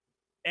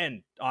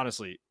 And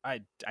honestly,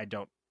 I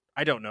don't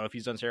know if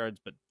he's done steroids,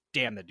 but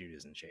damn, that dude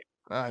is in shape.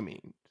 I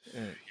mean,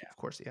 Yeah. of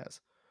course he has.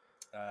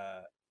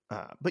 Uh,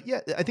 But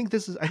yeah, I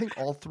think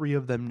all three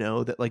of them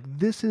know that, like,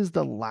 this is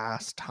the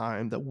last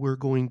time that we're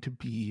going to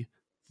be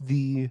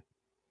the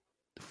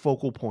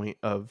focal point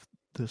of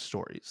the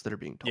stories that are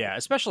being told. yeah,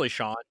 especially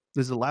Shawn.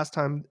 This is the last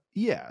time.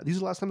 Yeah, these are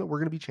the last time that we're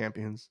going to be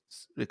champions,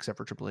 except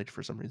for Triple H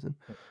for some reason.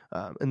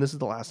 And this is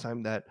the last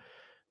time that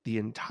the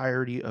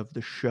entirety of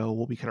the show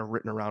will be kind of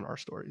written around our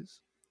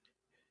stories.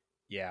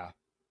 Yeah.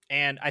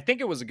 And I think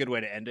it was a good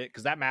way to end it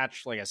because that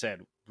match, like I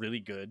said, really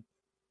good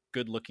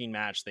looking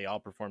match. They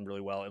all performed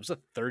really well. It was a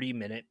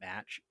 30-minute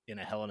match in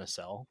a Hell in a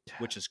Cell,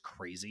 which is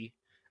crazy,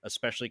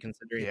 especially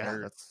considering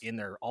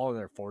they're all in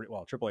their 40s.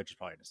 Well, Triple H is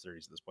probably in his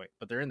 30s at this point,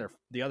 but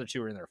the other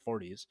two are in their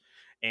 40s,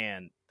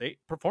 and they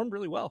performed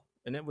really well,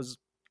 and it was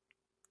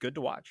good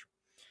to watch.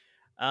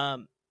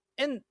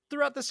 And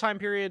throughout this time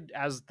period,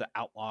 as the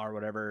Outlaw or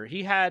whatever,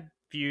 he had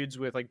feuds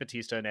with like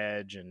Batista and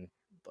Edge, and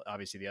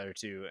obviously the other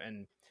two,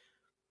 and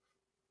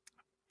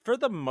for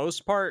the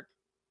most part,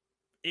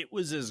 it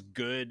was as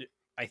good,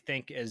 I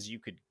think, as you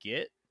could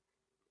get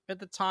at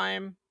the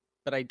time,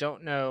 but I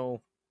don't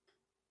know.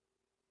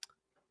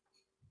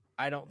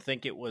 I don't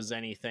think it was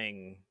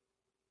anything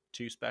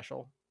too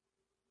special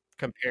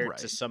compared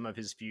to some of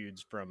his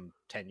feuds from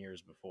 10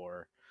 years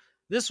before.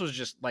 This was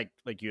just like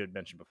you had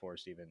mentioned before,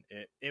 Steven.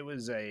 It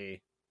was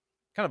a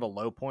kind of a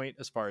low point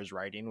as far as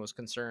writing was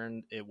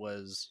concerned. It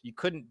was, you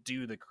couldn't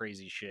do the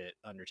crazy shit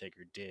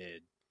Undertaker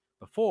did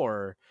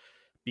before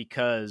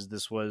because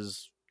this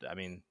was, I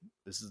mean,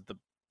 this is the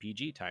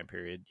PG time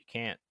period. You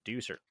can't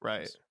do certain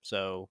things.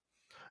 So,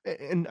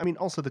 and I mean,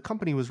 also the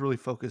company was really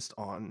focused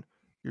on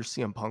your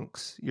CM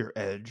Punks, your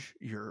Edge,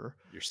 your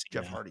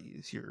Jeff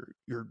Hardys, your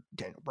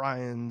Daniel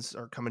Bryans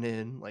are coming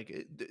in.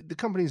 Like, the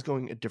company's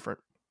going a different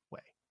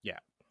way. Yeah,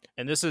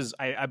 and this is,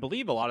 I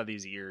believe, a lot of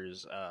these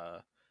years,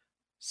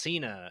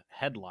 Cena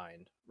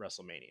headlined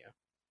WrestleMania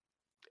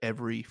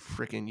every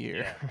freaking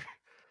year.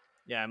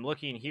 Yeah, I'm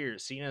looking here.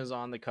 Cena's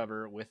on the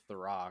cover with The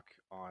Rock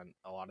on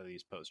a lot of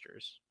these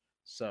posters.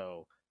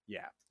 So,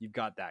 yeah, you've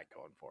got that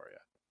going for you.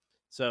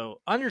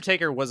 So,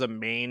 Undertaker was a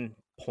main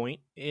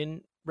point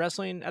in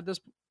wrestling at this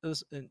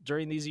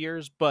during these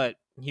years, but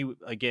he,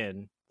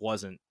 again,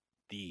 wasn't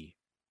the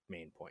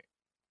main point.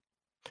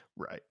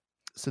 Right.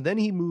 So then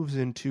he moves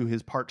into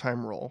his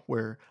part-time role,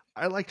 where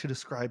I like to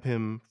describe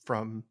him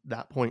from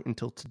that point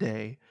until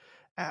today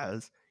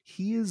as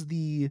he is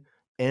the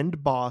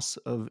end boss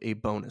of a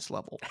bonus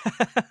level.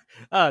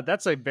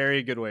 That's a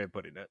very good way of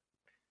putting it.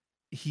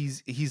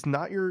 He's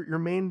not your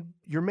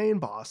main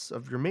boss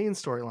of your main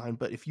storyline,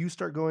 but if you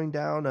start going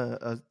down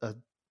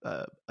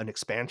an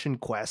expansion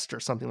quest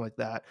or something like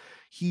that,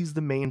 he's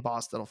the main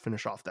boss that'll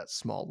finish off that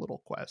small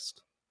little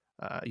quest.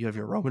 You have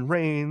your Roman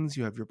Reigns,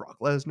 you have your Brock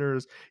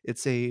Lesnar's.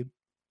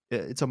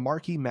 It's a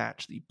marquee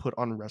match that you put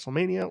on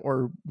WrestleMania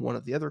or one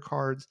of the other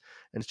cards,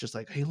 and it's just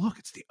like, hey, look,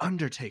 it's the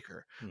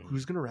Undertaker.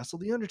 Who's going to wrestle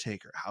the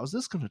Undertaker? How's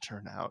this going to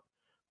turn out?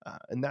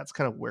 And that's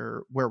kind of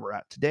where we're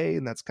at today,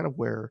 and that's kind of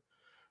where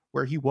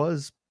he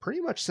was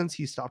pretty much since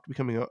he stopped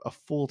becoming a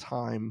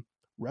full-time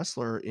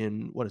wrestler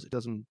in, what is it,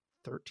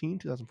 2013,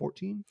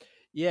 2014?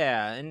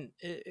 Yeah, and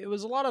it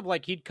was a lot of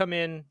like he'd come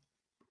in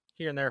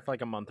here and there for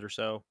like a month or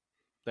so,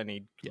 then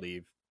he'd Yeah.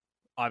 leave.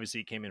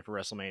 Obviously, he came in for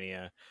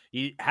WrestleMania.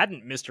 He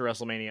hadn't missed a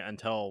WrestleMania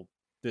until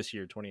this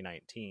year,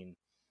 2019.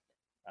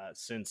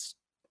 Since,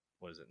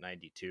 what is it,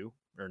 92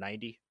 or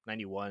 90?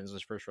 91 is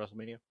his first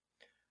WrestleMania.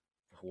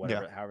 Yeah.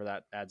 Whatever, however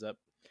that adds up.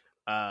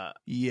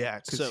 Yeah,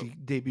 because So he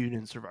debuted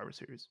in Survivor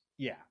Series.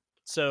 yeah.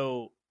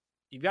 So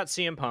you've got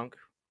CM Punk.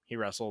 He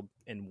wrestled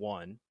and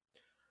won.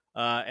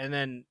 And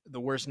then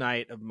the worst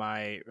night of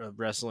my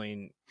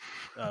wrestling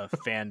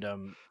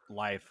fandom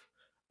life,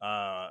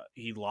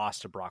 he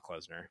lost to Brock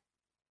Lesnar.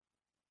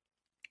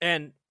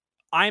 And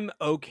I'm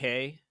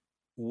okay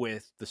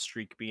with the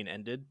streak being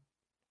ended.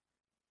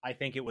 I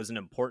think it was an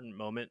important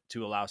moment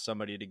to allow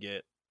somebody to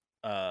get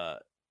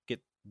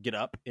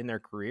up in their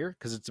career,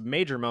 because it's a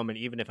major moment.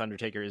 Even if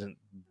Undertaker isn't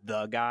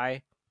the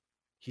guy,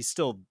 he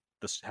still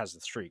has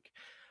the streak.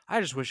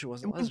 I just wish it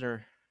wasn't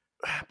Lesnar.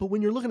 But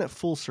when you're looking at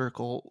full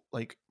circle,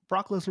 like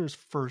Brock Lesnar's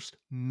first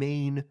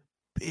main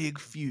big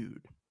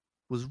feud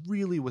was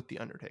really with the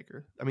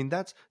Undertaker. I mean,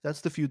 that's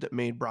the feud that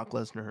made Brock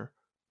Lesnar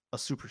a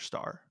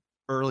superstar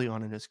early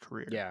on in his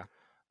career. Yeah.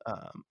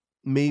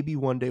 Maybe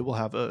one day we'll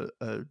have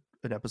an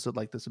episode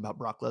like this about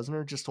Brock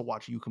Lesnar, just to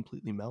watch you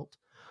completely melt.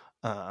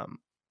 I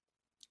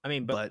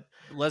mean, but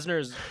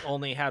Lesnar's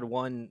only had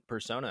one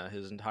persona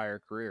his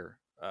entire career.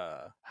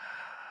 I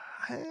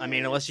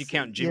mean, unless you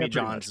count Jimmy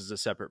Johns as a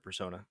separate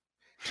persona.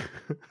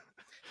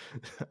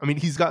 I mean,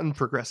 he's gotten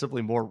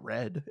progressively more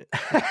red.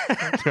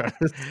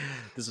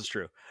 This is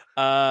true.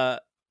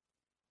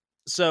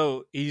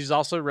 So he's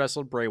also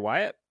wrestled Bray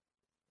Wyatt.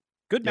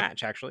 Good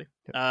match, actually.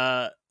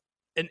 Yep.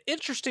 An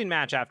interesting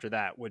match after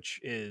that, which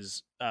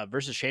is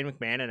versus Shane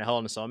McMahon in a Hell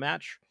in a Cell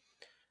match.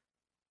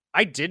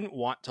 I didn't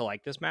want to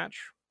like this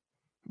match.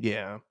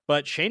 Yeah.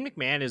 But Shane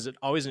McMahon is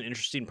always an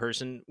interesting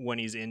person when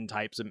he's in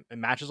types of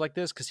matches like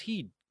this, because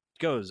he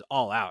goes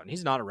all out, and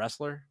he's not a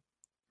wrestler.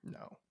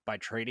 No. By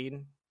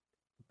trading,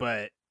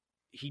 but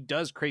he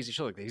does crazy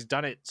shit like that. He's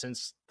done it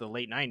since the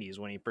late 90s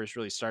when he first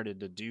really started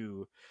to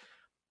do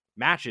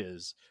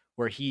matches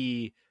where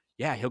he'll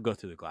go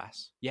through the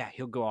glass. Yeah,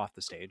 he'll go off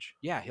the stage.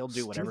 Yeah, he'll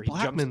do whatever. Steve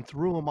Blackman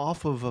threw him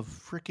off of a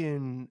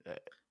freaking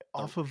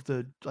off of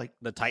the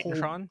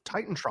Titantron.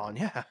 Titantron,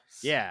 yeah.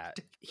 Yeah,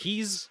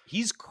 he's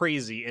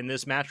crazy, and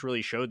this match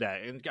really showed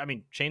that. And I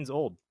mean, Shane's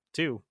old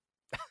too.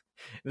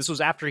 This was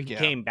after he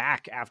came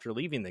back after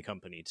leaving the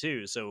company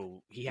too,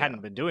 so he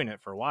hadn't been doing it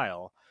for a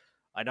while.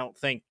 I don't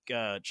think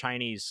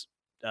Chinese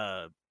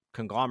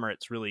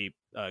conglomerates really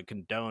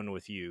condone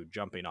with you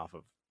jumping off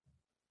of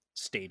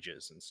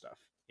stages and stuff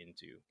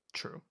into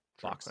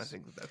boxes.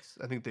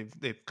 I think they've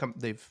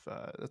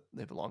a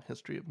long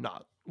history of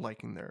not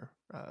liking their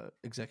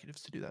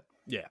executives to do that.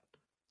 Yeah,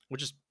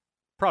 which is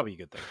probably a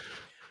good thing.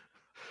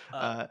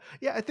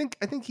 Yeah, I think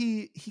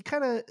he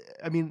kind of.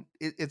 I mean,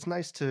 it's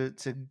nice to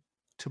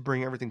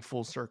bring everything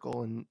full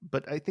circle,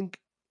 but I think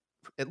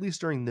at least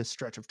during this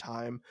stretch of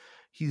time,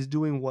 he's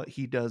doing what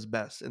he does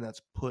best, and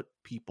that's put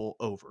people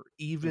over.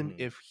 Even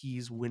if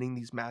he's winning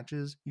these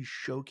matches, he's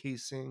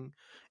showcasing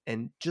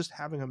and just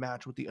having a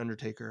match with the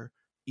Undertaker,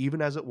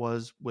 even as it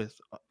was with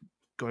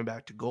going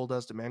back to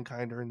Goldust and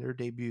Mankind during their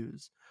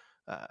debuts.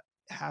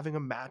 Having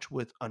a match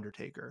with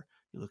Undertaker,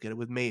 you look at it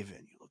with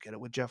Maven, you look at it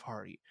with Jeff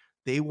Hardy,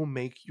 they will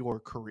make your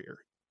career.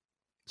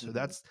 So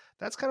that's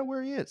kind of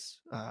where he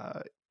is.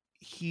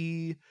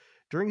 He,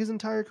 during his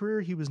entire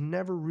career, he was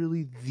never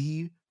really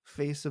the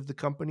face of the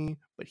company,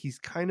 but he's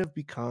kind of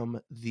become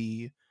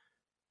the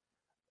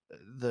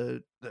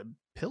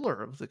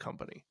pillar of the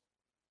company.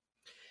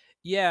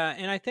 Yeah,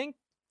 and I think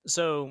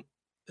so.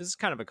 This is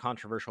kind of a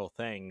controversial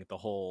thing, the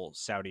whole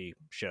Saudi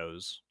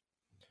shows.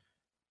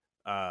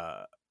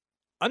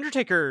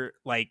 Undertaker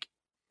like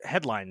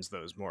headlines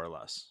those more or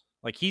less.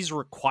 Like he's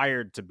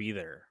required to be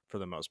there for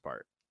the most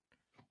part.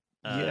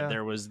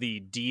 There was the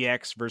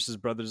DX versus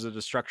Brothers of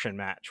Destruction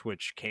match,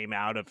 which came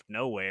out of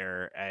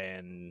nowhere,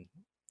 and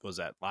was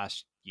that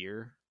last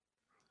year?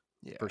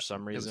 Yeah, for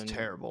some reason, it was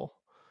terrible.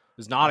 It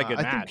was not a good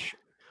match.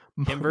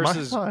 Him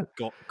versus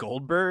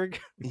Goldberg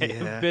may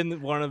have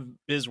been one of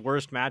his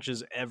worst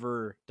matches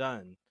ever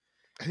done.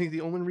 I think the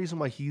only reason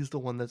why he's the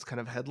one that's kind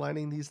of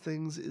headlining these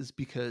things is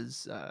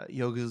because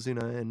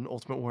Yokozuna and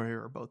Ultimate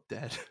Warrior are both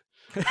dead.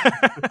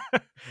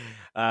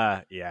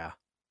 Yeah,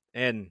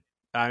 and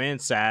I mean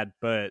it's sad,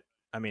 but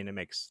I mean it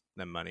makes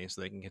them money,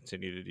 so they can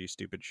continue to do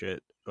stupid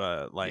shit.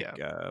 The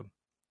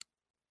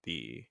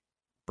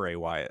Bray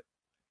Wyatt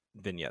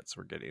vignettes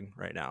we're getting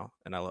right now,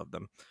 and I love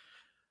them.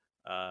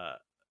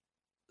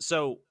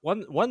 So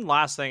one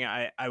last thing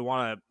I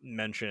want to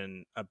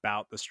mention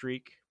about the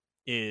streak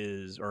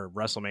or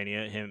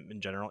WrestleMania, him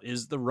in general,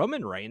 is the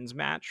Roman Reigns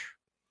match,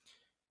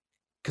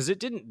 because it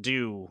didn't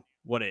do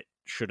what it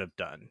should have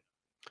done.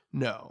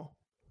 No.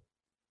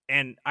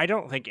 And I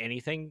don't think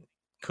anything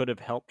could have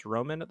helped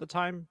Roman at the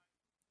time,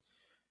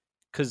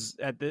 because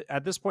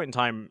at this point in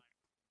time,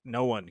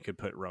 no one could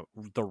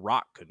The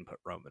Rock couldn't put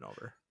Roman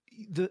over.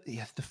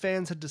 the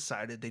fans had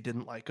decided they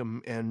didn't like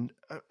him, and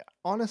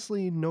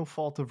honestly, no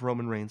fault of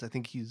Roman Reigns. I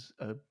think he's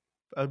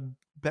a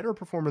better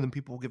performer than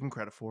people will give him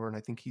credit for, and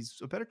I think he's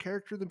a better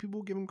character than people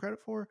will give him credit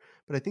for.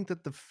 But I think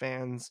that the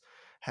fans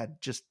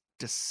had just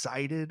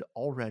decided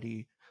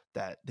already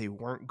that they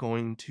weren't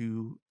going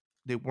to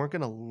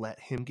let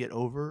him get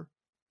over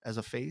as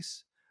a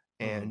face,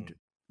 and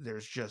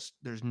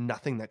there's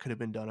nothing that could have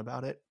been done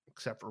about it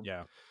except for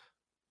Yeah.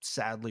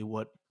 sadly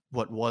what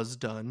was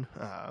done,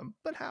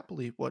 but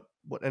happily what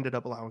ended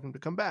up allowing him to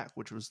come back,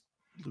 which was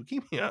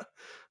leukemia.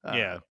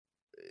 Yeah.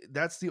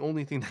 That's the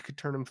only thing that could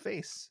turn him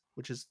face,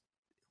 which is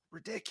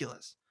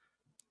ridiculous.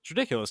 It's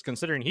ridiculous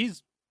considering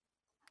he's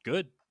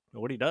good at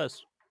what he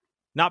does.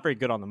 Not very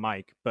good on the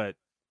mic, but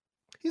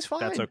He's fine.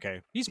 that's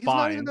okay. He's not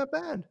fine. even that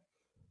bad.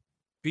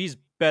 He's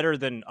better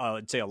than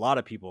I'd say a lot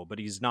of people, but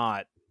he's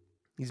not.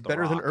 He's The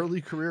better than Rock.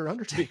 early career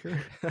Undertaker.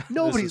 This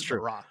Nobody's is The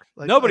true. Rock.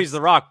 Like, Nobody's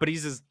The Rock, but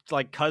he's his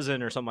like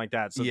cousin or something like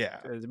that. So Yeah.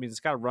 I mean, it's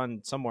got to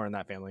run somewhere in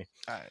that family.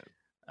 I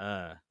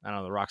I don't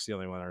know. The Rock's the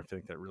only one I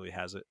think that really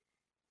has it.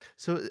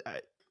 So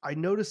I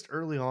noticed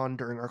early on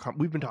during our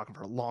we've been talking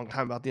for a long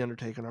time about the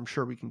Undertaker, and I'm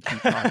sure we can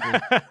keep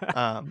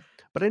talking.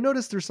 But I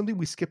noticed there's something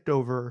we skipped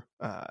over,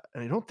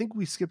 and I don't think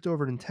we skipped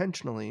over it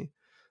intentionally,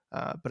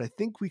 but I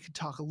think we could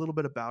talk a little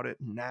bit about it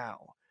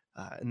now,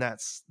 and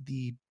that's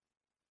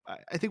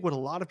I think what a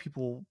lot of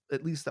people,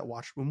 at least that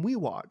watched when we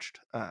watched,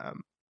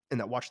 and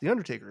that watched the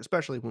Undertaker,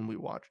 especially when we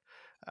watched,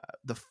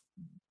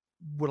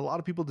 what a lot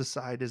of people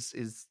decide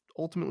is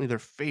ultimately their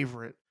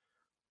favorite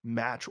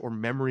match or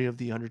memory of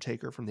the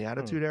Undertaker from the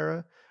Attitude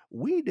Era.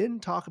 We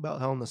didn't talk about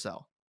Hell in a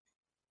Cell.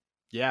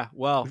 Yeah,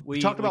 well,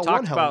 we talked about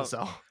one Hell in a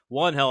Cell.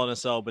 One Hell in a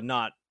Cell, but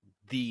not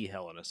the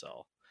Hell in a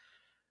Cell,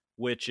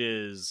 which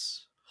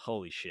is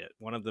holy shit,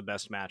 one of the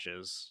best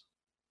matches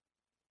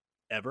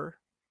ever.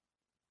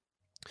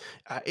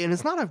 And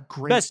it's not a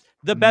great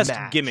the best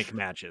match. gimmick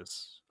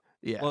matches.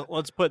 Yeah. Well,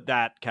 let's put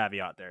that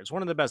caveat there. It's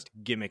one of the best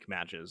gimmick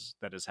matches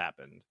that has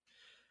happened.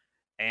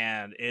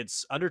 And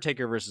it's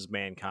Undertaker versus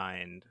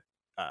Mankind,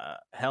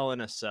 Hell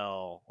in a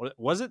Cell.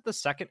 Was it the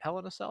second Hell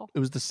in a Cell? It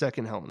was the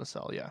second Hell in a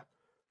Cell, yeah.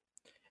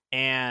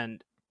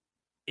 And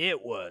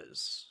it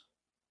was...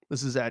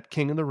 This is at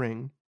King of the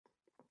Ring.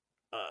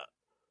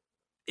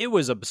 It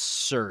was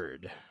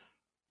absurd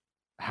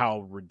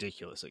how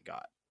ridiculous it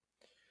got.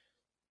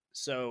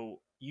 So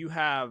you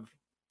have...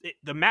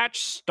 the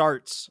match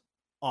starts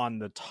on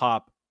the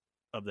top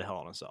of the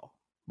Hell in a Cell.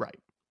 Right.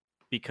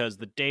 Because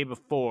the day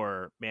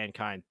before,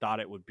 Mankind thought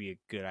it would be a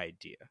good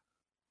idea.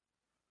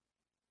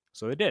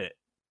 So they did it.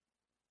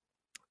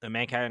 And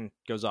Mankind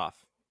goes off.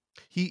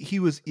 He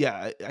was,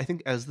 yeah, I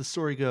think as the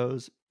story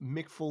goes,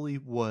 Mick Foley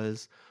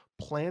was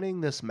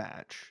planning this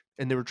match,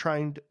 and they were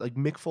trying to, like,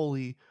 Mick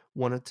Foley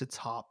wanted to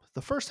top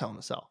the first Hell in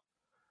a Cell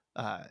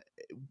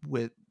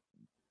with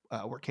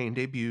where Kane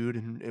debuted,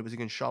 and it was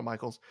against Shawn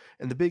Michaels.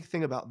 And the big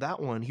thing about that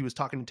one, he was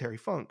talking to Terry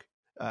Funk,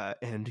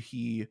 and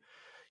he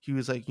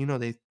was like, you know,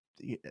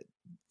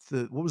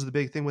 what was the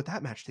big thing with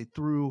that match? They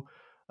threw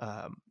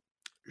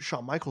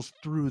Shawn Michaels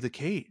through the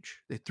cage.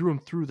 They threw him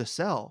through the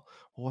cell.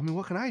 Well, I mean,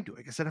 what can I do?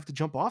 I guess I'd have to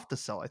jump off the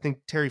cell. I think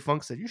Terry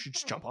Funk said, you should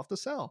just jump off the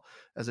cell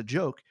as a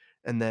joke.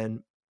 And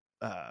then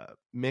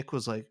Mick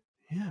was like,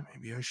 yeah,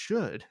 maybe I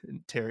should.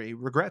 And Terry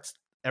regrets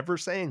ever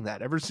saying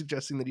that, ever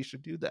suggesting that he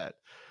should do that.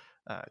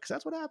 Because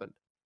that's what happened.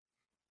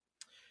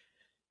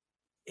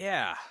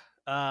 Yeah.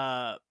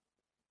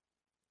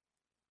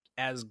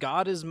 As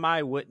God is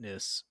my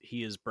witness,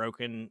 he is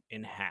broken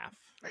in half.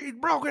 He's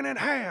broken in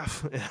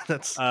half. Yeah,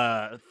 that's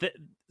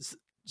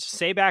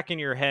say back in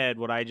your head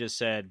what I just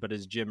said, but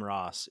as Jim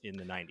Ross in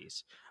the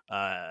 90s.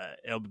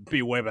 It'll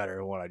be way better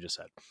than what I just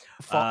said.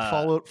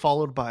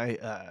 Followed by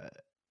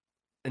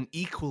an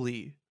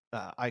equally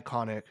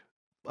iconic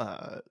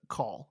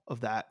call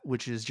of that,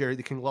 which is Jerry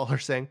the King Lawler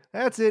saying,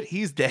 "That's it,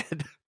 he's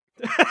dead."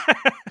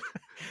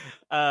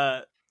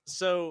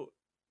 So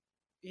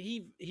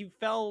he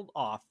fell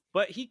off,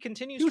 but he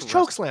continues. He was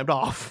chokeslammed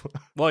off.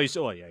 Well, he was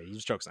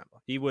chokeslammed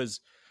off. He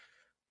was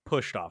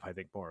pushed off, I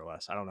think, more or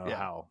less. I don't know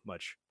how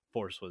much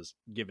force was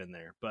given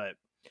there, but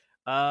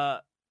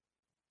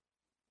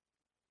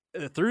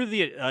through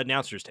the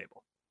announcer's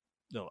table,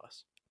 no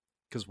less.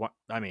 Because what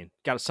I mean,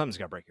 something's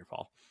got to break your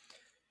fall.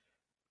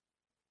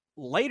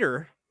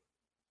 Later,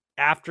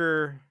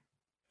 after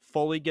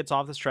Foley gets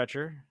off the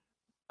stretcher,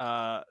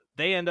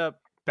 they end up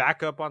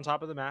back up on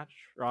top of the match,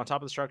 or on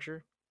top of the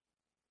structure.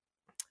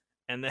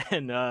 And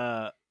then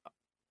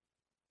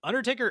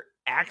Undertaker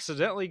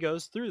accidentally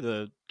goes through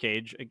the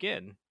cage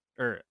again.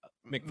 Or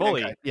Mick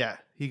Foley. Yeah,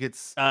 he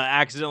gets...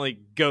 accidentally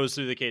goes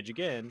through the cage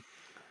again.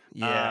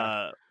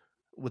 Yeah.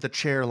 With a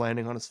chair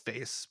landing on his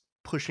face,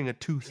 pushing a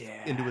tooth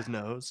into his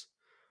nose.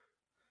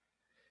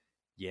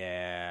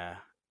 Yeah.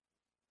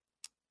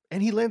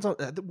 And he lands on...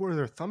 were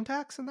there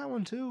thumbtacks in that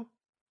one, too?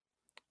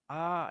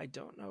 I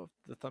don't know if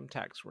the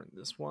thumbtacks were in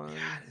this one.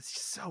 God, it's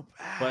just so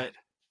bad. But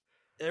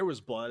there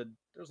was blood.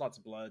 There was lots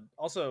of blood.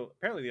 Also,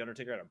 apparently the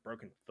Undertaker had a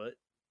broken foot.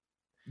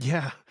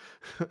 Yeah.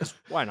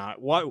 Why not?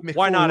 Why Mick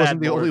not?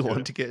 Wasn't the only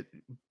one to get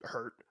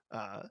hurt.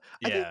 I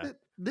think Yeah. that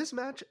this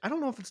match, I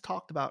don't know if it's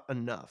talked about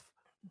enough,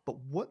 but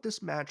what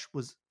this match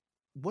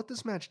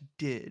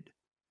did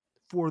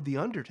for The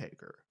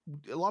Undertaker.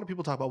 A lot of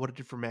people talk about what it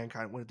did for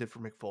Mankind, what it did for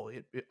Mick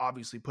Foley. It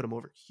obviously put him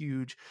over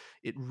huge.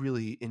 It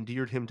really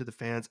endeared him to the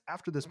fans.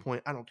 After this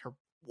point, I don't care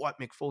what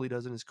Mick Foley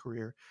does in his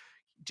career.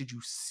 Do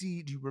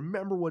you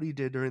remember what he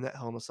did during that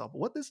Hell in a Cell? But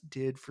what this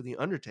did for The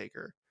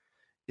Undertaker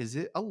is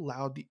it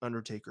allowed The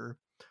Undertaker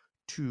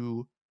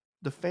to,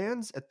 the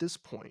fans at this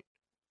point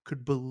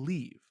could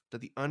believe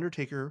that The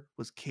Undertaker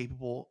was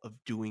capable of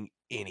doing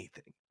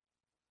anything.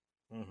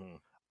 Mm-hmm.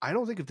 I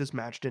don't think if this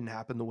match didn't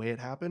happen the way it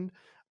happened,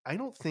 I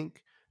don't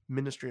think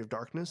Ministry of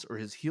Darkness or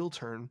his heel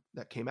turn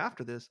that came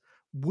after this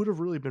would have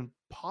really been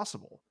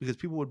possible, because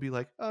people would be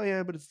like, oh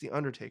yeah, but it's The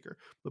Undertaker.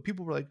 But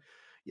people were like,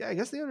 yeah, I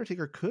guess The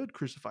Undertaker could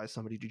crucify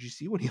somebody. Did you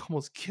see when he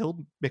almost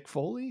killed Mick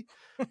Foley?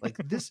 Like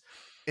this,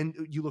 and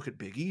you look at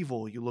Big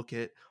Evil, you look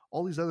at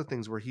all these other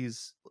things where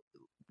he's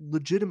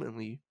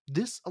legitimately,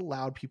 this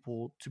allowed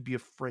people to be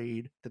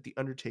afraid that The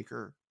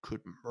Undertaker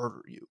could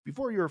murder you.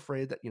 Before, you're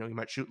afraid that, he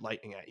might shoot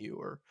lightning at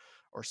you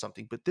or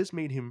something, but this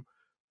made him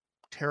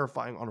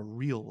terrifying on a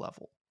real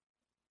level.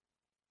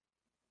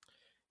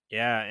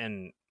 Yeah,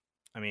 and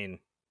I mean,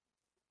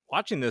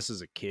 watching this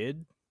as a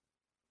kid,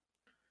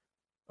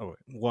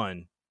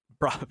 one,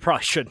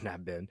 probably shouldn't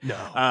have been.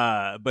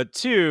 No. But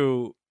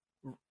two,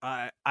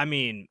 I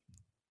mean,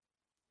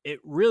 it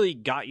really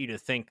got you to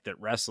think that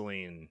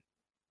wrestling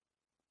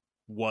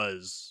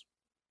was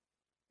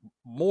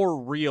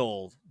more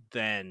real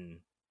than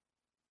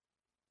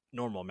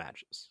normal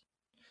matches.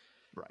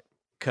 Right.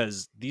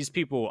 Because these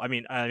people, I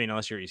mean,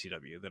 unless you're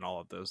ECW, then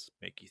all of those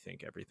make you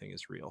think everything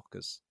is real.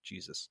 Because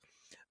Jesus,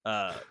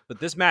 but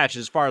this match,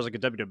 as far as like a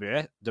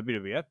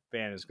WWF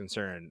fan is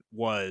concerned,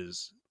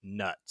 was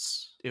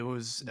nuts. It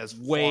was as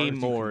Way far as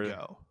more, you could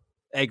go.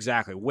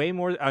 exactly, way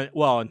more.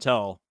 Well,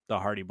 until the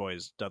Hardy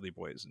Boys, Dudley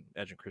Boys, and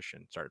Edge and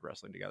Christian started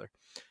wrestling together.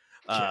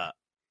 Yeah.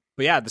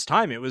 But yeah, at this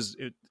time you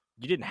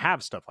didn't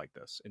have stuff like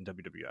this in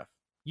WWF.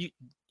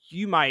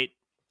 You might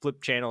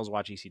flip channels,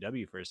 watch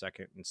ECW for a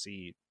second, and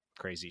see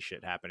crazy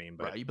shit happening.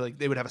 But Right. You'd be like,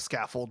 they would have a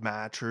scaffold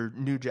match, or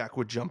New Jack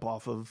would jump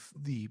off of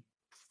the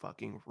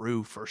fucking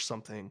roof or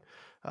something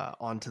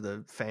onto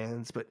the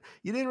fans, but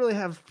you didn't really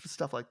have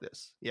stuff like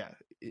this. Yeah.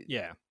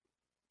 yeah,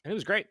 and it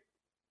was great.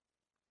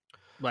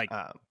 Like,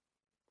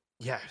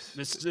 yeah,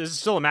 this is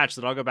still a match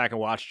that I'll go back and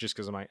watch just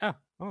because I'm like, oh, I'm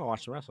gonna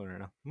watch the wrestling right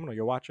now. I'm gonna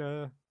go watch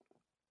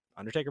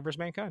Undertaker versus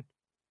Mankind.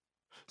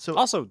 So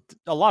also,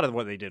 a lot of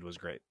what they did was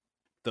great.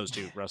 Those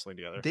two wrestling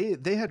together.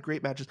 They had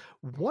great matches.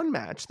 One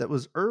match that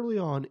was early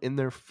on in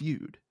their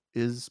feud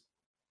is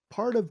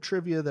part of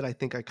trivia that I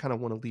think I kind of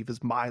want to leave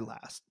as my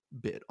last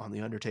bit on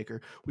The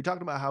Undertaker. We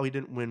talked about how he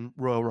didn't win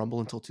Royal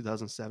Rumble until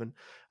 2007.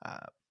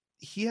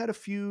 He had a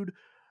feud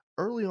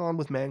early on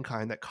with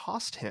Mankind that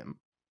cost him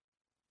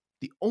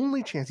the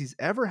only chance he's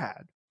ever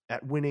had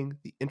at winning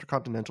the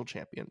Intercontinental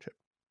Championship.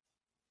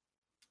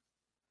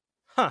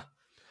 Huh.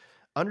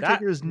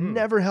 Undertaker has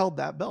never held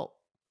that belt.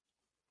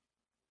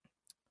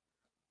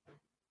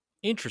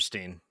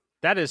 Interesting.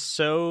 That is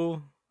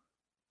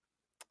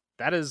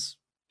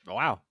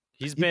wow.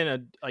 He's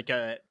been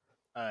a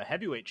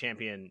heavyweight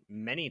champion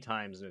many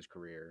times in his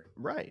career.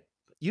 Right.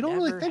 You don't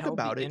really think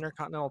about it.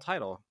 Intercontinental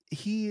title.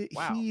 He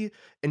didn't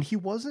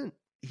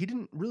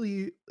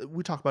really,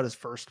 we talk about his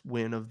first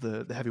win of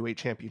the heavyweight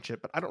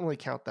championship, but I don't really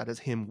count that as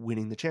him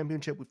winning the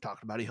championship. We've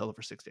talked about he held it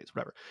for 6 days,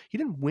 whatever. He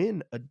didn't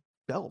win a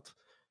belt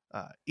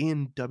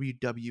in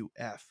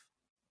WWF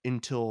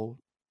until,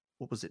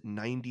 what was it,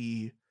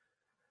 90?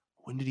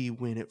 When did he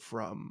win it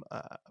from?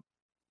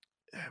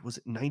 Was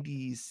it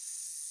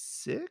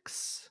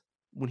 96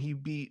 when he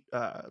beat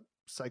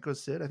Psycho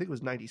Sid? I think it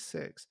was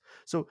 96.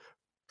 So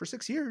for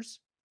 6 years,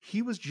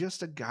 he was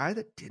just a guy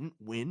that didn't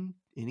win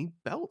any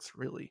belts,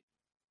 really.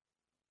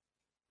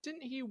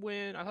 Didn't he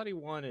win? I thought he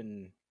won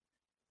in.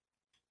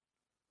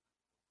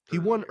 He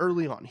won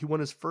early on. He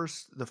won the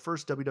first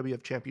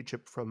WWF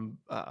championship from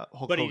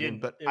Hulk Hogan,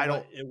 but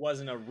it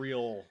wasn't a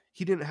real.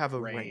 He didn't have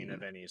a reign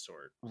of any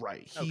sort.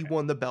 Right. He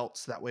won the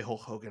belts, that way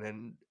Hulk Hogan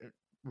and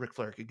Ric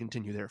Flair could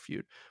continue their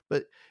feud.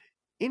 But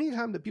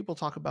anytime that people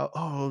talk about,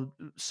 oh,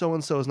 so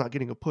and so is not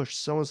getting a push,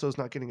 so and so is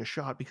not getting a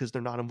shot because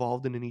they're not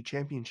involved in any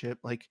championship,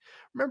 like,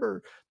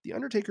 remember, The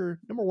Undertaker,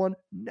 number one,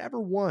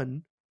 never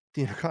won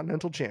the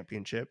Intercontinental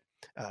Championship,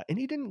 and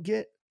he didn't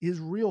get his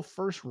real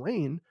first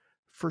reign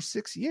for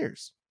 6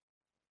 years.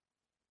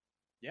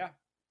 Yeah.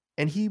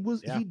 And he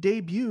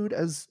debuted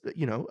as,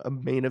 a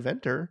main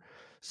eventer.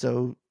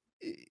 So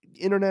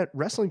internet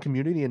wrestling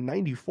community in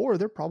 94,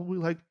 they're probably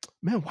like,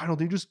 man, why don't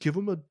they just give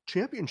him a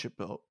championship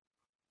belt?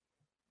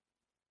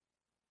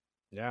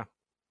 Yeah.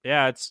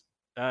 Yeah, it's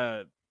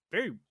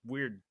very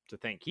weird to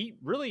think. He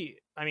really,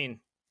 I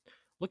mean,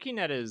 looking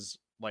at his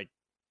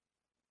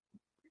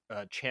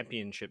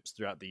championships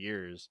throughout the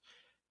years,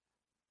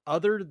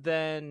 other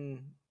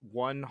than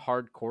one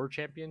hardcore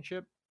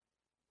championship,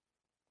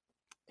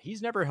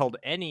 he's never held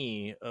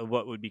any of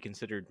what would be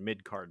considered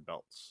mid-card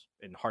belts.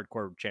 And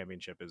hardcore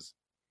championship is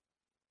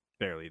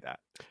barely that.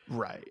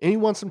 Right. And he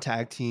won some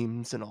tag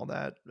teams and all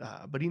that,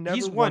 but he never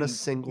He's won a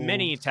won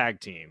many singles. tag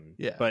team,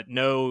 Yeah. but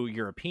no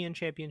European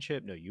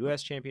championship, no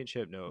US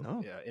championship, no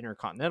No.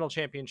 Intercontinental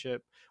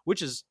championship,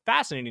 which is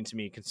fascinating to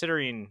me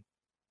considering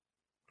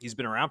he's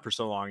been around for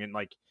so long. And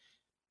like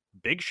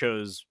Big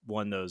Show's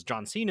won those,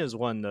 John Cena's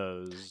won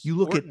those. You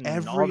look Orton,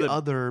 at all every the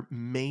other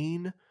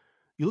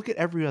you look at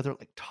every other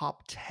like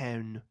top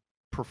 10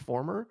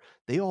 performer,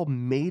 they all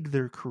made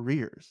their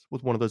careers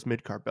with one of those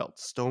mid-card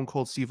belts. Stone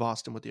Cold Steve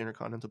Austin with the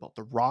Intercontinental belt,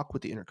 The Rock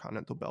with the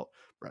Intercontinental belt,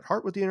 Bret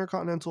Hart with the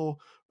Intercontinental,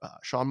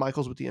 Shawn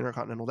Michaels with the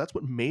Intercontinental. That's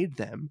what made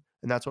them,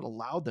 and that's what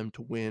allowed them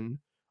to win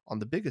on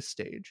the biggest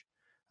stage.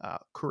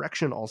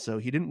 Correction also,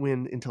 he didn't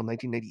win until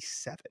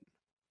 1997.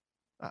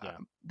 Yeah.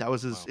 That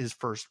was Wow. his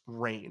first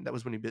reign. That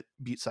was when he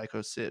beat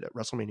Psycho Sid at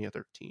WrestleMania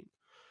 13.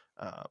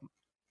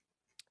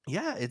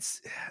 Yeah,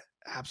 it's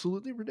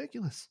absolutely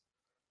ridiculous.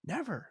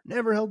 Never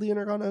held the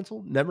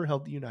Intercontinental, never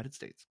held the United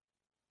States.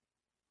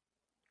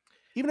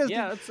 Even as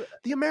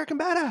the American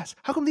Badass.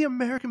 How come the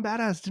American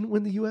Badass didn't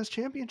win the U.S.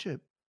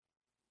 Championship?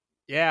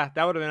 Yeah,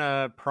 that would have been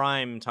a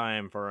prime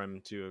time for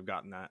him to have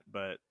gotten that.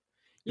 But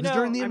It was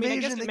during the I mean, I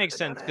invasion. guess it makes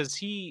sense because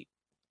they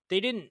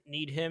didn't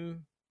need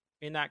him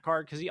in that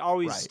card because he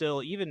always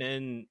still, even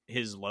in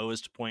his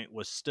lowest point,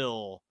 was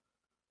still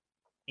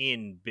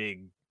in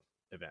big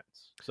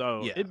events.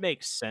 So it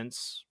makes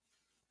sense.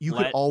 You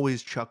could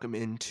always chuck him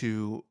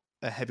into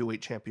a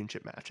heavyweight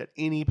championship match at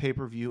any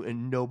pay-per-view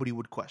and nobody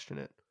would question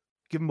it.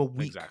 Give him a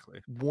week,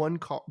 one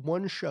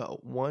show,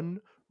 one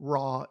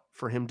Raw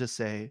for him to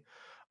say,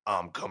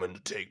 I'm coming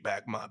to take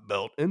back my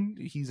belt, and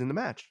he's in the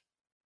match.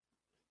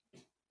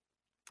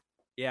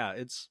 Yeah,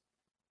 that's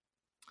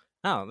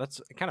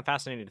kind of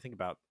fascinating to think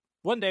about.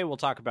 One day we'll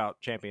talk about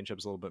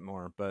championships a little bit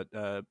more, but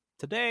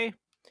today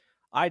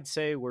I'd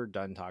say we're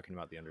done talking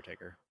about The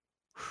Undertaker.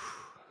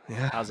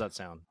 Yeah. How's that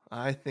sound?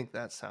 I think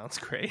that sounds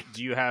great.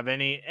 Do you have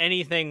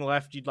anything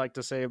left you'd like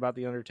to say about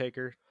The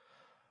Undertaker?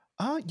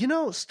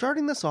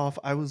 Starting this off,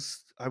 I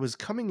was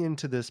coming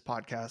into this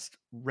podcast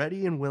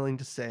ready and willing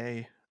to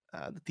say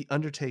that The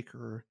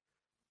Undertaker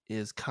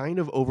is kind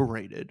of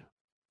overrated,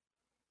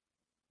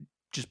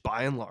 just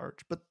by and large.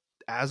 But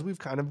as we've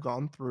kind of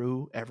gone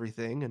through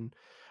everything, and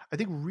I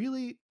think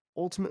really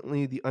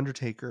ultimately The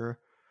Undertaker,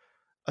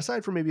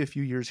 aside from maybe a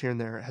few years here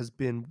and there, has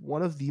been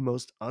one of the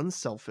most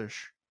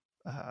unselfish,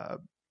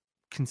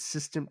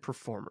 consistent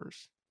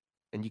performers.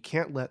 And you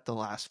can't let the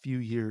last few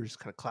years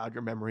kind of cloud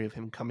your memory of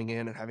him coming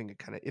in and having a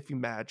kind of iffy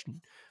match and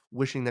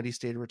wishing that he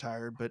stayed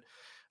retired. But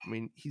I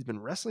mean, he's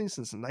been wrestling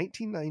since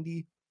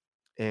 1990,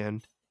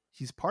 and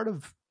he's part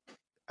of,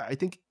 I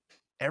think,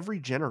 every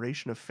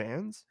generation of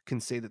fans can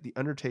say that The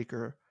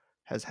Undertaker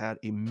has had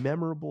a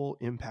memorable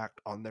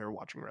impact on their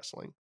watching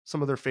wrestling.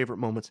 Some of their favorite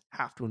moments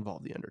have to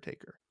involve The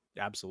Undertaker.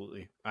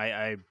 Absolutely.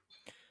 I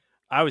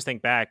always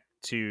think back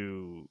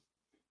to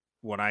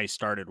when I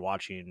started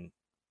watching.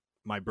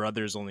 My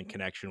brother's only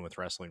connection with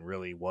wrestling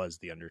really was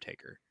The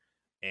Undertaker.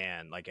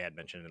 And like I had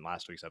mentioned in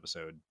last week's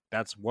episode,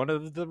 that's one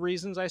of the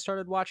reasons I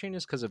started watching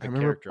is because of a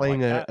character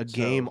playing like a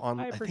game on,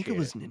 I think it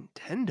was it.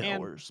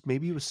 Nintendo or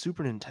maybe it was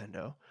Super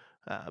Nintendo.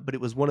 But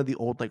it was one of the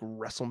old like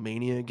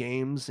WrestleMania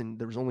games, and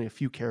there was only a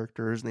few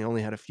characters and they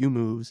only had a few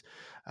moves.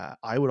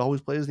 I would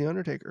always play as The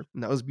Undertaker.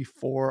 And that was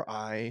before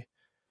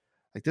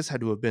this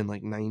had to have been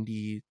like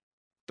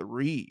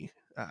 93,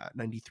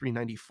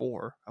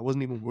 94. I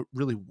wasn't even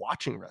really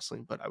watching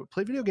wrestling, but I would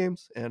play video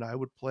games and I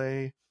would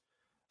play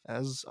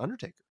as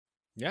Undertaker.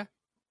 Yeah.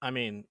 I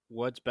mean,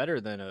 what's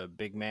better than a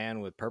big man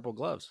with purple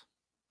gloves?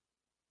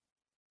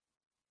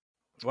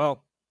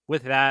 Well,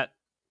 with that,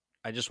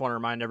 I just want to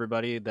remind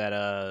everybody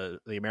that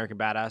the American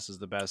Badass is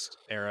the best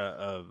era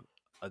of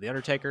The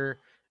Undertaker,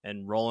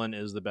 and Rollin'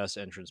 is the best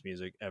entrance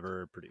music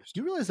ever produced.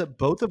 You realize that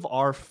both of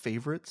our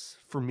favorites,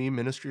 for me,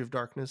 Ministry of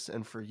Darkness,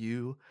 and for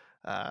you,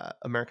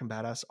 American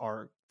Badass,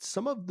 are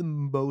some of the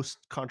most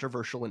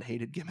controversial and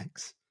hated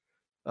gimmicks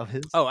of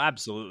his? Oh,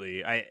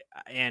 absolutely.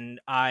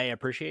 I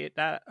appreciate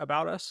that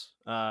about us.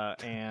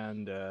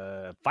 And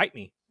fight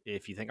me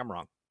if you think I'm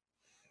wrong.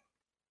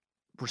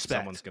 Respect.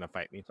 Someone's gonna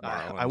fight me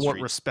tomorrow. I want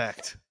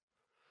respect.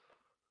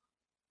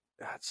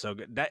 That's so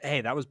good.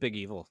 That was Big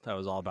Evil. That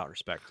was all about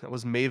respect. That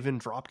was Maven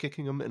drop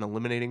kicking him and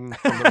eliminating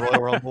from the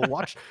Royal Rumble.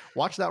 Watch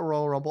that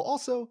Royal Rumble.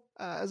 Also,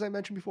 as I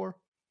mentioned before,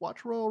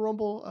 watch Royal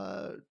Rumble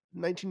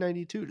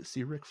 1992 to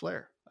see Ric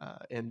Flair.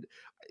 And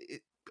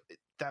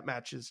that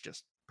match is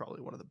just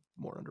probably one of the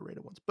more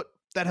underrated ones. But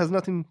that has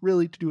nothing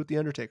really to do with The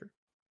Undertaker.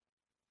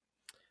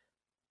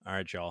 All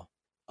right, y'all.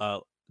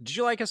 Did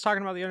you like us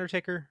talking about The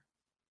Undertaker?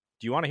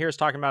 Do you want to hear us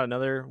talking about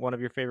another one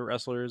of your favorite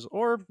wrestlers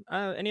or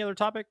any other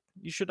topic?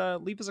 You should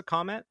leave us a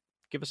comment.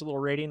 Give us a little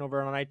rating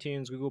over on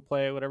iTunes, Google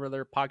Play, whatever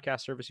other podcast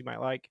service you might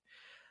like.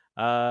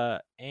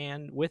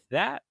 And with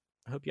that,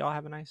 I hope you all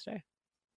have a nice day.